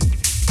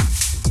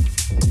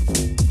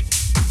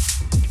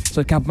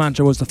 So Kalpa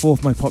Mantra was the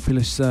fourth most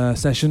popular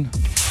session.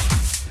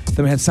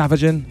 Then we had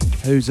Savagen,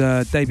 whose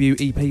debut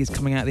EP is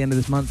coming out at the end of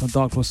this month on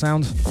Dark Floor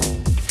Sound.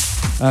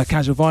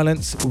 Casual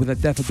Violence with a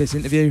Death Abyss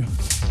interview.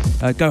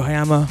 Go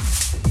Hayama.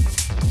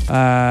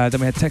 Then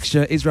we had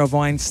Texture, Israel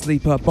Vine,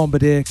 Sleeper,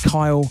 Bombardier,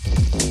 Kyle,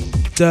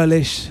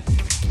 Derlish,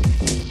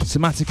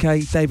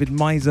 Somatike, David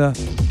Miser,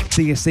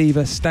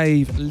 Diasiva,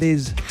 Stave,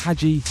 Liz,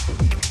 Haji,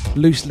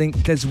 Loose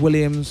Link, Des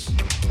Williams.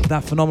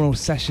 That phenomenal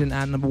session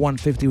at number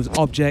 150 was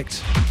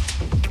Objekt,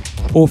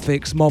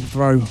 Orphix, Mob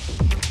Throw,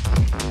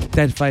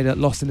 Dead Fader,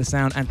 Lost in the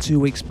Sound, and 2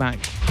 weeks back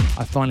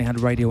I finally had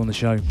radio on the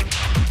show.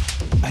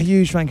 A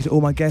huge thank you to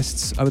all my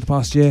guests over the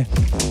past year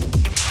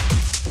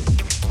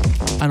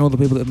and all the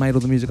people that have made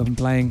all the music I've been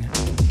playing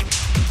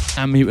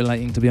and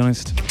mutilating, to be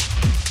honest.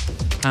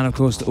 And of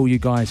course to all you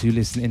guys who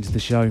listen into the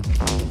show.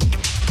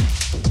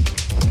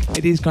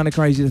 It is kind of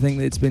crazy to think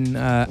that it's been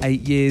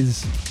 8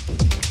 years.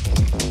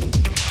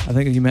 I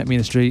think if you met me in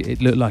the street,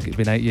 it looked like it'd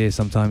been 8 years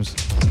sometimes.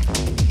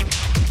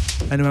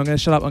 Anyway, I'm going to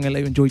shut up. I'm going to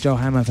let you enjoy Joe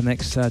Hammer for the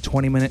next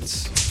 20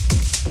 minutes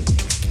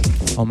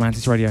on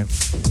Mantis Radio.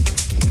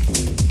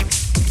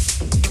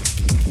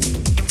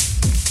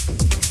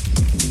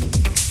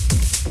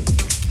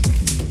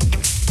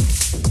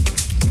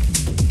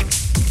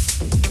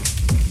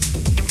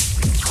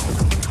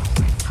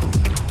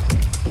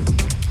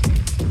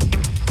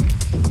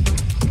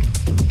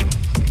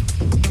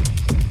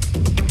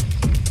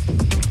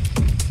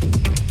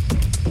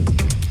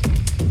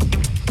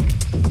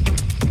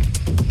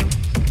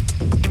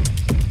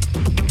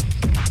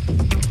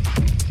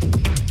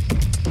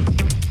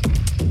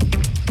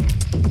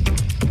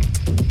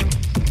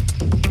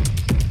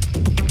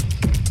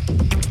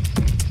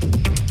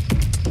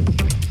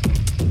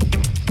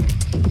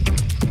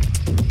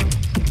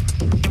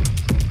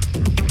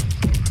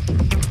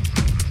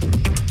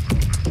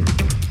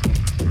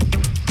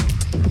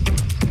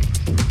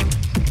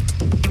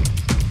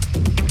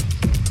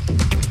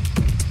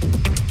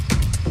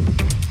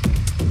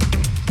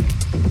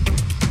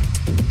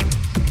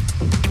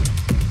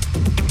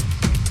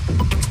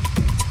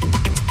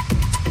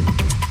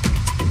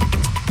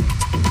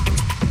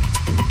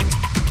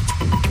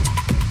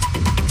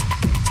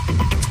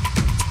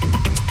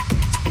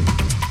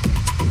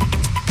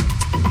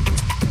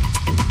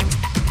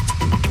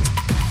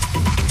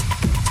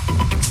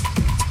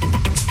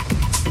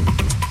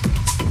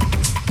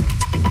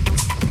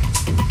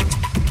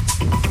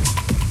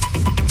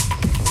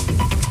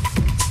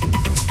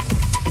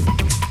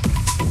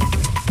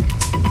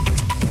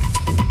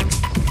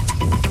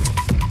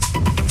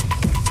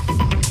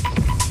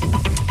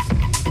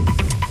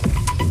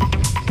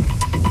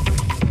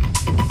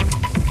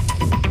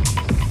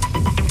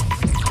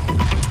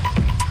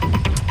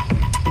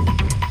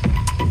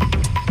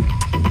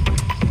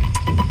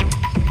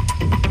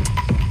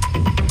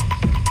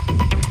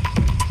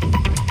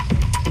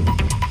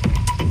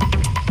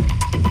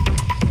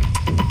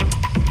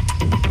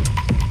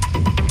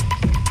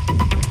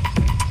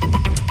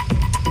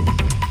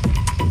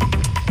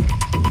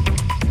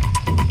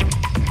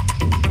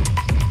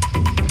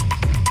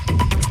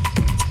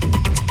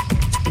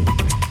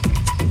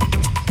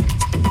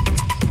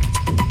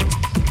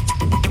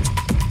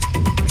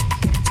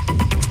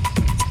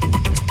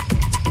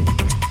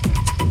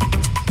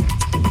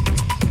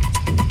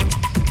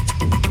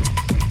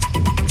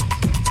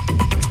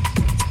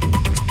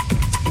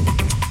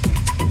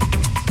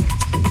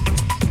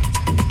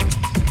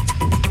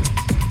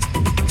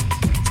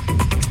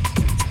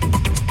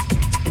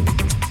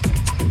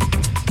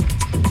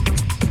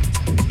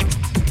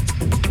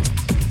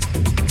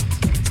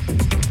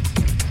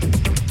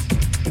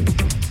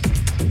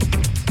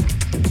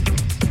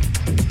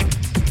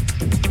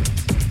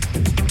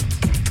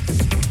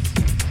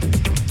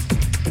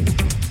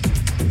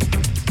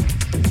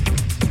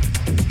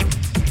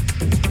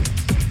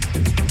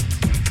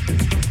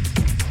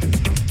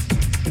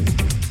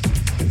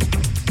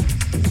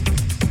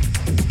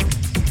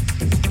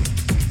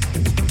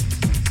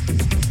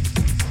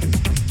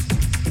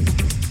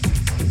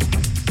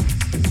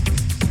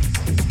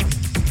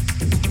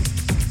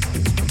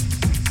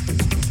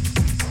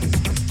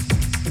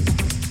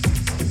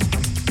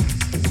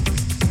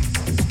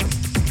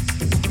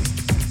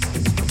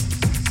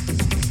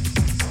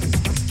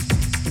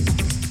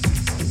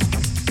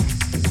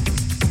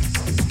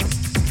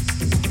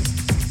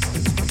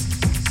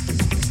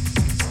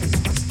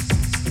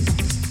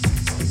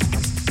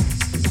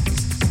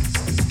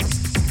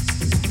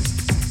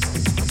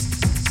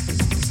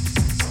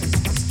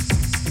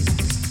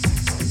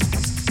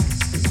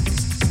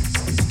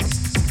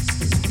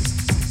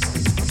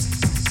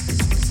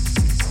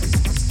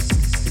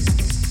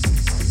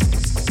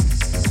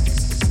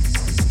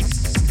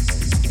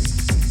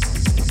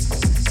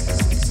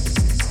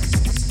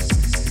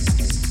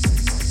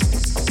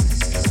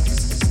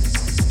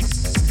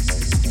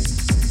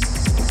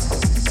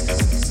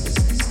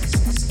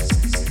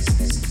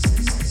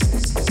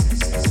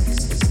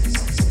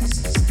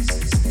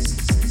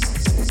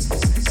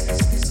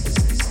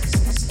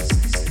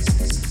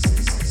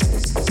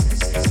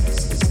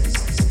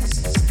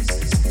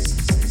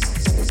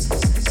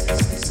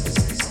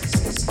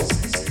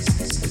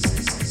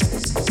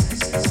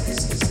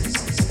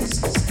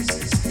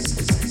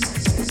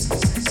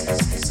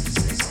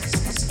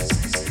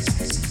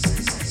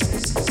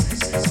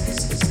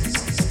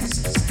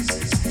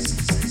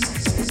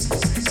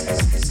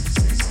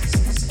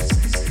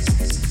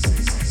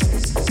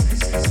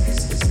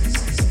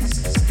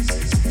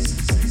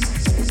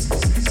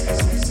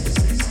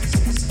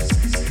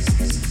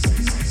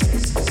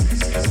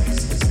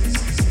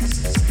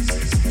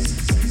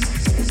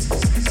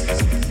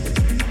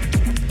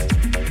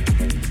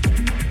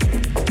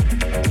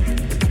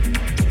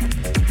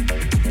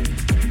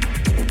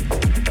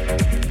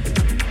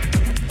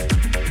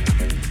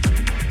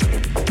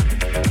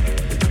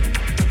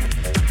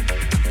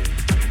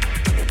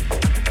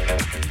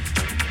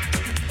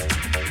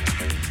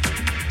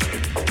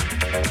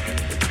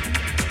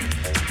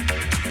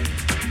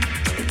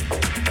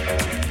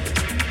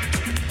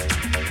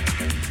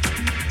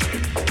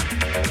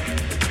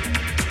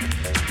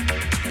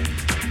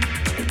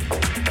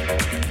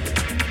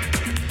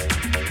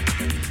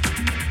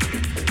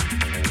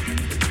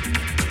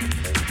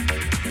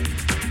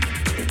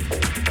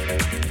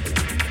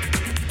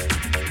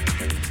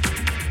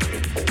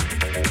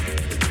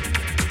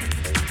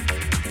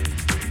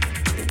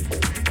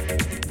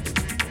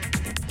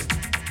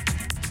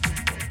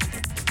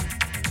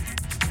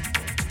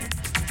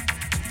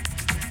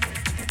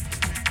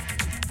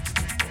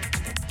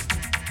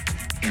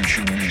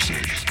 Fusion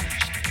music.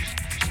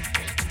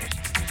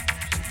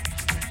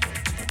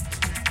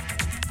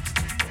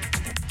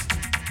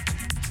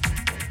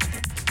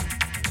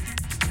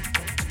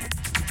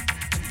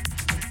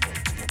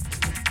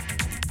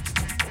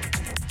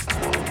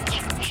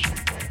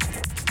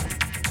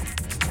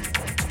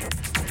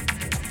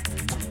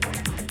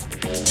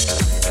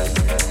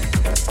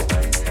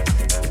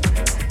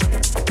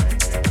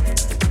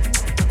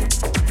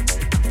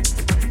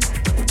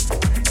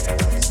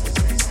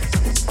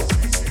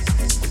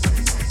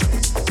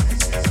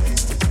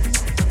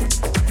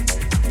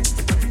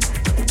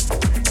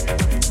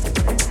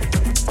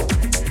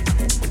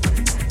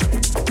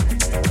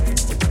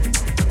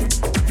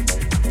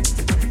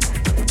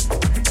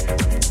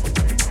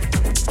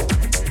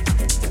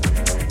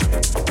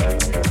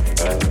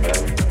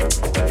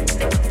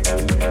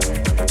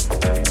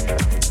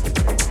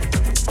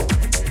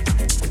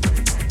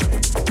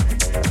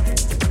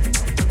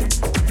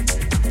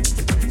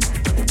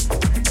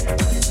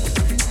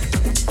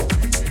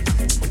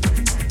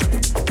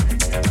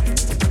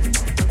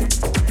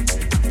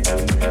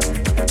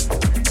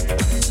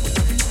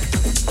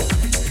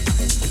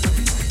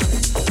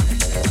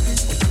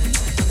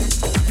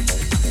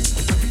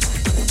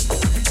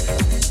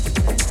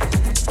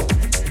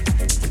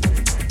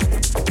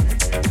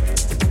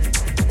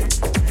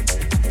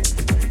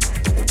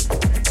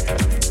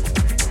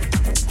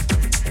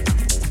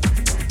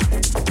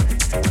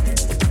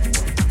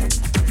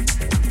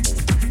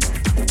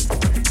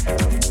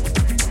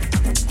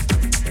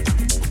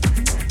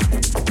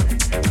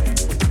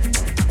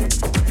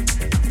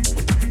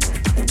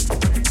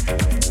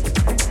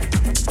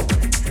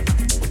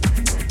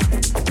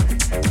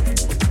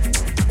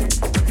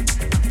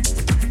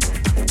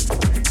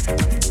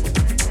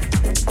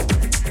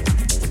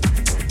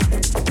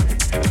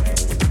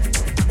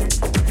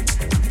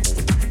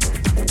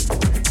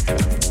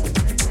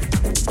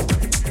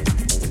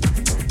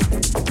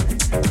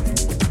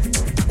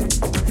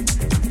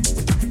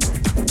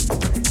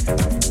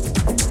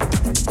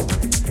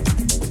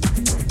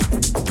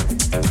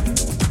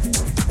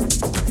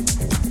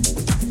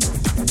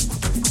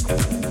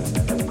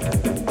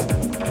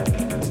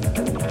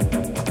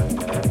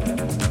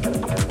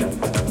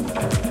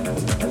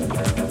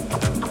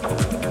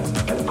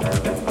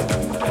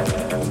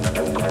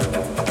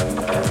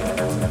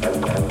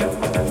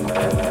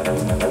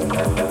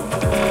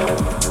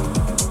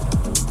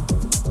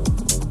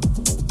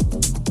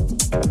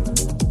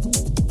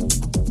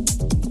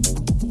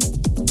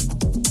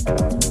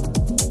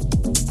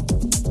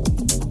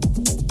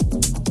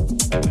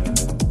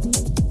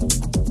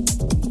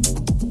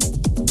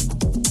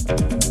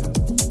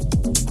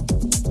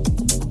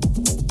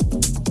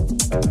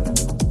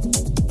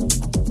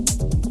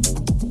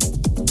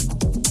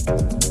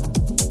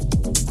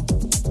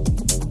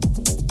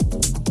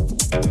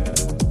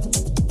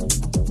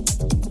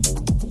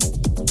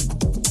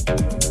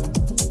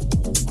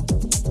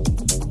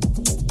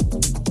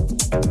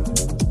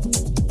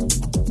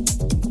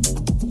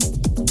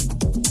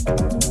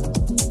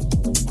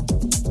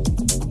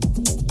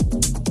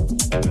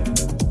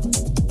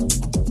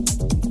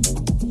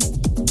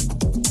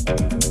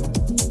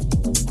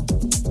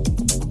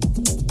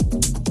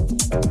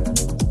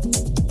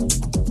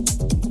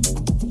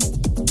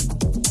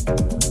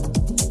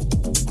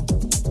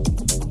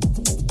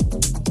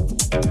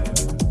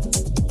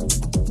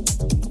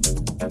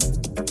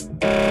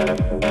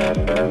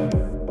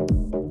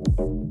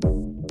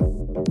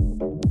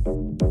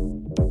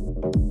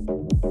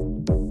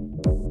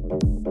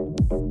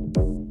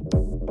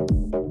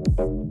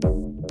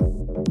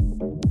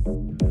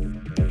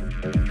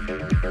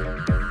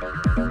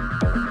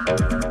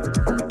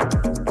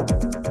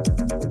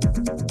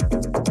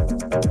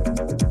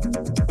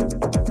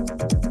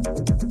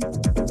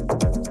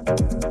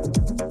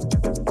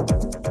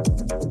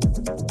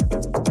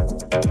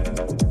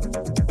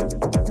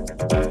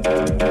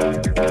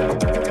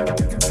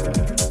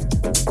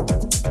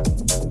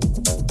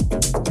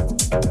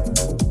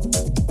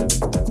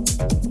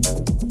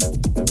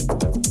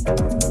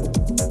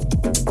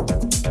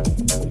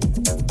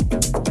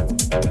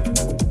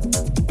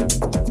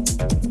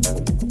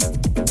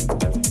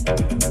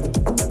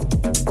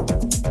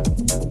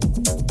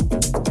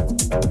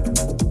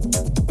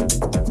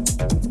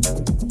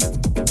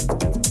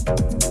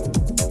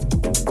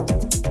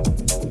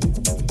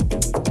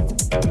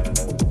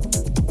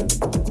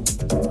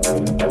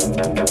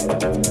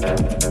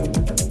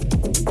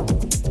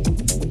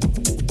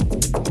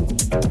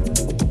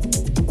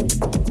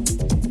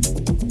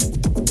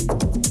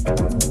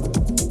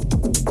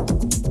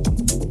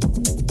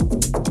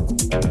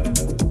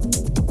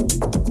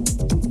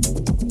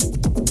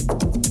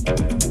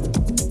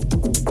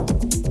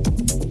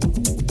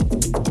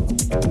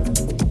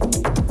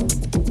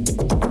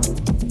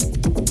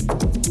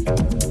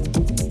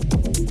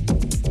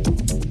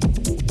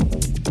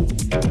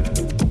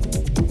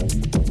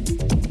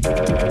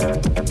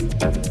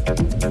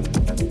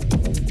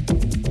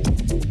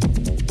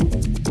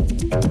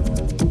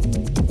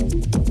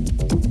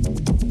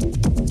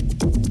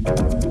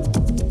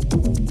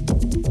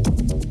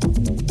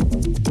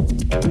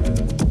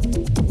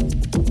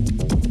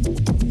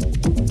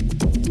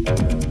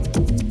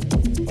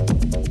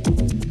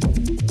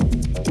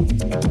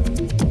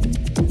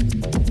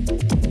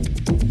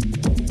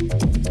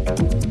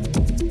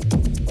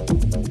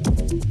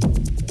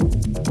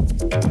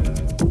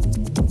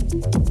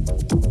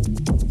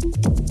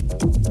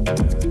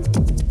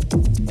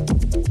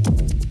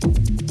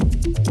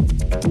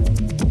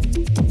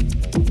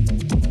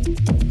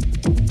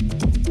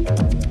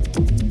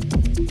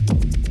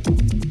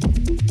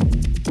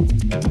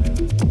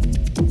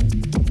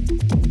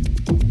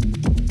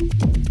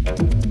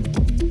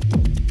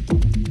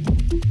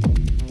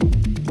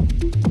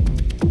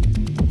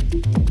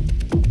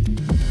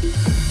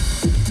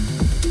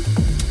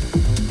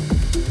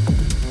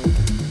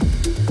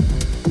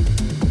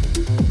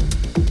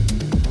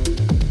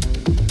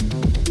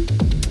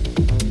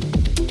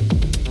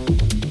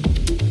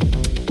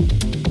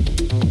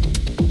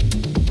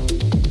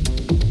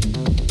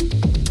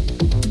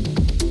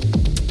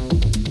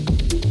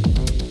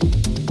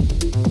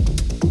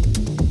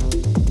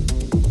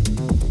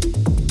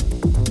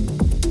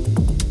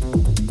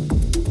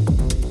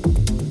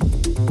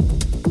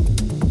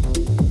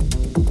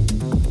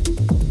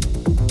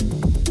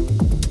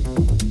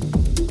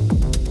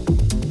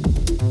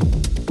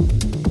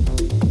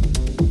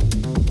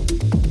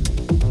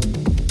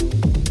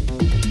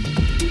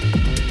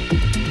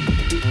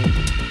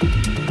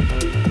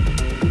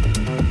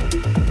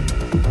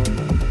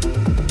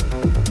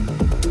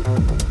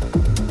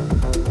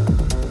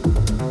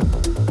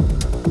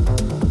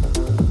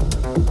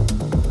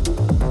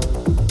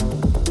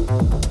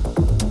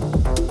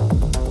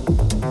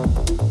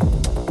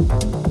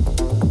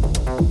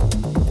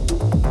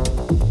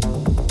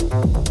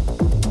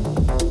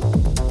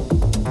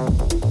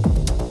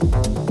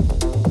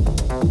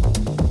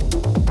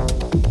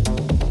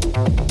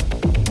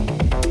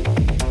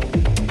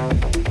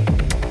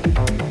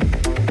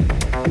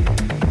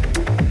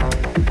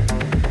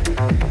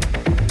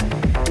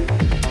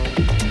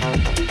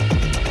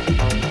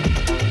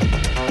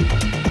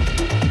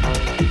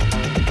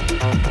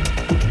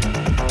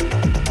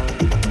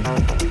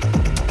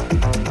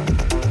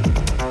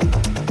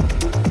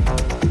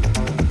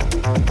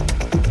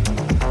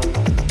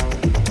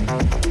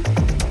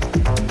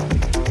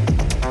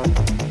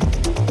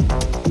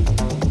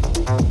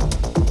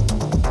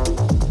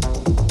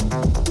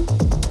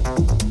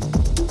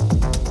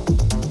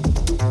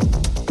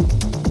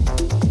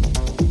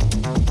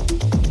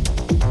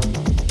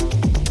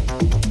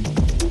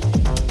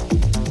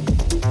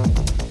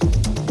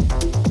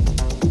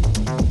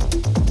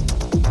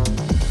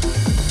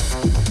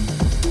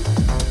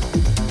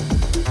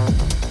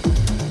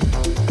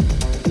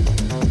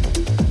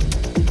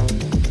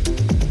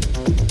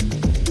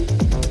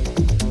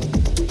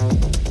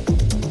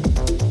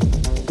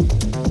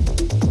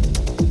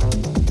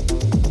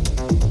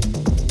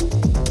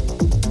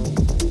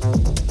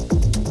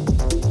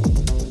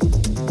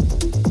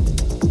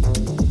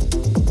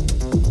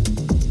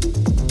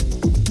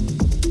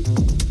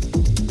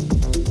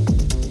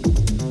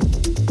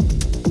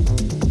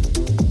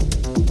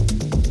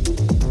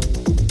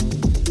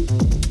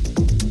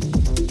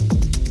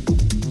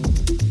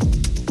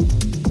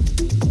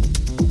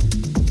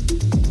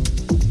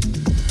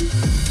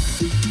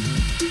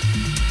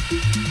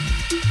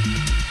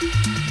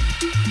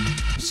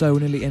 So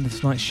we're nearly end of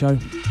tonight's show.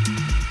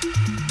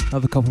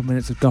 Another couple of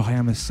minutes of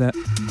Gohama's set.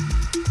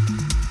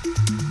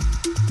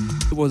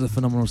 It was a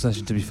phenomenal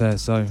session, to be fair,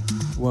 so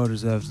well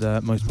deserved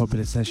most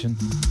popular session.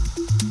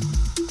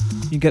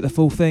 You can get the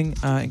full thing,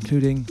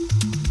 including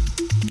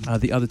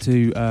the other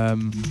two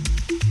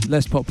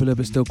less popular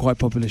but still quite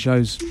popular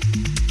shows,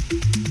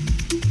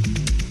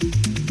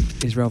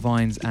 Israel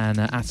Vines and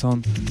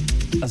Aton,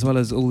 as well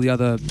as all the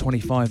other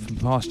 25 from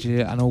past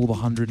year and all the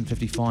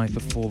 155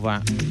 before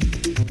that,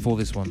 before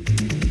this one.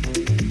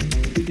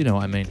 You know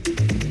what I mean.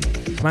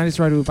 Mantis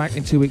Radio will be back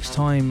in 2 weeks'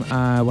 time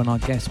when our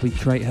guest, we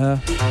create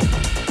her.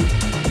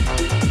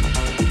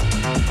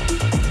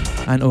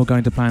 And all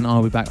going to plan,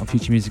 I'll be back on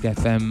Future Music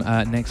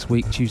FM next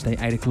week, Tuesday,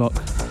 8 o'clock.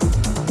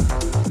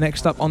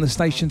 Next up on the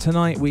station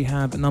tonight, we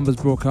have Numbers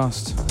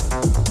Broadcast.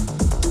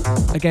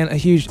 Again, a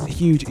huge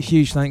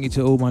thank you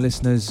to all my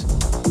listeners,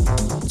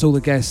 to all the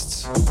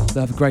guests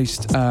that have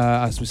graced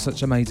us with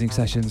such amazing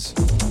sessions,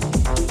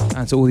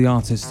 and to all the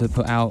artists that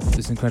put out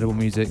this incredible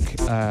music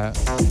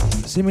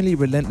seemingly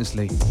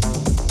relentlessly.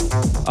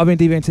 I've been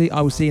DVNT.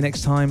 I will see you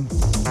next time.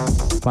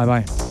 Bye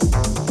bye.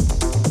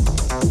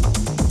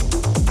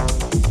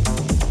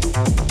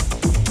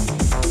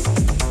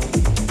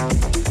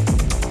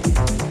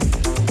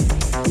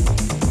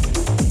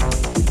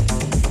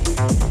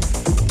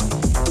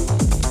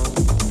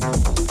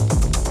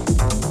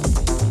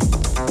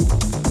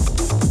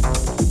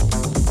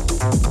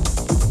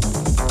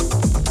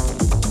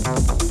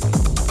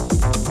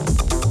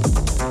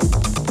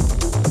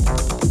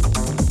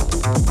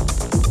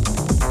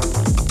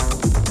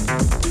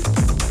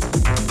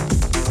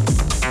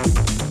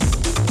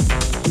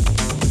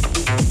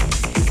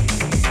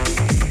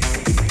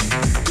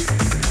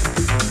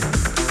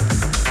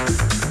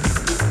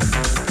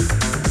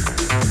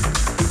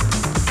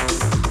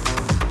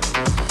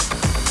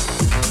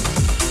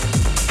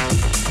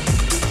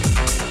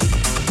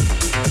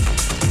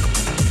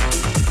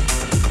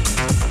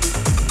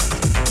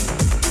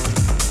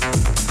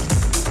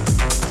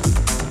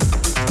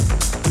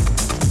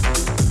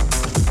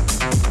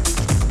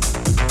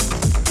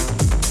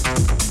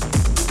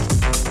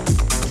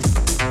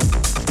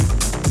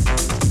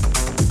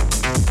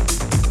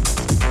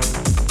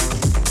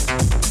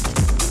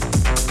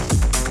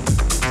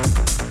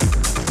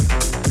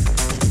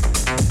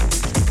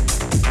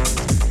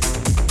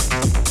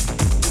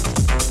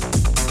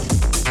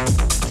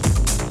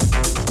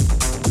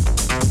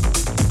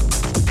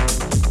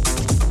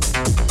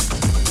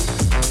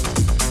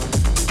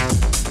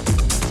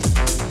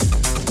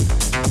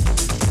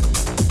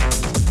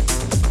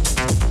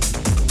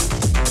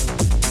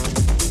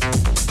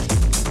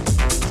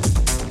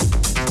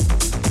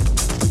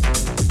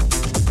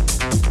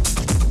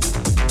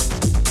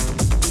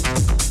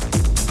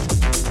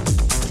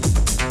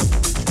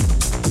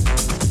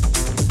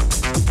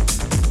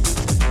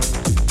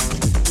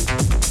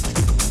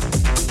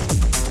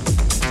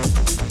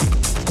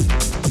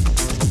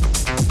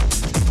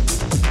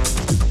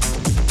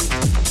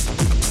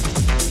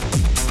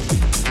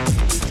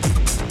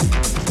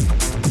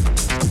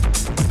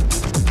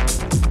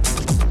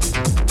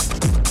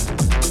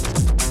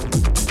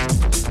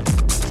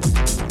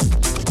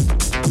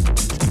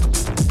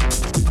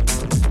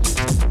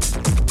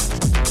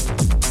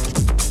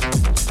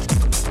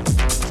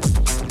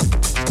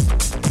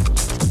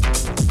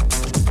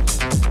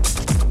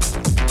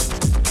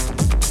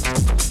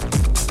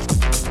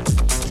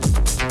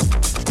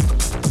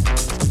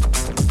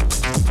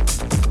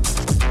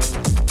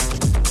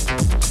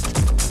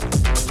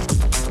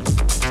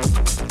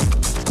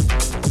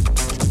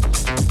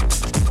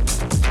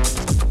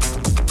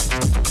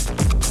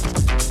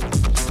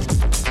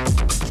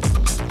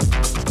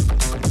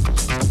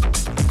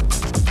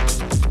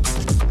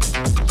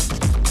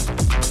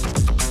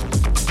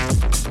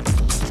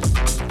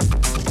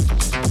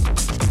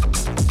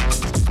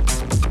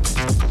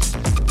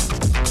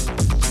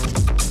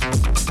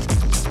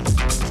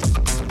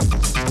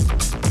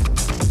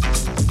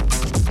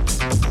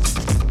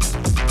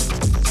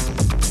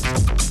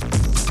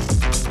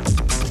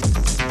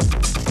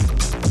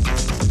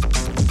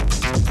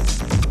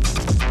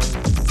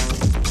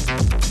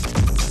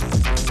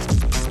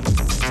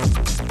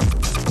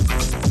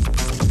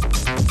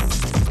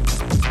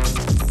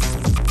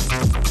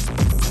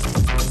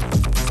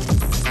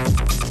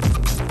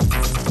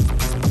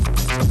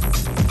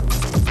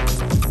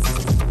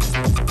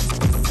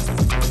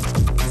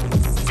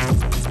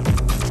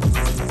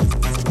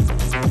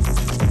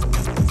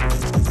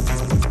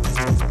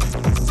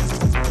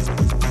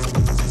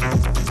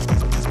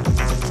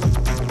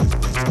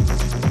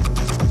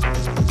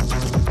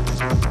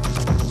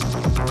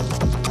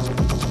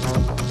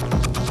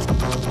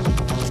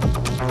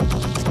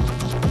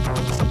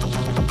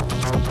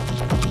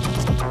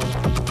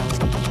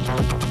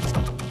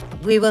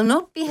 We will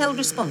not be held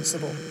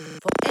responsible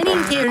for any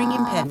hearing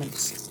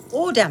impairments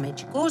or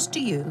damage caused to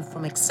you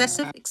from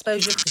excessive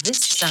exposure to this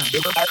sound.